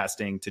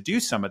broadcasting to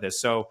do some of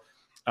this. So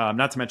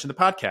not to mention the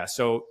podcast.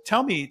 So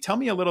tell me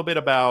a little bit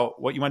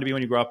about what you wanted to be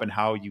when you grew up and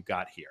how you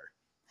got here.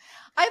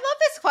 I love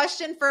this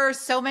question for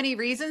so many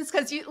reasons,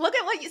 because you look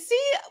at what you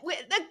see. The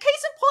case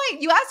in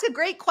point, you ask a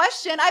great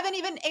question. I haven't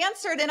even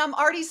answered and I'm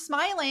already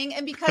smiling.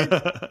 And because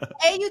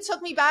you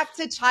took me back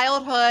to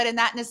childhood and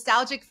that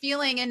nostalgic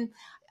feeling. And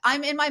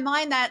I'm in my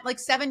mind that like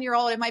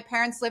 7-year-old in my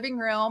parents' living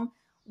room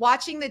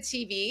watching the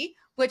TV,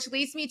 which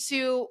leads me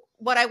to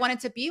what I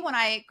wanted to be when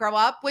I grow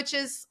up, which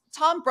is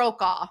Tom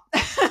Brokaw.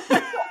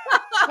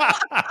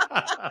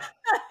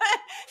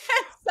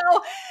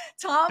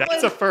 So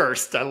That's a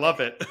first. I love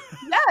it.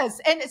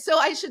 Yes. And so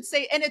I should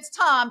say, and it's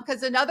Tom,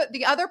 because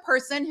the other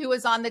person who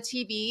was on the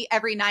TV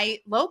every night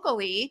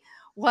locally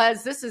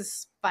this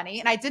is funny,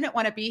 and I didn't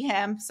want to be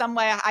him. Some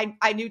way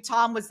I knew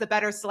Tom was the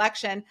better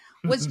selection,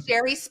 was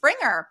Jerry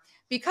Springer,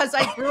 because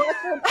I grew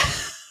up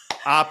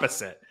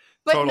opposite.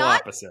 Total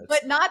opposite.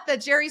 But not the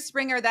Jerry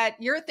Springer that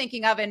you're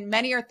thinking of and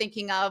many are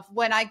thinking of.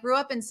 When I grew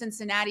up in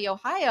Cincinnati,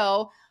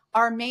 Ohio,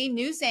 our main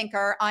news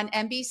anchor on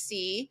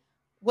NBC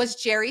was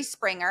Jerry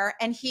Springer.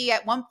 And he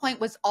at one point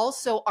was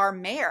also our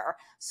mayor.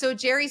 So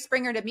Jerry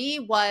Springer to me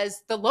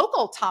was the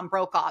local Tom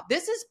Brokaw.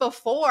 This is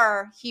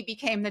before he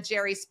became the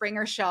Jerry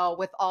Springer show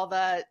with all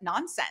the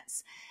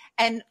nonsense.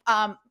 And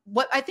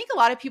what I think a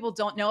lot of people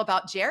don't know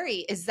about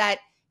Jerry is that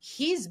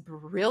he's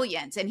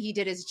brilliant, and he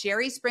did his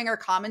Jerry Springer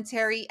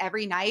commentary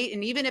every night.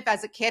 And even if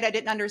as a kid, I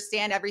didn't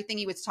understand everything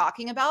he was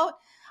talking about,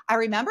 I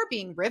remember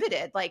being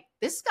riveted. Like,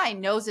 this guy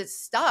knows his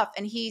stuff,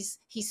 and he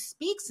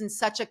speaks in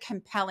such a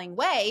compelling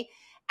way,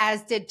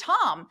 as did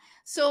Tom.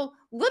 So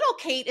little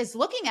Kate is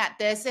looking at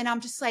this, and I'm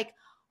just like,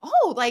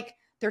 oh, like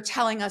they're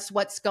telling us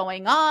what's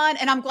going on.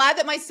 And I'm glad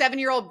that my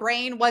 7-year-old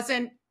brain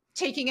wasn't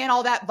taking in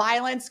all that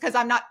violence, because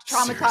I'm not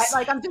traumatized.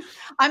 Seriously. Like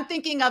I'm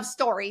thinking of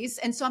stories.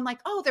 And so I'm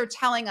like, oh, they're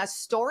telling us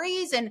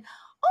stories, and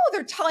oh,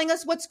 they're telling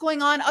us what's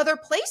going on other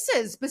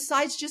places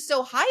besides just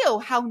Ohio.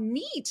 How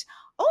neat.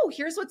 Oh,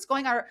 here's what's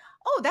going on.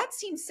 Oh, that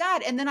seems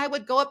sad. And then I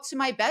would go up to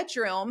my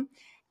bedroom,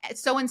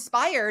 so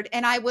inspired,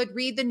 and I would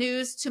read the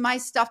news to my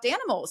stuffed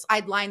animals.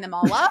 I'd line them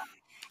all up.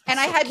 And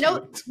so I had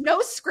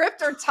no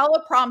script or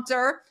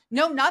teleprompter,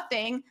 no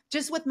nothing,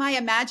 just with my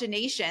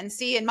imagination.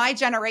 See, in my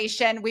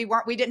generation, we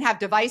didn't have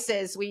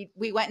devices. We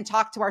went and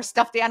talked to our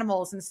stuffed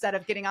animals instead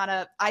of getting on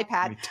an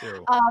iPad. Me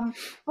too.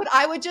 But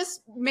I would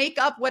just make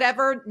up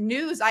whatever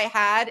news I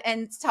had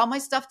and tell my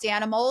stuffed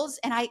animals.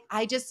 And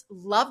I just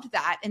loved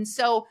that. And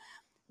so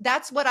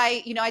that's what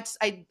I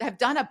have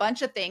done a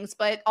bunch of things,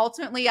 but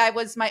ultimately I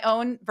was my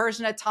own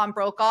version of Tom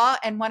Brokaw.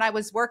 And when I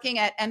was working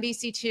at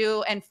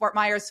NBC2 in Fort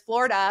Myers,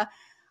 Florida,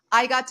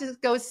 I got to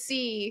go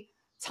see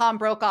Tom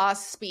Brokaw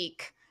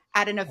speak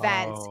at an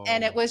event. Oh.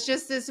 And it was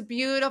just this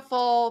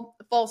beautiful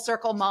full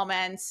circle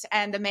moment.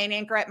 And the main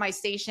anchor at my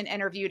station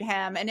interviewed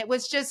him. And it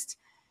was just,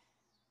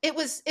 it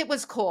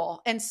was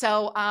cool. And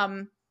so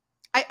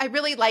I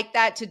really like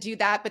that, to do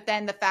that. But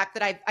then the fact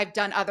that I've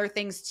done other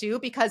things too,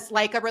 because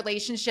like a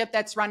relationship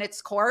that's run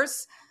its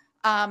course,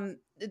 the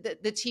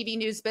TV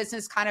news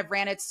business kind of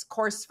ran its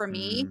course for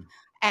me.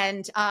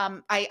 And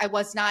I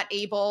was not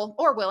able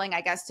or willing,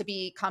 I guess, to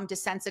become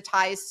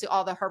desensitized to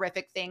all the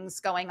horrific things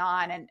going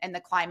on and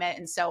the climate.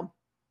 And so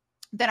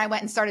then I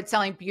went and started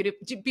selling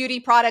beauty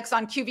products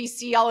on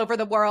QVC all over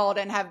the world,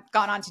 and have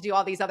gone on to do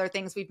all these other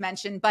things we've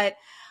mentioned. But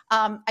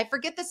I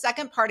forget the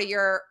second part of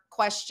your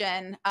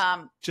question.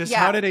 How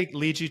did it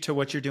lead you to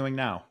what you're doing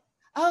now?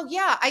 Oh,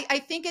 yeah. I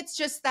think it's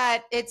just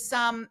that it's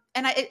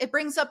and it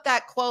brings up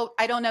that quote,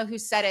 I don't know who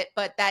said it,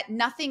 but that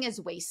nothing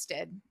is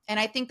wasted. And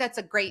I think that's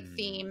a great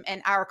theme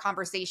in our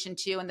conversation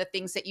too, and the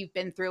things that you've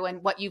been through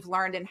and what you've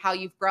learned and how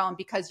you've grown,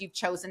 because you've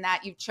chosen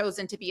that. You've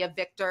chosen to be a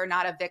victor,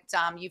 not a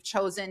victim. You've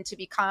chosen to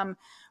become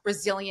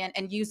resilient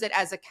and use it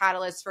as a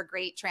catalyst for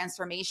great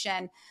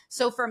transformation.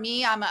 So for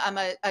me, I'm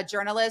a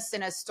journalist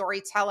and a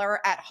storyteller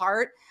at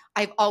heart.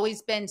 I've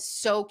always been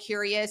so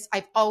curious.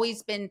 I've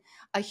always been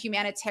a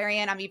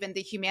humanitarian. I'm even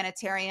the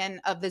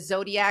humanitarian of the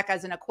zodiac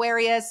as an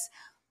Aquarius.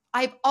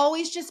 I've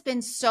always just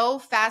been so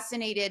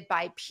fascinated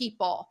by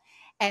people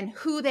and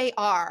who they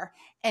are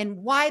and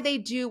why they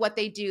do what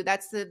they do.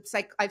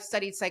 I've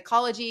studied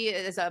psychology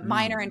as a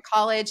minor in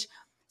college.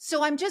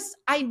 So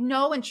I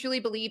know and truly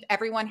believe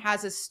everyone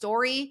has a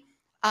story.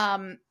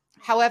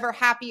 However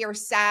happy or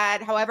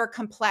sad, however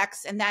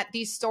complex, and that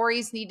these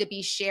stories need to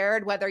be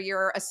shared, whether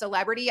you're a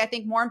celebrity. I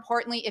think more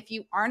importantly, if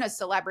you aren't a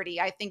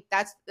celebrity, I think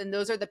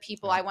those are the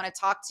people I want to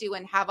talk to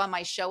and have on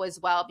my show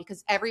as well,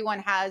 because everyone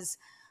has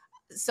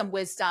some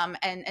wisdom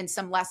and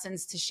some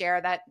lessons to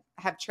share that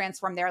have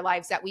transformed their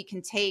lives that we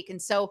can take.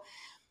 And so,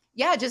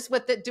 yeah, just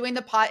with doing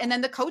the pod and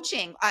then the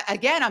coaching,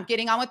 again, I'm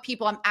getting on with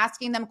people. I'm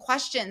asking them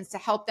questions to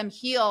help them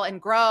heal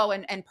and grow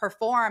and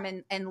perform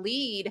and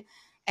lead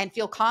and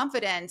feel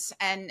confident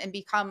and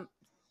become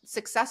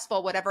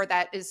successful, whatever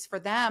that is for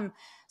them.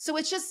 So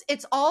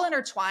it's all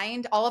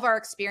intertwined, all of our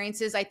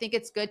experiences. I think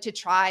it's good to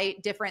try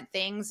different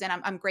things. And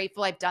I'm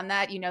grateful I've done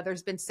that.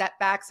 There's been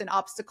setbacks and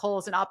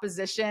obstacles and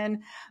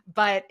opposition,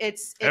 but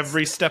it's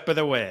every step of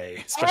the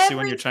way, especially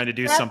when you're trying to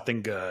do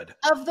something good.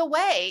 Of the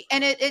way.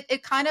 And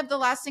it kind of, the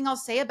last thing I'll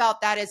say about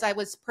that is I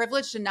was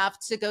privileged enough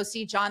to go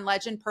see John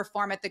Legend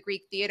perform at the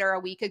Greek Theater a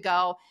week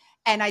ago.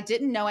 And I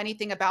didn't know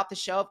anything about the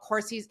show. Of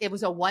course, it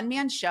was a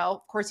one-man show.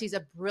 Of course, he's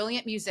a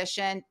brilliant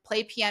musician,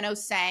 played piano,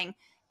 sang.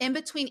 In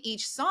between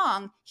each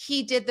song,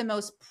 he did the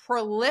most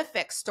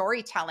prolific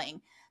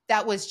storytelling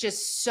that was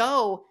just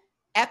so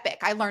epic.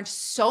 I learned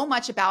so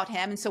much about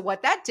him. And so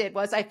what that did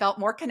was I felt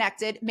more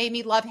connected, made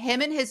me love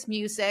him and his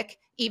music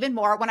even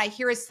more. When I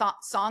hear his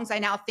songs, I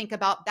now think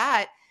about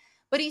that.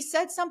 But he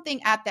said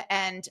something at the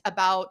end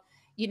about,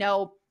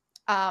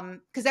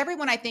 because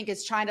everyone I think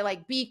is trying to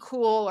like be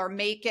cool or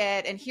make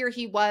it. And here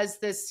he was,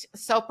 this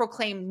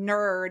self-proclaimed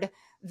nerd,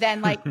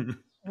 then like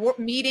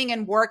meeting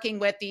and working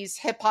with these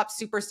hip hop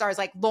superstars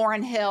like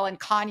Lauryn Hill and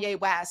Kanye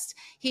West.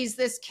 He's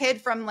this kid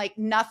from like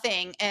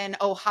nothing in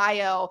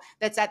Ohio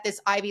that's at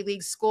this Ivy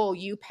League school,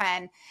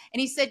 UPenn. And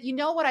he said,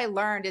 what I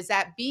learned is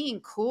that being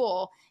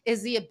cool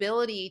is the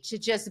ability to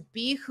just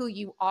be who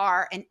you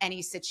are in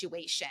any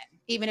situation.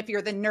 Even if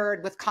you're the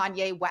nerd with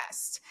Kanye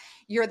West,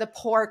 you're the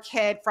poor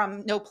kid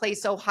from no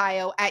place,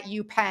 Ohio at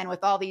UPenn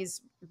with all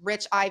these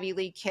rich Ivy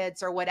League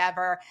kids or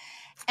whatever.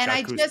 And got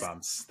I goosebumps.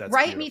 just, That's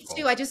right, beautiful.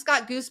 me too. I just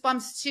got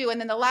goosebumps too.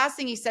 And then the last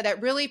thing he said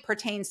that really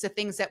pertains to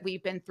things that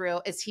we've been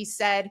through is he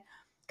said,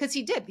 because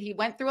he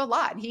went through a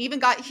lot. He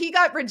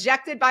got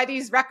rejected by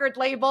these record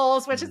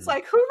labels, which it's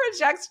like, who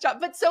rejects job?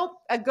 But so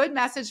a good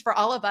message for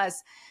all of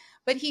us.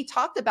 But he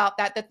talked about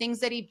the things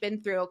that he'd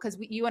been through, because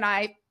you and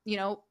I,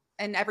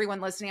 and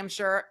everyone listening, I'm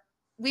sure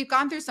we've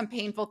gone through some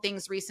painful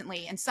things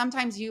recently. And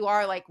sometimes you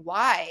are like,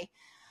 why?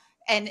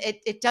 And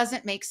it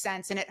doesn't make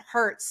sense and it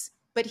hurts.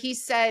 But he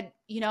said,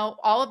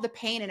 all of the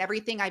pain and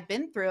everything I've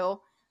been through,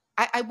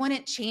 I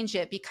wouldn't change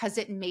it because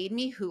it made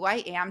me who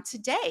I am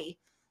today.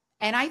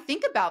 And I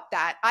think about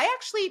that. I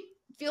actually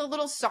feel a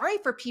little sorry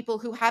for people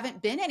who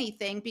haven't been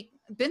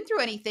through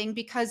anything,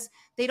 because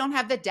they don't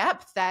have the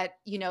depth that,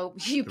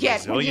 you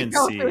get when you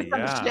go through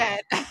some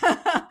shit.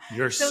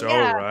 You're so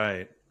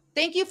right.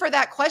 Thank you for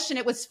that question.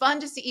 It was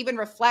fun just to even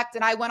reflect.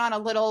 And I went on a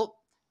little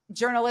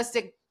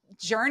journalistic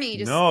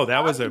journey.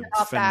 That was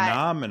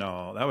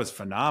phenomenal. That was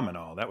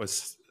phenomenal. That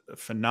was a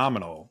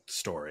phenomenal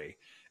story.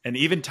 And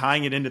even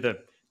tying it into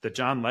the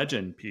John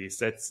Legend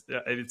piece, it's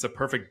a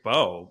perfect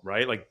bow,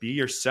 right? Like, be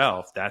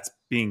yourself. That's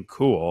being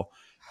cool.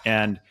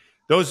 And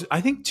those, I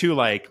think too,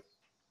 like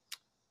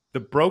the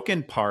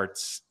broken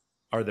parts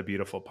are the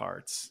beautiful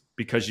parts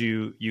because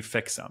you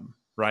fix them,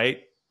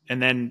 right?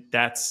 And then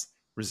that's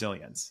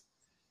resilience.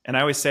 And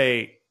I always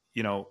say,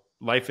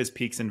 life is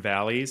peaks and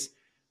valleys.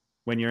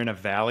 When you're in a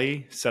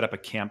valley, set up a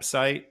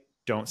campsite.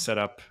 Don't set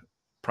up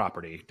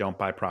property. Don't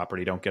buy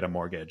property. Don't get a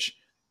mortgage.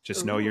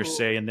 Just know you're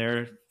staying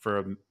there for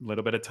a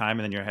little bit of time,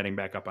 and then you're heading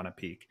back up on a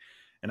peak.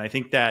 And I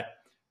think that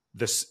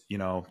this,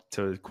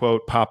 to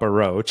quote Papa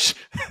Roach,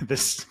 the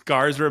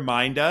scars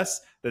remind us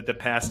that the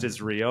past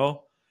is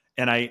real.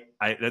 And I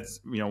that's,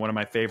 one of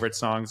my favorite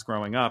songs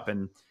growing up.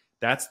 And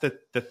that's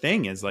the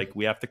thing is, like,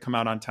 we have to come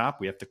out on top.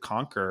 We have to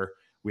conquer.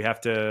 We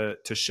have to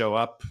show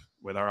up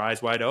with our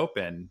eyes wide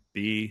open,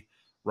 be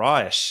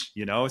rawish,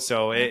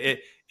 so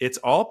it's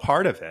all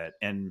part of it.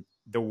 And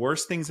the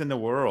worst things in the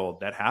world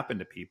that happen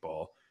to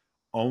people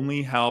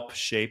only help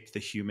shape the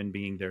human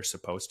being they're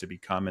supposed to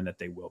become and that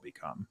they will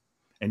become.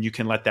 And you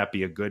can let that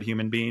be a good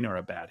human being or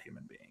a bad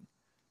human being,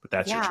 but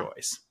that's your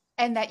choice.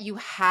 And that you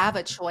have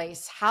a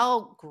choice.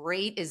 How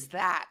great is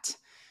that?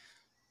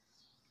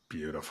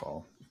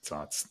 Beautiful. It's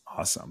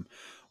awesome.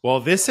 Well,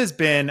 this has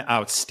been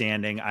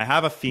outstanding. I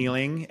have a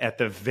feeling at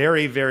the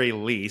very, very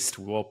least,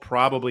 you'll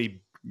probably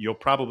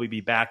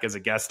be back as a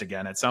guest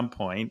again at some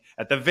point,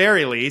 at the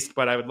very least,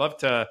 but I would love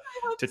to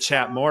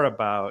chat more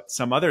about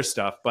some other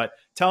stuff. But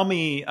tell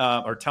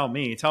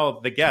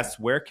the guests,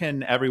 where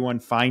can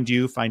everyone find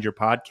you, find your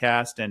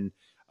podcast, and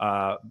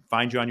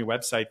find you on your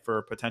website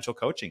for potential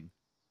coaching?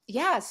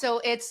 Yeah.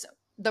 So it's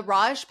the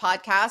Raj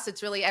podcast.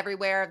 It's really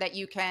everywhere that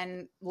you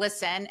can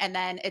listen. And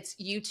then it's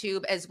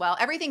YouTube as well.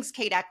 Everything's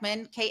Kate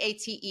Eckman,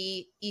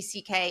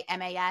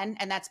 KateEckman.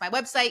 And that's my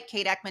website,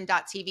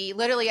 kateeckman.tv.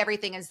 Literally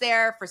everything is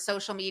there for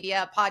social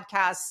media,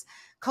 podcasts,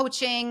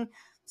 coaching,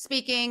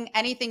 speaking,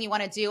 anything you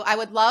want to do. I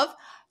would love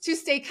to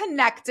stay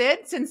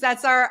connected, since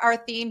that's our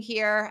theme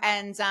here,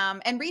 and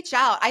reach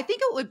out. I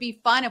think it would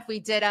be fun if we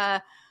did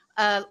a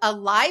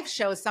live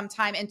show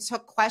sometime and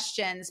took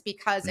questions,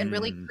 and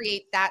really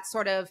create that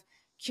sort of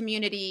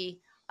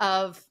community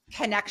of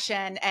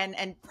connection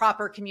and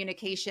proper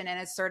communication,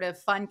 and a sort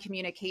of fun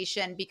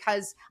communication,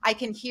 because I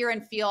can hear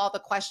and feel all the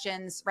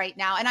questions right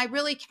now. And I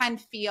really can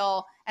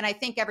feel, and I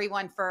thank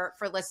everyone for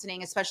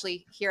listening,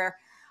 especially here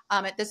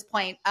at this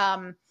point.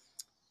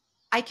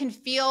 I can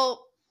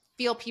feel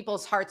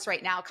people's hearts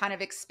right now kind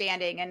of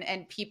expanding,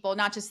 and people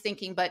not just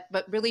thinking, but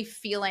really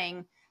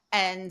feeling,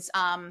 and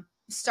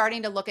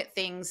starting to look at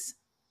things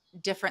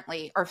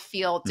differently or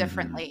feel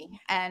differently.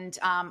 And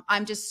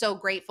I'm just so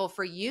grateful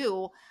for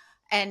you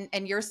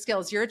and your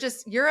skills. You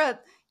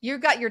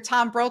got your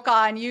Tom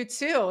Brokaw in you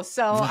too.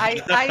 So I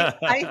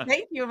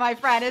thank you, my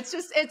friend.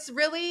 It's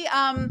really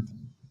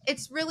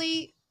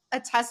a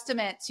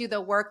testament to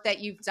the work that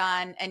you've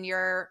done and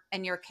your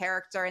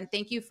character. And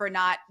thank you for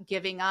not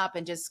giving up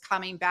and just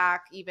coming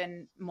back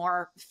even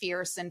more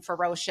fierce and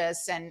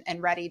ferocious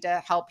and ready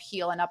to help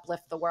heal and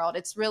uplift the world.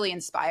 It's really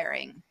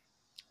inspiring.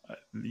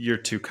 You're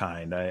too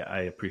kind.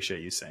 I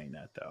appreciate you saying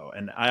that, though.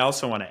 And I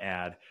also want to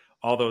add,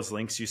 all those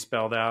links you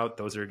spelled out,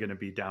 those are going to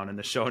be down in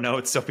the show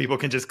notes, so people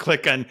can just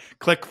click,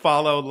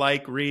 follow,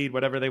 like, read,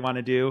 whatever they want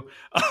to do.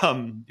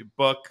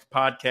 Book,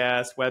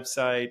 podcast,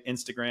 website,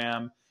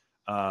 Instagram,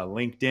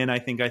 LinkedIn, I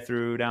think I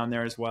threw down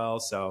there as well.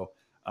 So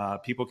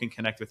people can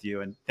connect with you.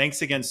 And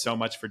thanks again so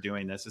much for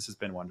doing this. This has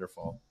been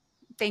wonderful.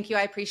 Thank you.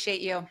 I appreciate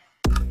you.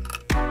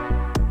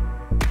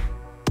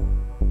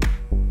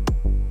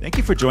 Thank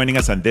you for joining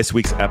us on this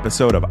week's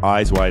episode of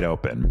Eyes Wide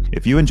Open.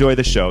 If you enjoy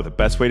the show, the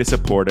best way to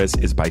support us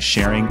is by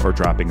sharing or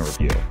dropping a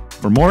review.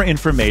 For more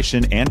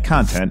information and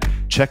content,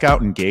 check out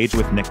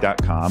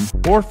engagewithnick.com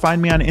or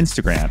find me on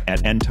Instagram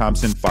at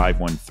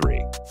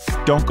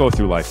nthompson513. Don't go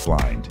through life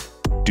blind.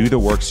 Do the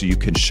work so you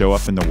can show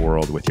up in the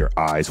world with your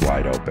eyes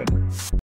wide open.